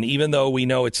 And even though we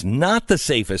know it's not the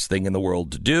safest thing in the world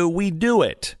to do, we do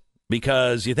it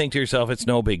because you think to yourself, it's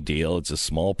no big deal. It's a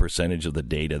small percentage of the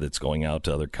data that's going out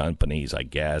to other companies, I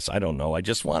guess. I don't know. I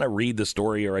just want to read the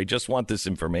story, or I just want this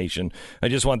information. I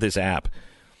just want this app.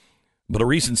 But a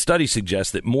recent study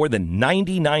suggests that more than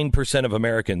 99% of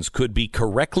Americans could be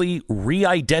correctly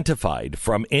re-identified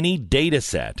from any data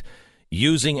set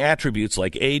using attributes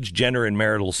like age, gender, and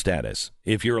marital status.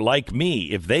 If you're like me,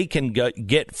 if they can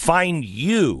find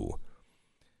you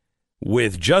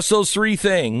with just those three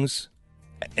things,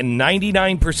 and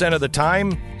 99% of the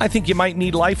time, I think you might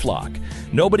need LifeLock.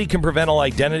 Nobody can prevent all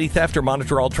identity theft or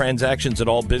monitor all transactions at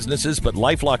all businesses, but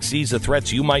LifeLock sees the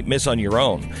threats you might miss on your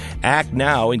own. Act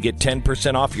now and get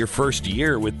 10% off your first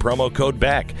year with promo code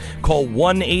BECK. Call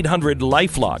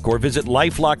 1-800-LifeLock or visit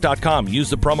LifeLock.com.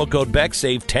 Use the promo code BECK.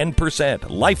 Save 10%.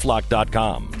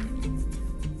 LifeLock.com.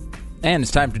 And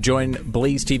it's time to join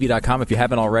blazetv.com if you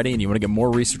haven't already and you want to get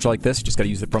more research like this. You just got to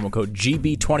use the promo code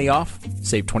GB20 off.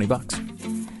 Save $20.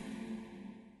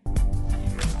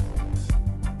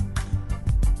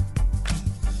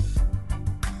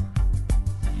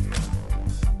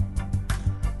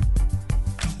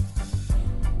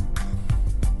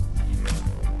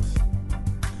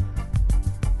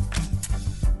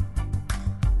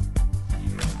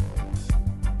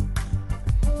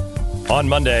 On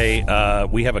Monday,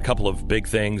 we have a couple of big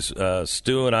things.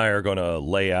 Stu and I are going to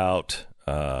lay out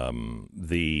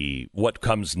what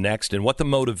comes next and what the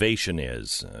motivation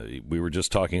is. We were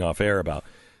just talking off air about,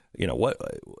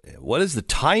 what is the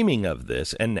timing of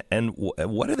this and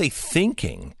what are they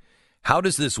thinking? How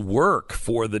does this work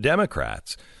for the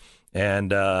Democrats?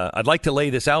 And I'd like to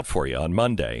lay this out for you on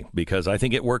Monday because I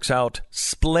think it works out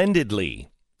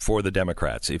splendidly for the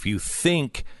Democrats. If you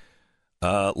think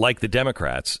like the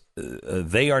Democrats,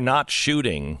 they are not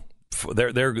shooting.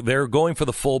 They're going for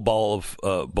the full ball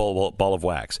of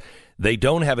wax. They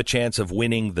don't have a chance of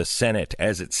winning the Senate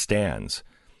as it stands.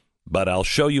 But I'll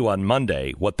show you on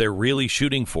Monday what they're really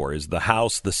shooting for is the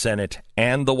House, the Senate,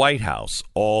 and the White House,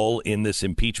 all in this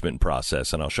impeachment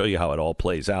process. And I'll show you how it all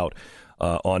plays out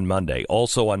on Monday.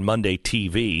 Also on Monday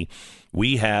TV,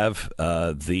 we have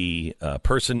the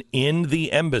person in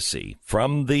the embassy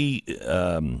from the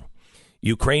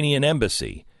Ukrainian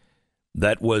embassy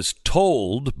that was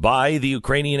told by the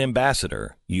Ukrainian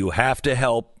ambassador, you have to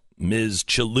help Ms.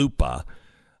 Chalupa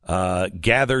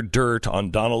gather dirt on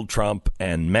Donald Trump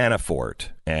and Manafort.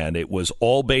 And it was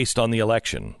all based on the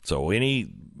election. So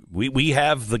we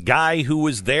have the guy who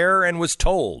was there and was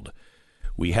told.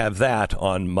 We have that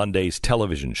on Monday's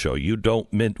television show. You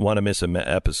don't want to miss an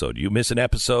episode. You miss an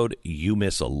episode, you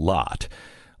miss a lot.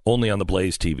 Only on the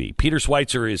Blaze TV. Peter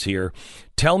Schweizer is here.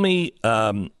 Tell me,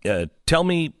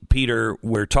 Peter,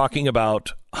 we're talking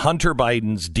about Hunter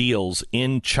Biden's deals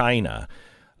in China,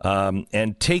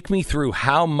 and take me through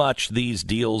how much these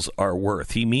deals are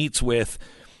worth. He meets with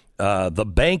the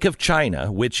Bank of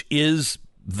China, which is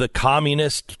the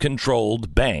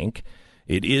communist-controlled bank.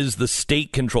 It is the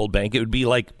state-controlled bank. It would be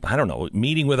like, I don't know,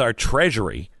 meeting with our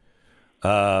treasury,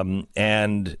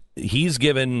 and he's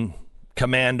given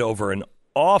command over an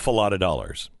awful lot of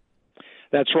dollars.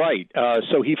 That's right.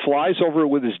 So he flies over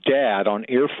with his dad on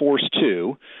Air Force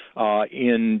Two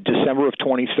in December of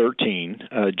 2013.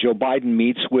 Joe Biden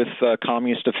meets with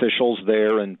communist officials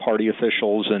there and party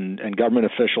officials and government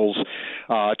officials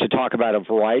to talk about a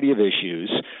variety of issues.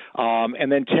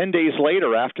 And then 10 days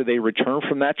later, after they return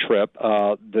from that trip,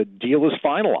 the deal is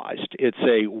finalized. It's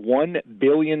a $1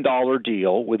 billion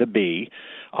deal with a B.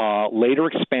 Later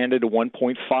expanded to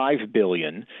 $1.5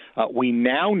 billion. We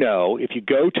now know, if you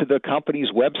go to the company's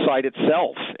website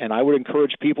itself, and I would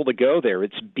encourage people to go there,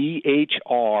 it's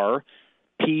BHRPE.com.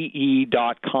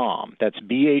 That's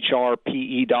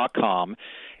BHRPE.com.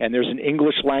 And there's an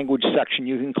English language section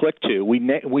you can click to. We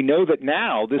know that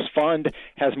now this fund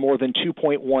has more than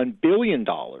 $2.1 billion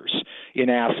in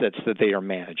assets that they are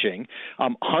managing.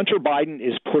 Hunter Biden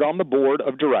is put on the board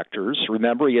of directors.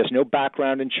 Remember, he has no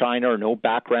background in China or no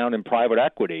background in private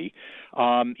equity.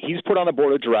 He's put on the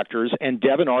board of directors, and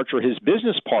Devin Archer, his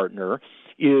business partner,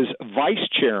 is vice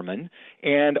chairman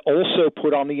and also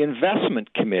put on the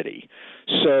investment committee.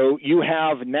 So you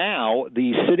have now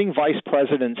the sitting vice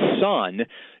president's son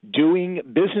doing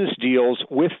business deals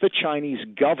with the Chinese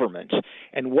government.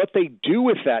 And what they do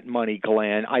with that money,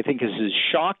 Glenn, I think is as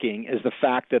shocking as the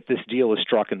fact that this deal is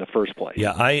struck in the first place.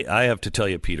 Yeah, I have to tell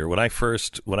you, Peter, when I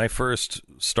first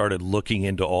started looking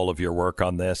into all of your work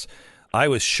on this, I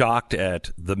was shocked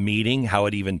at the meeting, how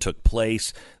it even took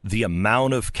place, the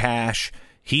amount of cash.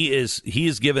 He is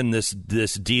given this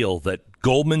deal that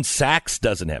Goldman Sachs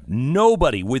doesn't have.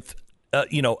 Nobody with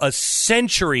a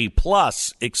century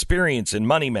plus experience in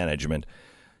money management,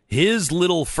 his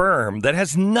little firm that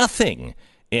has nothing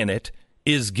in it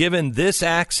is given this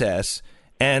access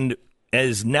and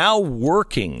is now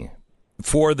working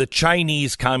for the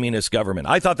Chinese Communist government.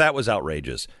 I thought that was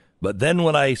outrageous. But then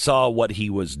when I saw what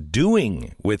he was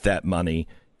doing with that money,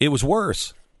 it was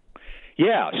worse.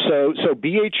 Yeah, so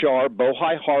BHR,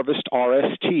 Bohai Harvest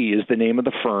RST is the name of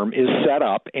the firm, is set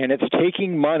up, and it's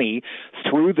taking money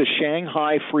through the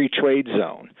Shanghai Free Trade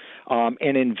Zone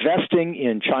and investing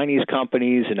in Chinese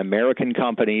companies and American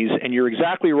companies. And you're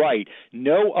exactly right.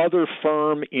 No other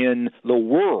firm in the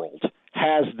world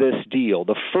has this deal.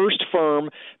 The first firm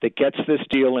that gets this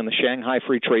deal in the Shanghai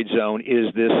Free Trade Zone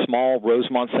is this small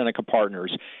Rosemont Seneca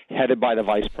Partners, headed by the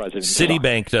vice president.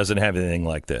 Citibank doesn't have anything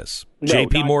like this. No,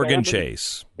 J.P. Morgan Goldman,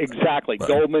 Chase. Exactly.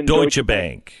 Goldman. Deutsche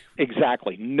Bank.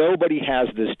 Exactly. Nobody has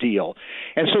this deal.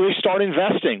 And so they start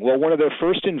investing. Well, one of their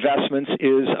first investments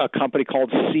is a company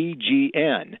called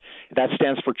CGN. That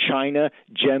stands for China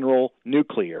General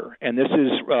Nuclear. And this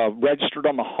is registered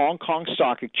on the Hong Kong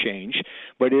Stock Exchange,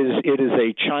 but it is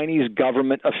a Chinese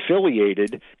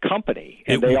government-affiliated company,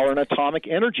 and they are an atomic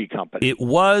energy company. It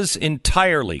was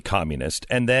entirely communist,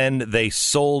 and then they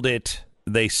sold it.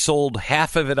 They sold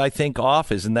half of it, I think,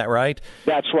 off. Isn't that right?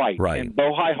 That's right. Right. And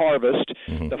Bohai Harvest,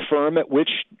 the firm at which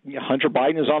Hunter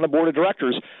Biden is on the board of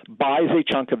directors, buys a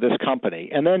chunk of this company.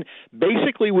 And then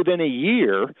basically within a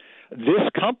year, this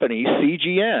company,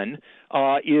 CGN,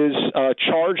 is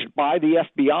charged by the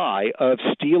FBI of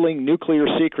stealing nuclear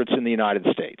secrets in the United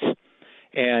States.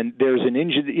 And there's an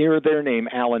engineer there named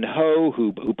Alan Ho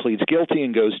who pleads guilty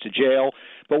and goes to jail.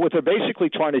 But what they're basically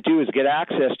trying to do is get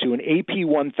access to an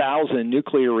AP-1000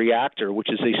 nuclear reactor, which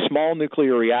is a small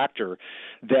nuclear reactor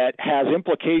that has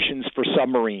implications for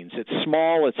submarines. It's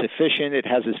small, it's efficient, it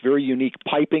has this very unique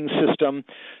piping system.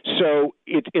 So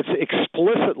it's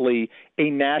explicitly a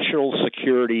national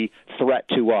security threat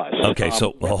to us. Okay,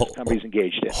 so companies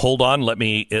engaged in. Hold on, let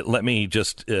me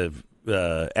just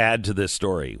add to this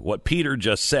story. What Peter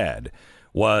just said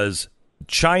was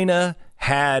China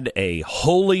had a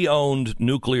wholly owned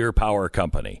nuclear power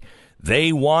company.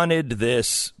 They wanted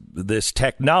this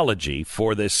technology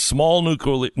for this small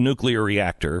nuclear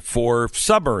reactor for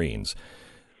submarines.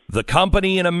 The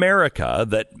company in America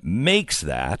that makes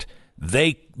that,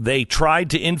 they tried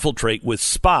to infiltrate with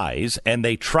spies, and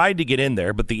they tried to get in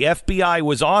there, but the FBI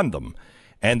was on them.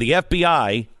 And the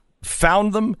FBI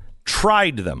found them,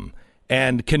 tried them,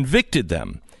 and convicted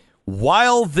them.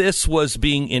 While this was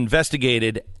being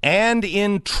investigated and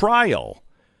in trial,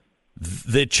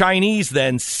 the Chinese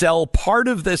then sell part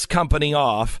of this company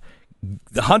off.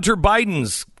 Hunter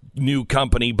Biden's new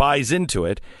company buys into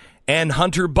it, and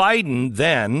Hunter Biden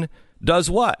then does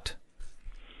what?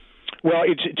 Well,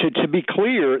 to be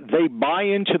clear, they buy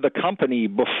into the company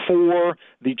before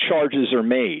the charges are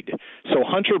made. So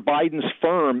Hunter Biden's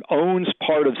firm owns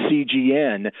part of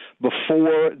CGN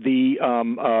before the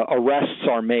arrests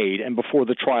are made and before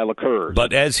the trial occurs.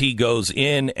 But as he goes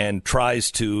in and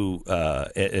tries to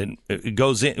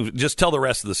goes in, just tell the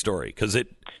rest of the story, because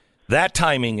that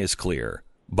timing is clear.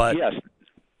 But yes.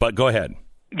 But go ahead.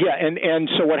 Yeah, and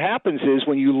so what happens is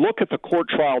when you look at the court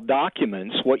trial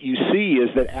documents, what you see is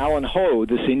that Alan Ho,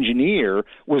 this engineer,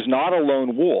 was not a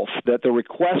lone wolf, that the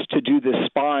request to do this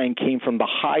spying came from the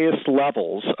highest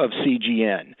levels of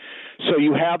CGN. So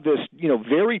you have this,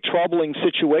 very troubling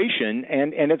situation,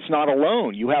 and it's not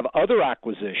alone. You have other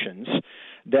acquisitions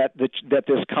that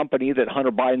this company that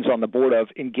Hunter Biden's on the board of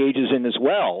engages in as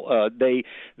well. They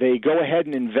go ahead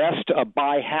and invest,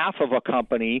 buy half of a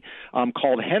company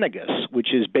called Henniges,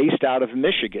 which is based out of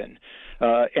Michigan,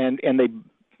 and they.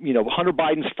 Hunter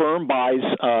Biden's firm buys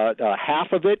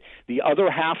half of it. The other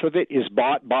half of it is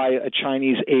bought by a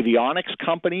Chinese avionics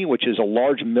company, which is a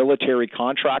large military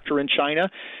contractor in China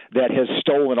that has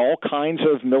stolen all kinds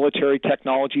of military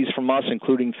technologies from us,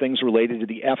 including things related to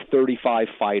the F-35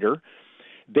 fighter.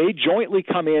 They jointly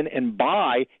come in and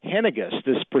buy Henniges,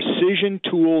 this precision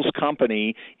tools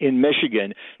company in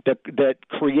Michigan that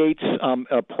creates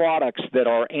products that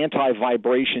are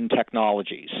anti-vibration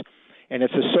technologies. And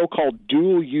it's a so-called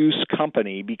dual-use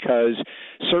company because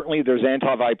certainly there's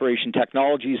anti-vibration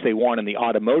technologies they want in the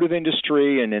automotive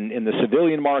industry and in the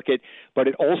civilian market, but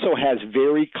it also has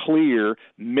very clear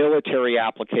military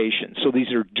applications. So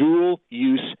these are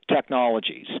dual-use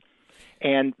technologies.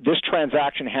 And this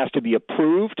transaction has to be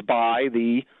approved by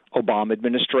the Obama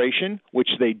administration, which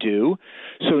they do.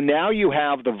 So now you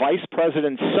have the vice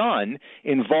president's son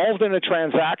involved in a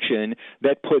transaction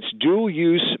that puts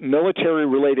dual-use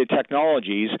military-related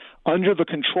technologies under the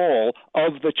control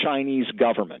of the Chinese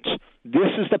government.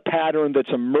 This is the pattern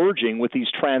that's emerging with these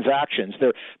transactions.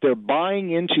 They're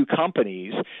buying into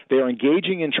companies. They're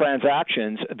engaging in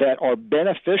transactions that are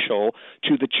beneficial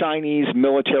to the Chinese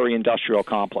military-industrial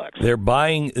complex. They're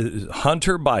buying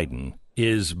Hunter Biden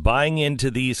is buying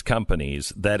into these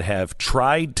companies that have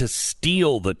tried to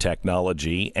steal the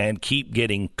technology and keep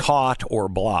getting caught or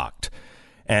blocked.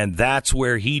 And that's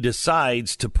where he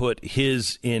decides to put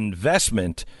his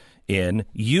investment in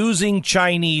using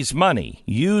Chinese money.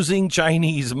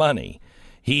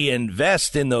 He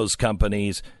invests in those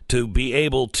companies to be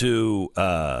able to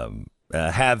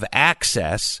have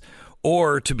access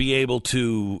or to be able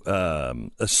to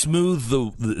smooth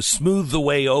the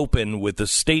way open with the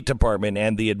State Department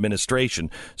and the administration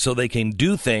so they can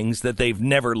do things that they've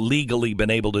never legally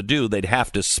been able to do. They'd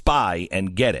have to spy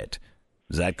and get it.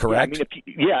 Is that correct?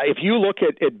 If you look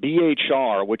at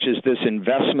BHR, which is this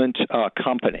investment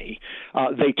company,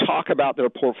 they talk about their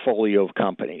portfolio of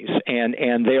companies,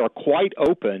 and they are quite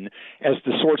open as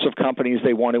the sorts of companies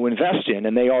they want to invest in,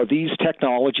 and they are these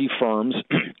technology firms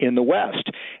in the West.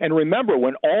 And remember,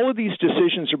 when all of these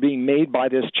decisions are being made by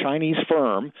this Chinese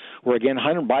firm, where again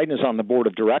Hunter Biden is on the board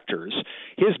of directors,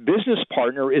 his business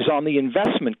partner is on the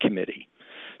investment committee.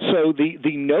 So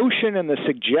the notion and the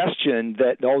suggestion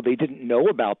that, they didn't know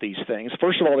about these things,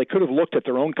 first of all, they could have looked at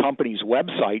their own company's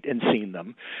website and seen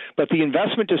them, but the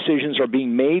investment decisions are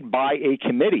being made by a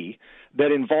committee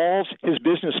that involves his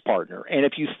business partner. And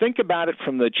if you think about it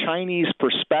from the Chinese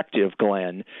perspective,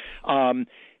 Glenn,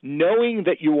 knowing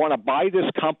that you want to buy this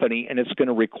company and it's going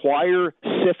to require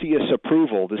CFIUS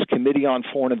approval, this Committee on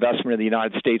Foreign Investment of the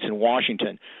United States in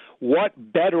Washington, what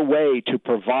better way to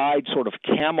provide sort of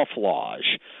camouflage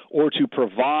or to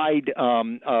provide,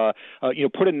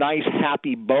 put a nice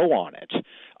happy bow on it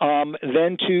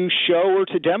than to show or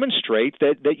to demonstrate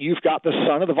that you've got the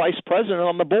son of the vice president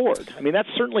on the board? I mean, that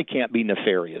certainly can't be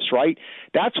nefarious, right?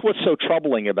 That's what's so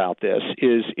troubling about this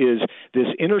is this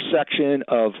intersection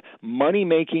of money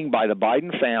making by the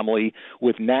Biden family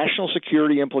with national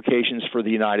security implications for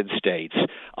the United States,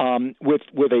 with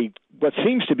what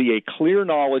seems to be a clear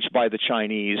knowledge by the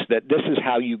Chinese that this is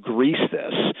how you grease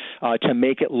this to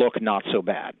make it look not so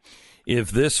bad.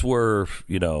 If this were,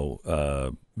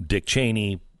 Dick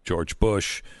Cheney, George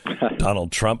Bush,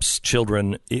 Donald Trump's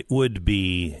children, it would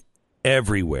be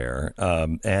everywhere,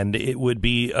 and it would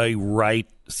be a right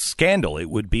scandal. It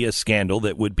would be a scandal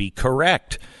that would be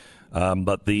correct.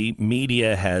 But the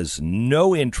media has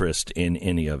no interest in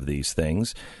any of these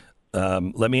things.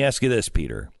 Let me ask you this,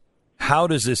 Peter. How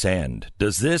does this end?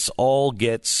 Does this all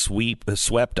get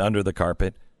swept under the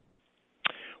carpet?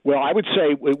 Well, I would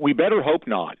say we better hope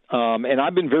not. And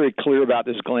I've been very clear about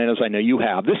this, Glenn, as I know you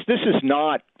have. This is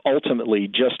not ultimately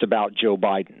just about Joe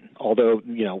Biden, although,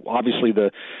 obviously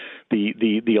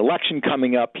the election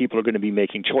coming up, people are going to be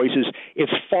making choices.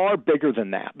 It's far bigger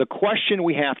than that. The question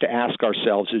we have to ask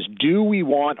ourselves is, do we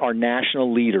want our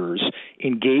national leaders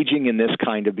engaging in this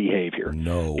kind of behavior?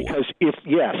 No. Because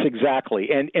yes, exactly.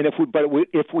 And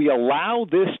if we allow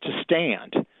this to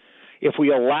stand, if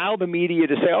we allow the media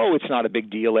to say, it's not a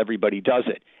big deal, everybody does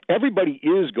it, everybody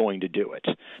is going to do it.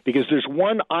 Because there's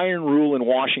one iron rule in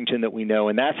Washington that we know,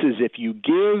 and that's if you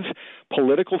give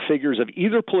political figures of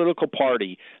either political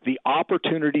party the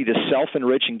opportunity to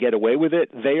self-enrich and get away with it,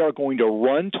 they are going to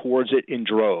run towards it in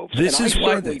droves. This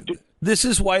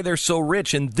is why they're so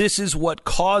rich, and this is what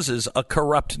causes a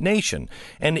corrupt nation.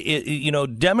 And,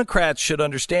 Democrats should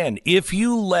understand, if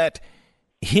you let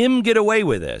him get away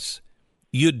with this,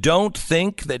 you don't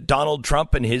think that Donald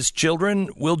Trump and his children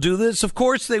will do this? Of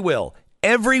course they will.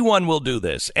 Everyone will do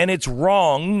this, and it's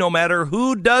wrong no matter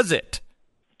who does it.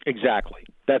 Exactly.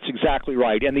 That's exactly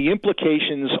right. And the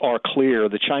implications are clear.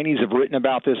 The Chinese have written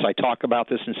about this. I talk about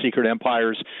this in Secret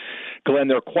Empires. Glenn,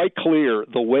 they're quite clear.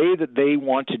 The way that they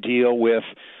want to deal with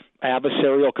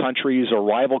adversarial countries or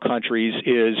rival countries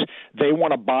is they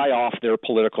want to buy off their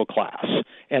political class.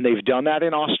 And they've done that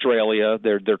in Australia.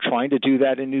 They're trying to do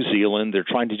that in New Zealand. They're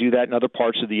trying to do that in other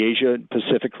parts of the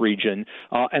Asia-Pacific region.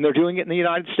 And they're doing it in the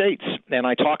United States. And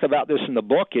I talk about this in the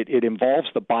book. It involves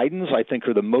the Bidens, I think,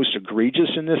 are the most egregious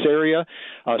in this area,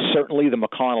 certainly the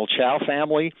McConnell-Chow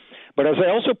family. But as I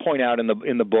also point out in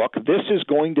the book, this is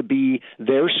going to be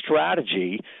their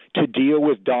strategy to deal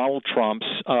with Donald Trump's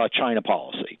China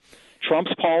policy.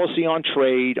 Trump's policy on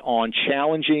trade, on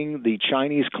challenging the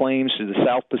Chinese claims to the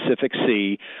South Pacific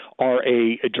Sea, are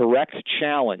a direct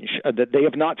challenge that they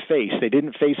have not faced. They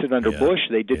didn't face it under Bush.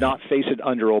 They did not face it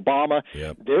under Obama.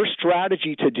 Yep. Their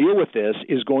strategy to deal with this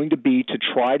is going to be to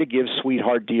try to give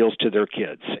sweetheart deals to their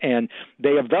kids. And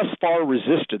they have thus far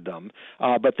resisted them,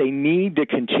 but they need to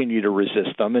continue to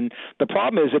resist them. And the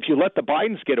problem is, if you let the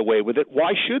Bidens get away with it,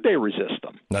 why should they resist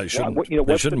them? No, they shouldn't.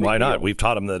 They shouldn't. Why not? We've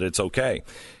taught them that it's okay.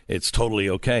 It's totally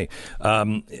okay.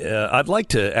 I'd like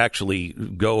to actually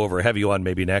have you on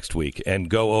maybe next week and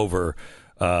go over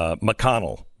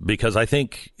McConnell, because I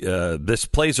think this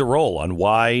plays a role on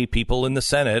why people in the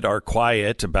Senate are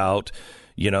quiet about,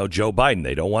 Joe Biden.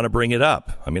 They don't want to bring it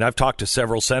up. I mean, I've talked to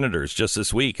several senators just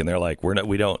this week, and they're like,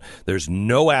 there's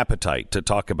no appetite to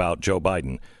talk about Joe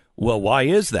Biden. Well, why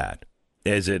is that?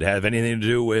 Does it have anything to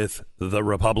do with the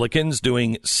Republicans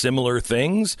doing similar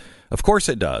things? Of course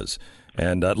it does.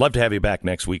 And I'd love to have you back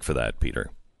next week for that, Peter.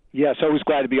 Yes, always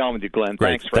glad to be on with you, Glenn.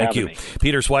 Great. Thanks for having me.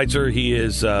 Peter Schweizer, he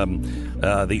is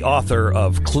the author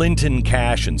of Clinton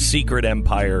Cash and Secret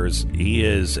Empires. He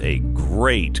is a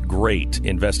great, great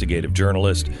investigative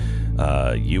journalist.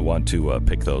 You want to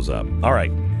pick those up. All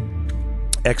right.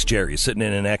 X chair. You're sitting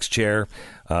in an X chair,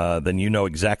 then you know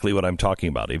exactly what I'm talking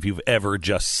about. If you've ever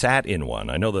just sat in one,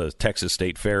 I know the Texas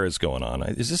State Fair is going on.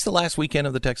 Is this the last weekend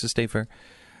of the Texas State Fair?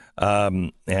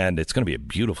 And it's going to be a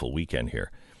beautiful weekend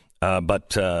here.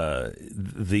 But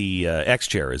the X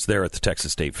chair is there at the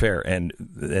Texas State Fair,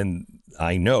 and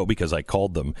I know because I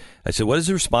called them. I said, "What is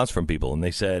the response from people?" And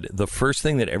they said the first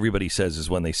thing that everybody says is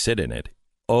when they sit in it,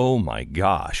 "Oh my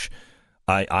gosh,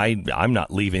 I'm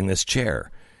not leaving this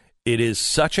chair." It is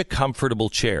such a comfortable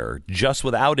chair, just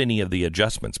without any of the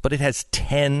adjustments, but it has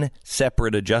 10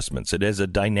 separate adjustments. It has a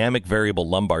dynamic variable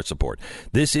lumbar support.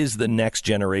 This is the next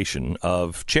generation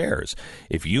of chairs.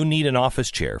 If you need an office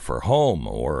chair for home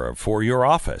or for your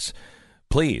office,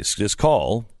 please just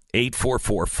call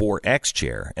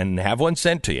 844-4X-CHAIR and have one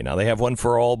sent to you. Now, they have one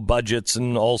for all budgets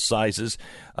and all sizes.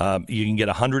 You can get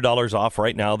 $100 off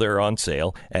right now. They're on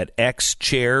sale at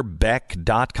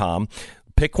xchairbeck.com.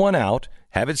 Pick one out.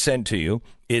 Have it sent to you.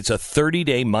 It's a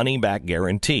 30-day money-back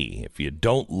guarantee. If you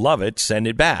don't love it, send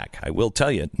it back. I will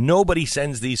tell you, nobody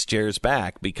sends these chairs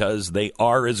back because they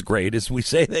are as great as we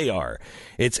say they are.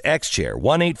 It's X-Chair,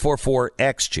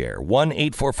 1-844-X-Chair,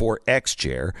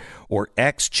 1-844-X-Chair, or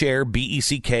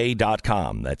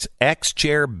xchairbeck.com. That's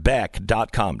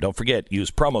xchairbeck.com. Don't forget, use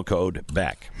promo code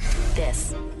BECK.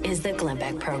 This is the Glenn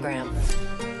Beck Program.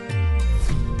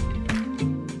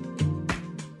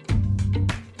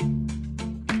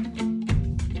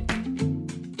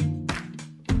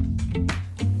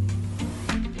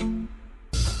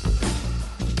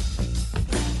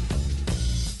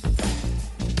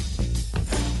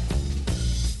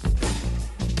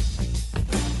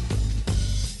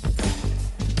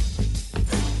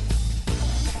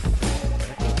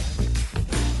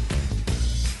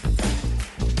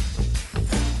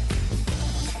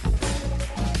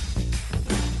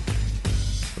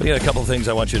 We got a couple of things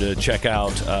I want you to check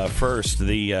out. First,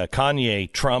 the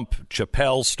Kanye Trump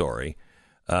Chappelle story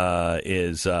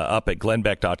is up at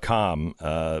glennbeck.com.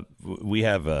 We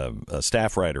have a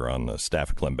staff writer on the staff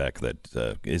at Glenn Beck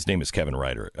that his name is Kevin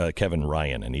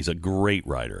Ryan, and he's a great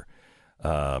writer.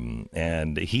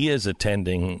 And he is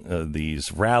attending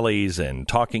these rallies and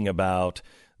talking about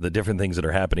the different things that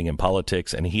are happening in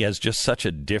politics, and he has just such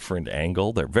a different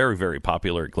angle. They're very, very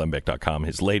popular at glennbeck.com.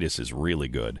 His latest is really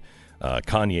good.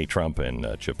 Kanye, Trump, and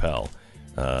Chappelle.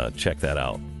 Check that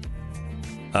out.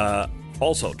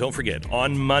 Also, don't forget,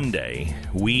 on Monday,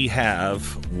 we have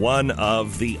one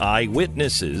of the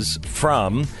eyewitnesses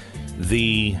from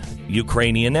the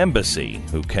Ukrainian embassy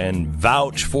who can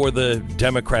vouch for the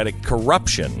democratic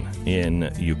corruption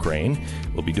in Ukraine.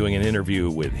 We'll be doing an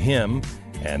interview with him,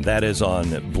 and that is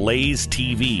on Blaze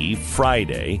TV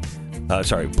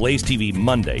Blaze TV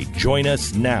Monday. Join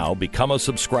us now, become a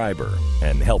subscriber,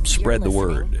 and help spread the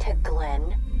word. To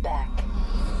Glenn